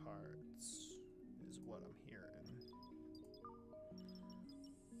body parts, is what I'm hearing.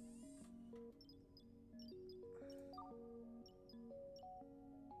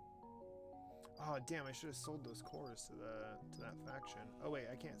 Oh damn! I should have sold those cores to that faction. Oh wait,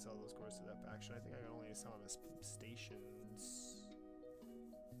 I can't sell those cores to that faction. I think I can only sell them as stations.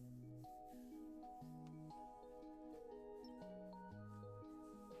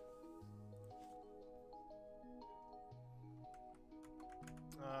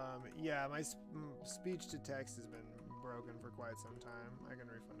 Yeah, my speech to text has been broken for quite some time. I can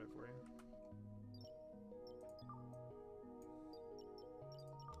refund it for you.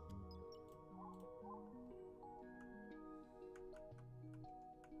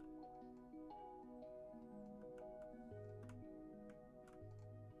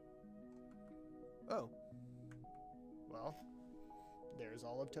 Oh. Well, there's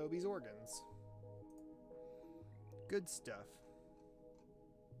all of Toby's organs. Good stuff.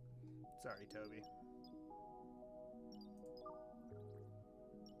 Sorry, Toby.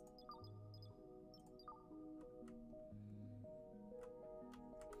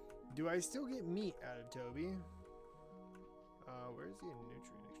 Do I still get meat out of Toby? Where's the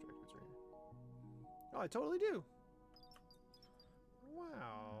nutrient extractor? It's right here. Oh, I totally do.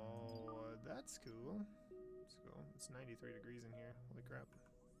 Wow, that's cool. That's cool. It's 93 degrees in here. Holy crap.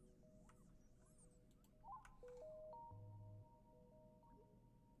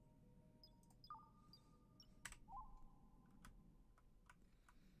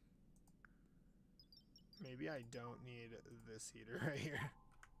 Maybe I don't need this heater right here.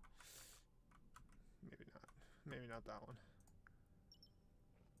 Maybe not. Maybe not that one.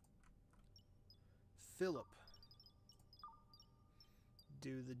 Philip.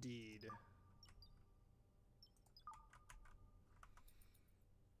 Do the deed.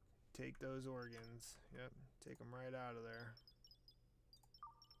 Take those organs. Yep, take them right out of there.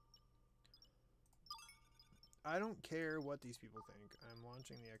 I don't care what these people think. I'm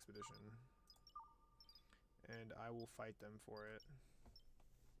launching the expedition. And I will fight them for it.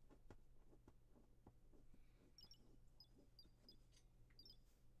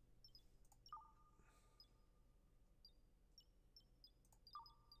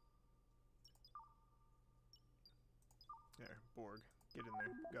 There, Borg. Get in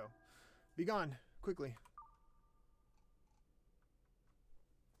there. Go. Be gone. Quickly.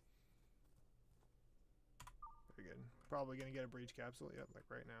 Very good. Probably gonna get a breach capsule. Yep, like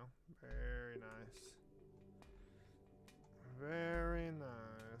right now. Very nice. Very nice.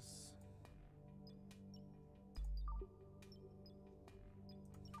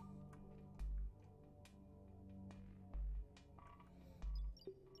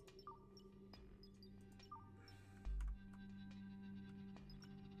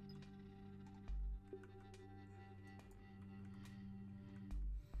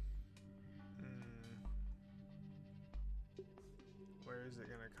 Where is it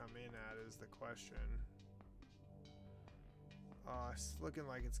gonna come in at is the question. Oh, it's looking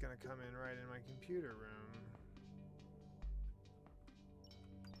like it's gonna come in right in my computer room.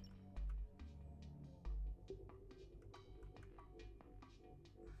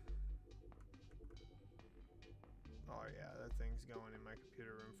 Oh yeah, that thing's going in my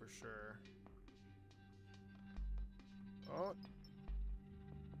computer room for sure. Oh.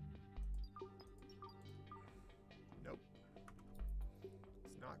 Nope.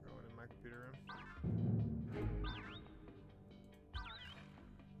 It's not going in my computer room.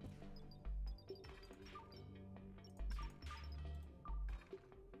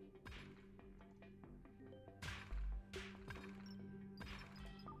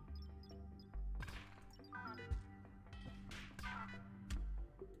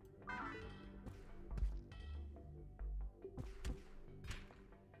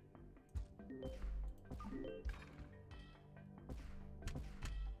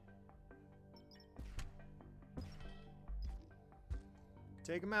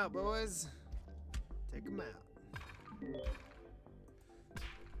 Take them out, boys. Take them out.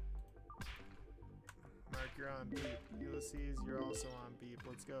 Mark, you're on beep. Ulysses, you're also on beep.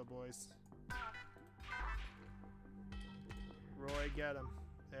 Let's go, boys. Roy, get him.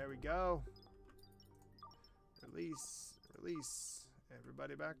 There we go. Release. Release.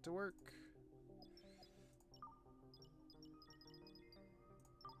 Everybody back to work.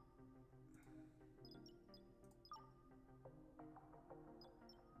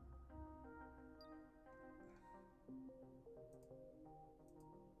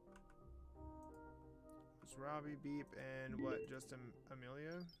 It's Robbie, Beep, and what? Just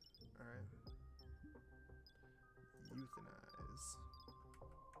Amelia? Alright. Euthanize.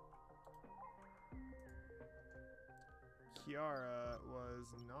 Kiara was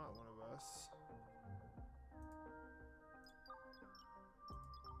not one of us.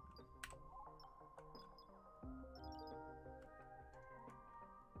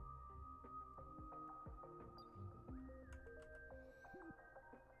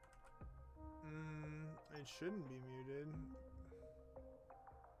 It shouldn't be muted.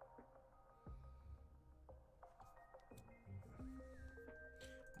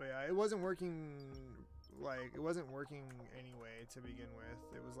 But yeah, it wasn't working, like, it wasn't working anyway to begin with.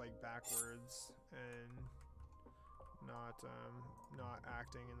 It was like backwards and not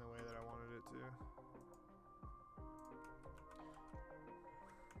acting in the way that I wanted it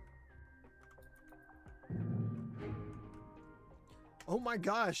to. Oh my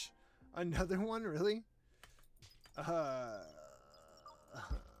gosh! Another one, really? Oh,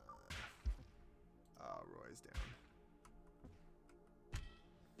 Roy's down.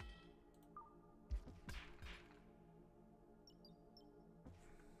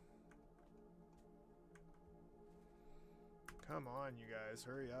 Come on, you guys,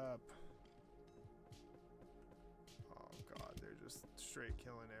 hurry up. Oh god, they're just straight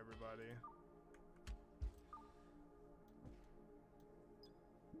killing everybody.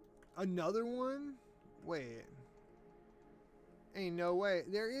 Another one? Wait. Ain't no way.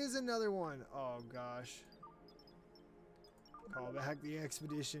 There is another one. Oh gosh. Call back the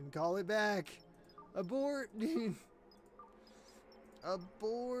expedition. Call it back. Abort, dude.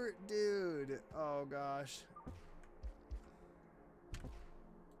 Abort, dude. Oh gosh.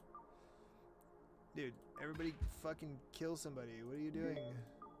 Dude, everybody fucking kill somebody. What are you doing?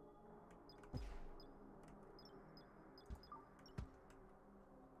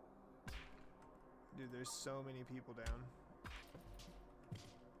 Dude, there's so many people down.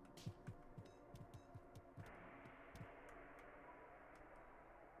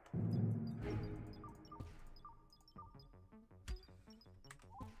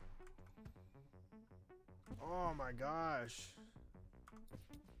 Oh my gosh.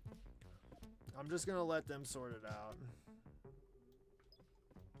 I'm just gonna let them sort it out.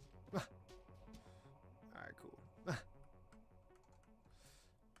 Alright,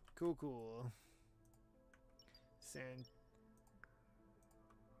 cool. Cool.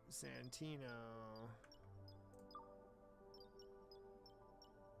 Santino.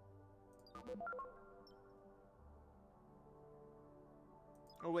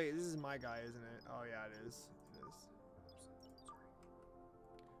 Oh wait, this is my guy, isn't it? Oh yeah, it is. It is.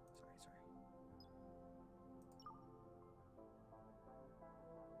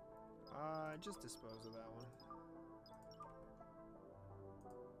 Sorry. Just dispose of that one.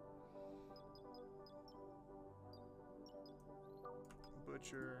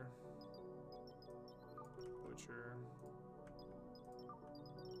 Butcher.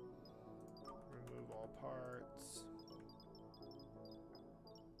 Remove all parts.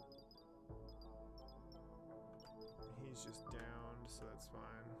 He's just downed, so that's fine.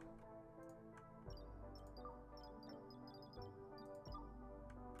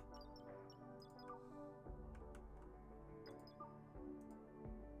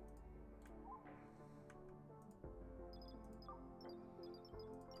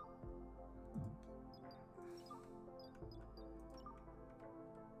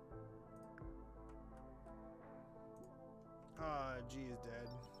 G is dead.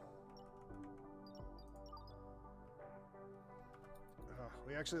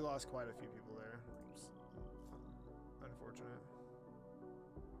 We actually lost quite a few people there. It's unfortunate.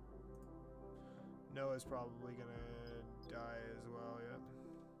 Noah's probably gonna die as well, yep.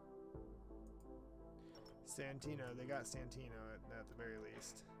 Santino, they got Santino at the very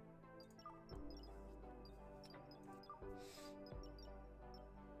least.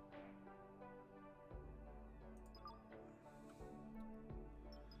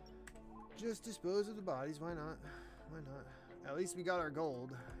 Just dispose of the bodies, why not? Why not? At least we got our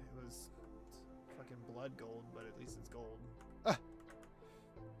gold. It was fucking blood gold, but at least it's gold. Ah!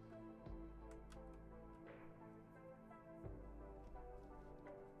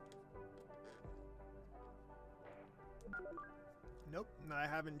 Nope, I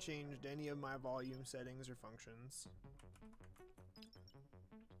haven't changed any of my volume settings or functions.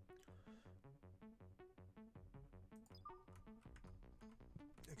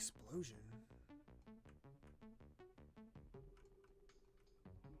 Explosion.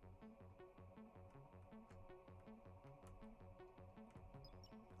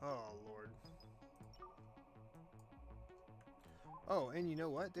 Oh, Lord. Oh, and you know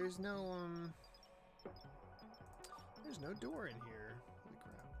what? There's no door in here. Holy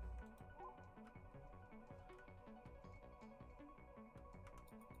crap.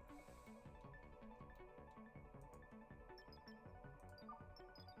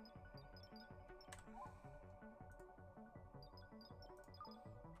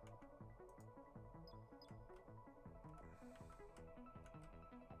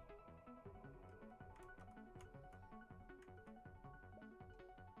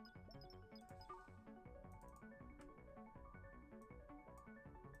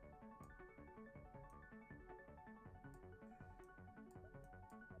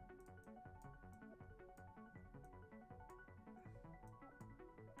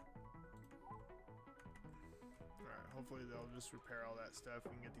 Hopefully they'll just repair all that stuff.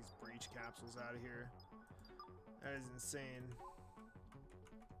 We can get these breach capsules out of here. That is insane.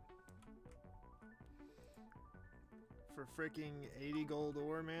 For freaking 80 gold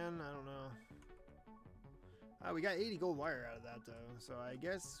ore, man? I don't know. We got 80 gold wire out of that, though. So I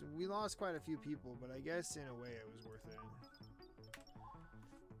guess we lost quite a few people, but I guess in a way it was worth it.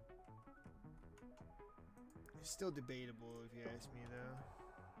 It's still debatable, if you ask me, though.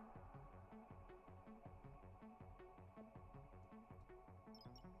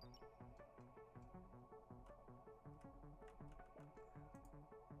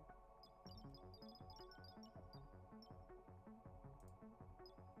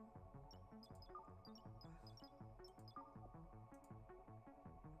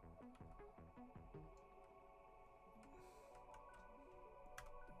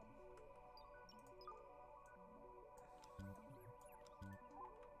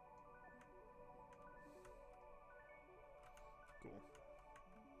 Cool.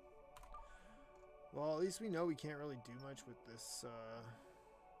 Well, at least we know we can't really do much with this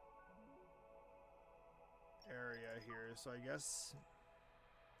area here, so I guess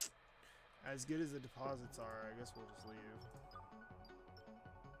as good as the deposits are, I guess we'll just leave.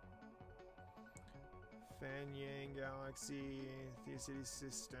 Fanyang Galaxy, Theocity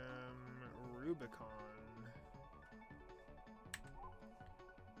System, Rubicon.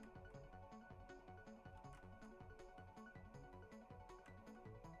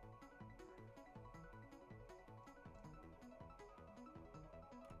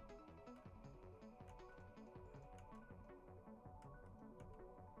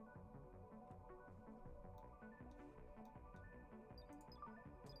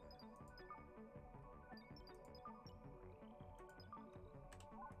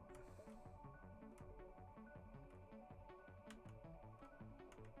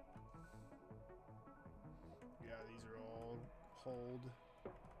 Yeah, these are all hold.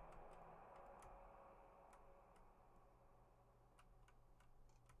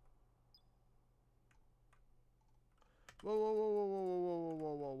 Whoa, whoa, whoa, whoa, whoa, whoa,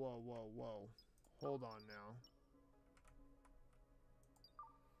 whoa, whoa, whoa, whoa, whoa. Hold on now.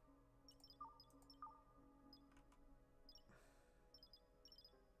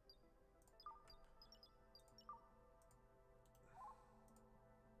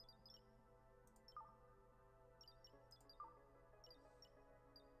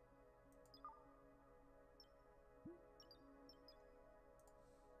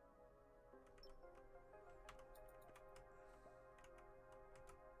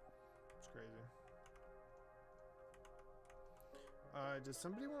 Crazy. Does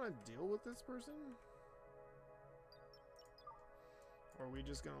somebody want to deal with this person? Or are we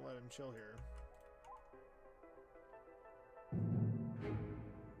just gonna let him chill here?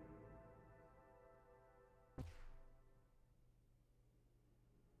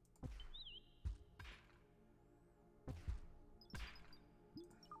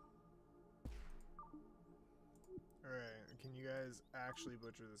 Alright, can you guys actually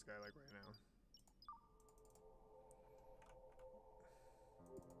butcher this guy like right now?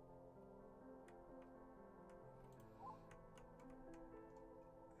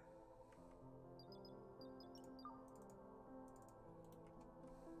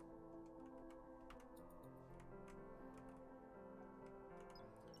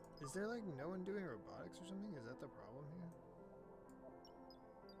 Is there like no one doing robotics or something? Is that the problem here?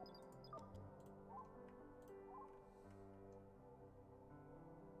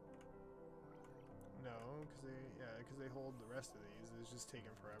 No, because they hold the rest of these. It's just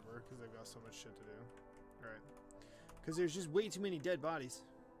taking forever because they've got so much shit to do. All right, because there's just way too many dead bodies.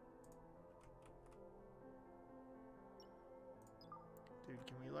 Dude,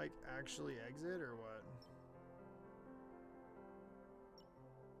 can we like actually exit or what?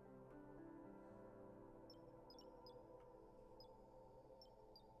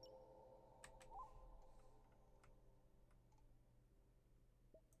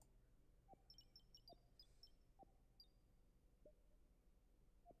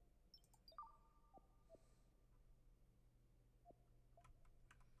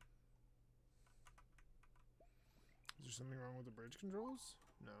 Is there something wrong with the bridge controls?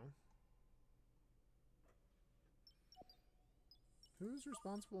 No. Who's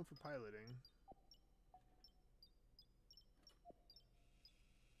responsible for piloting?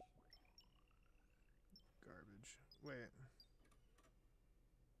 Garbage. Wait.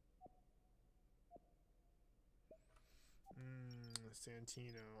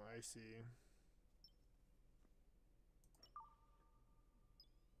 Santino, I see.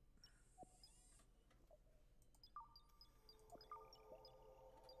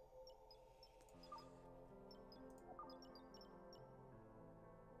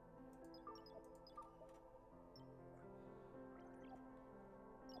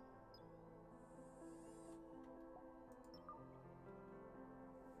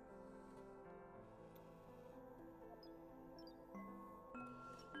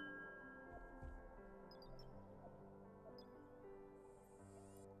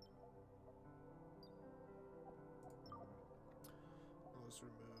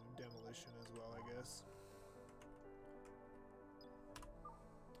 demolition as well, I guess.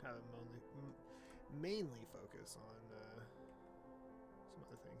 Have it mainly focus on some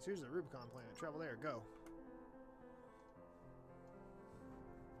other things. Here's the Rubicon planet. Travel there. Go.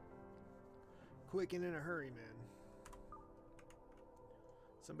 Quick and in a hurry, man.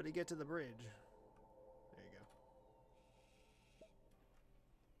 Somebody get to the bridge. There you go.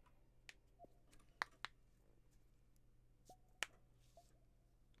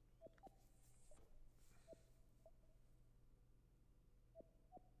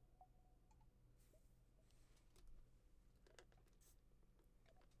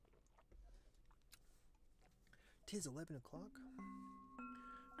 Tis 11 o'clock.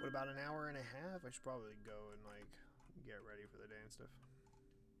 What about an hour and a half? I should probably go and like get ready for the day and stuff.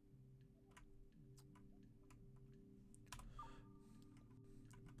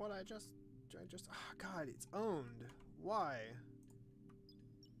 But I just, oh God, it's owned. Why?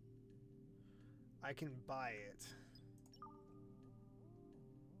 I can buy it.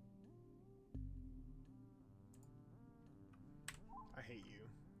 I hate you.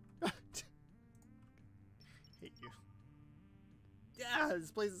 Hate you. Yeah,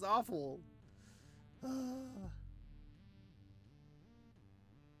 this place is awful. Alright,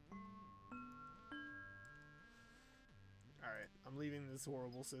 I'm leaving this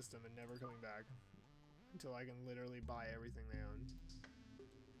horrible system and never coming back until I can literally buy everything they own.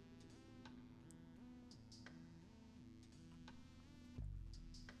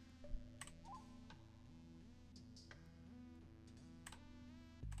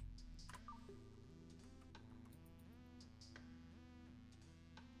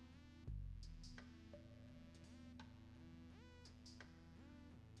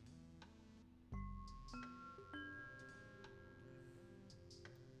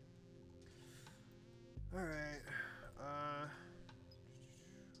 Alright, I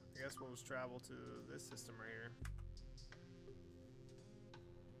guess we'll just travel to this system right here.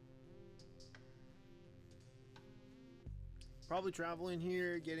 Probably travel in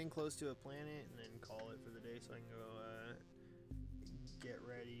here, getting close to a planet, and then call it for the day so I can go get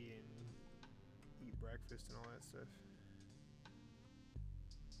ready and eat breakfast and all that stuff.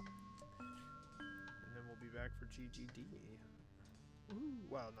 And then we'll be back for GGD. Ooh,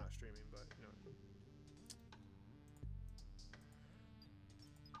 well, not streaming, but you know.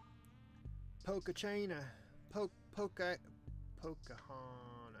 Pocahina, Pocahana,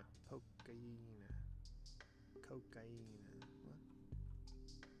 cocaine. What?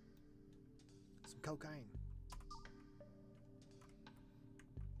 Some cocaine.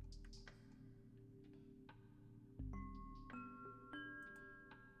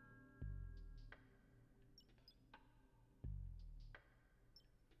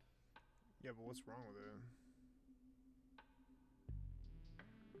 Yeah, but what's wrong with it?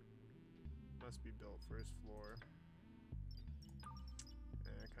 Must be built first floor.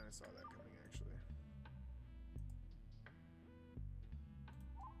 Yeah, I kind of saw that coming, actually.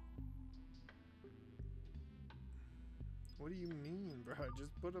 What do you mean, bro?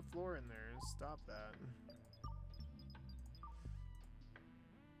 Just put a floor in there and stop that.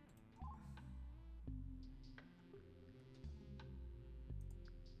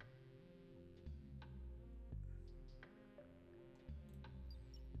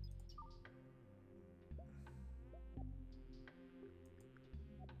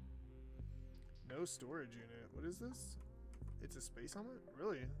 No storage unit. What is this? It's a space helmet?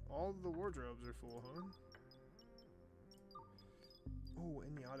 Really? All the wardrobes are full, huh? Oh,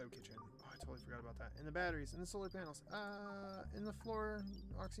 in the auto kitchen. Oh, I totally forgot about that. And the batteries, and the solar panels. In the floor,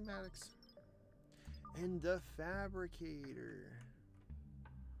 oxymatics. And the fabricator.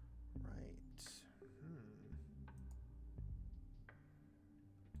 Right.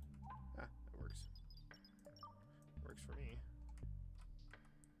 Ah, that works. Works for me.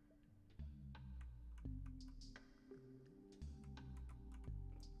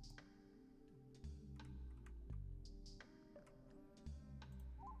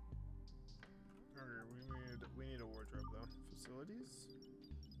 We need a wardrobe though. Facilities?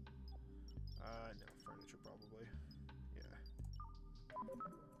 No, furniture probably. Yeah.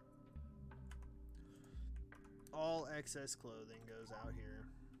 All excess clothing goes out here.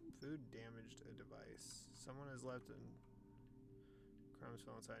 Food damaged a device. Someone has left and crumbs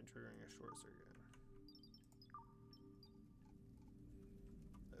fell inside, triggering a short circuit.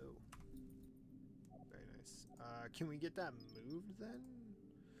 Oh. Very nice. Can we get that moved then?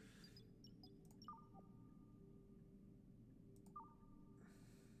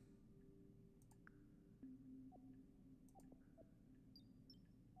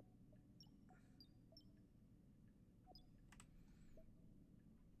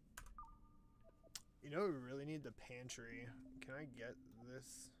 You know, we really need the pantry. Can I get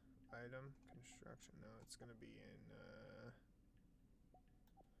this item? Construction. No, it's gonna be in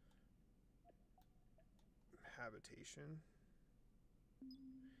habitation.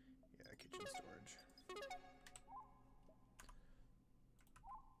 Yeah, kitchen storage.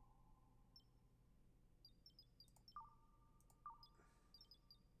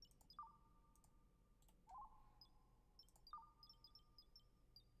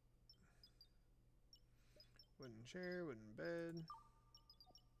 Wooden chair, wooden bed,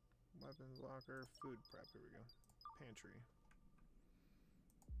 weapons locker, food prep. Here we go. Pantry.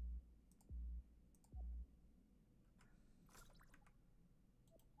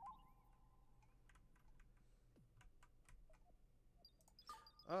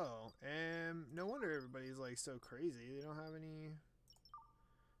 Oh, and no wonder everybody's like so crazy. They don't have any.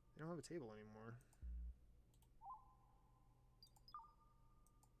 They don't have a table anymore.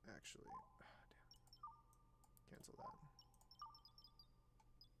 Actually, damn. Cancel that.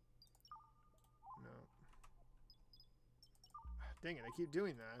 No. Dang it! I keep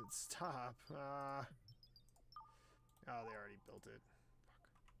doing that. Stop. Oh, they already built it.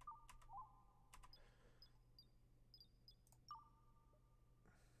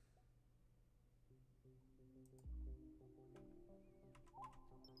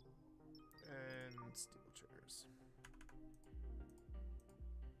 And steel chairs.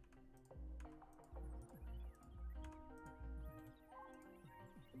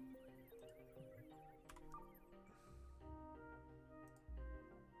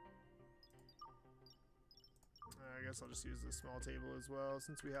 I guess I'll just use the small table as well.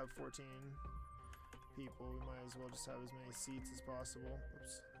 Since we have 14 people, we might as well just have as many seats as possible.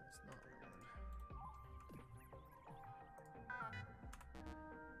 Oops, that's not what I wanted.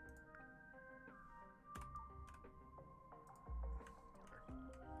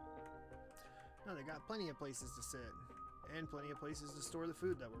 No, they got plenty of places to sit, and plenty of places to store the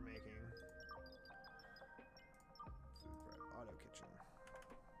food that we're making. Food prep, auto kitchen.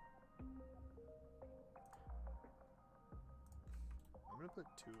 I'm gonna put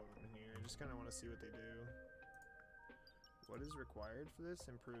 2 of them in here. I just kind of want to see what they do. What is required for this?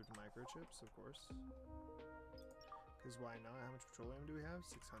 Improved microchips, of course. Because why not? How much petroleum do we have?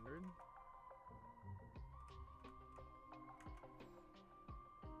 600.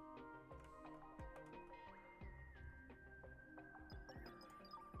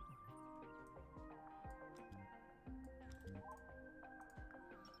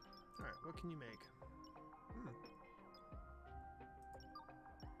 Alright, what can you make?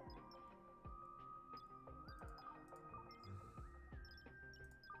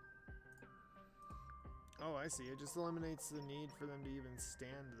 Oh, I see. It just eliminates the need for them to even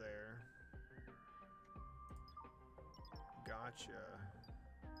stand there. Gotcha.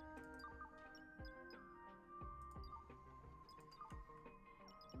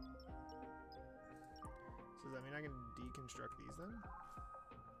 So does that mean I can deconstruct these then?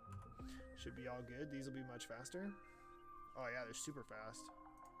 Should be all good. These will be much faster. Oh yeah, they're super fast.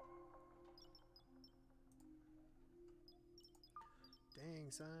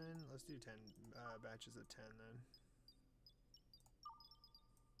 Dang, son. Let's do 10 batches of 10 then.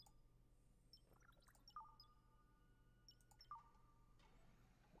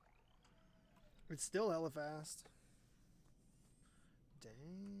 It's still hella fast. Dang.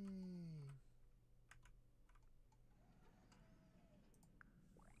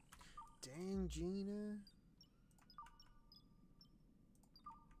 Dang, Gina.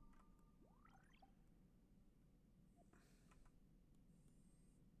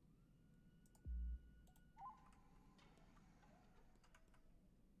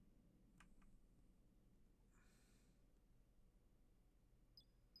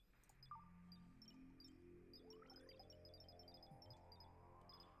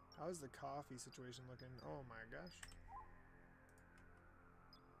 How's the coffee situation looking? Oh my gosh.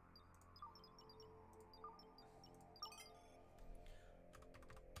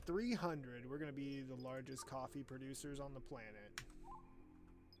 $300. We're gonna be the largest coffee producers on the planet.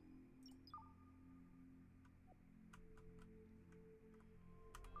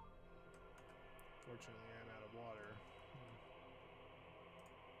 Fortunately, I'm out of water.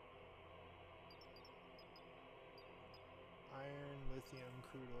 Iron, lithium,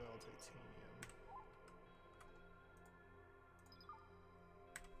 crude oil, titanium.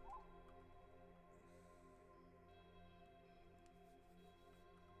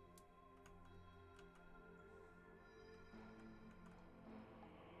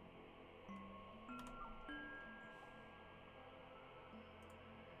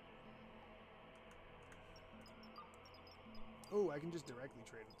 Oh, I can just directly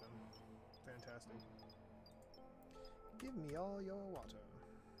trade with them. fantastic. Give me all your water.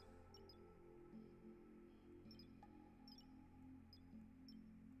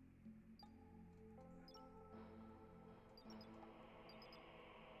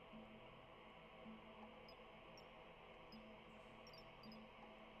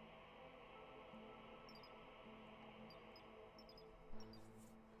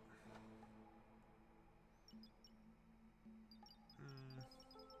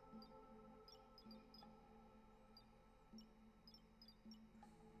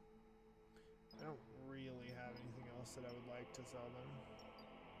 I don't really have anything else that I would like to sell them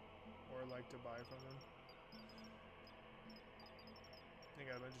or like to buy from them. I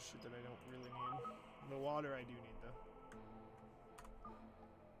got a bunch of shit that I don't really need. The water I do need though.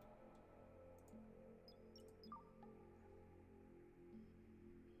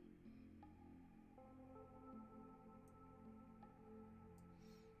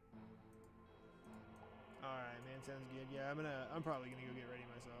 Alright, man, sounds good. Yeah, I'm probably gonna go get ready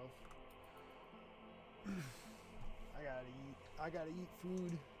myself. I gotta eat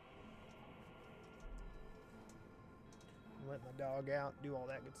food. Let my dog out, do all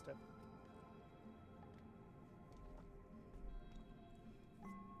that good stuff.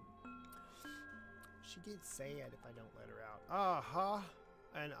 She gets sad if I don't let her out. Aha!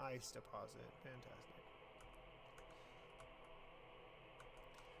 An ice deposit. Fantastic.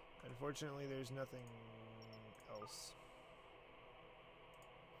 Unfortunately, there's nothing else.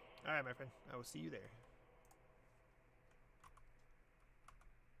 Alright, my friend. I will see you there.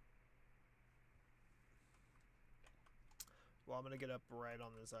 Well, I'm gonna get up right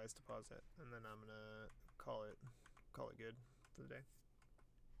on this ice deposit, and then I'm gonna call it good for the day.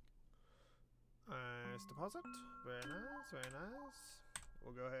 Ice deposit, very nice, very nice.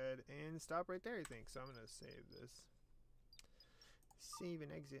 We'll go ahead and stop right there, I think. So I'm gonna save this. Save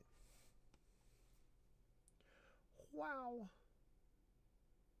and exit. Wow.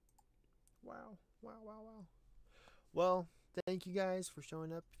 Wow, wow, wow, wow. Well, thank you guys for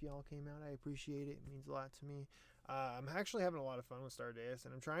showing up. If y'all came out, I appreciate it. It means a lot to me. I'm actually having a lot of fun with StarDeus,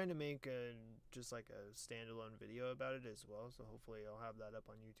 and I'm trying to make just like a standalone video about it as well. So hopefully I'll have that up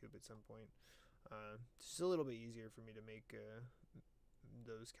on YouTube at some point. It's just a little bit easier for me to make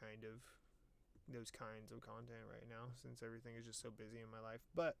those kinds of content right now, since everything is just so busy in my life.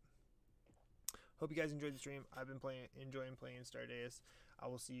 But hope you guys enjoyed the stream. I've been enjoying playing StarDeus. I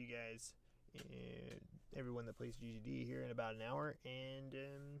will see you guys, everyone that plays GGD, here in about an hour. And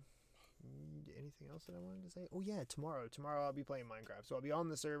anything else that I wanted to say? Oh yeah, tomorrow I'll be playing Minecraft. So I'll be on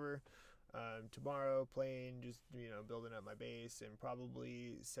the server tomorrow, playing, just building up my base, and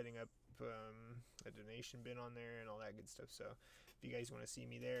probably setting up a donation bin on there and all that good stuff. So if you guys want to see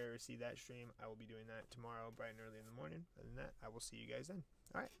me there or see that stream, I will be doing that tomorrow bright and early in the morning. Other than that, I will see you guys then.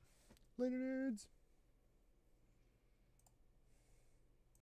 All right, later, nerds.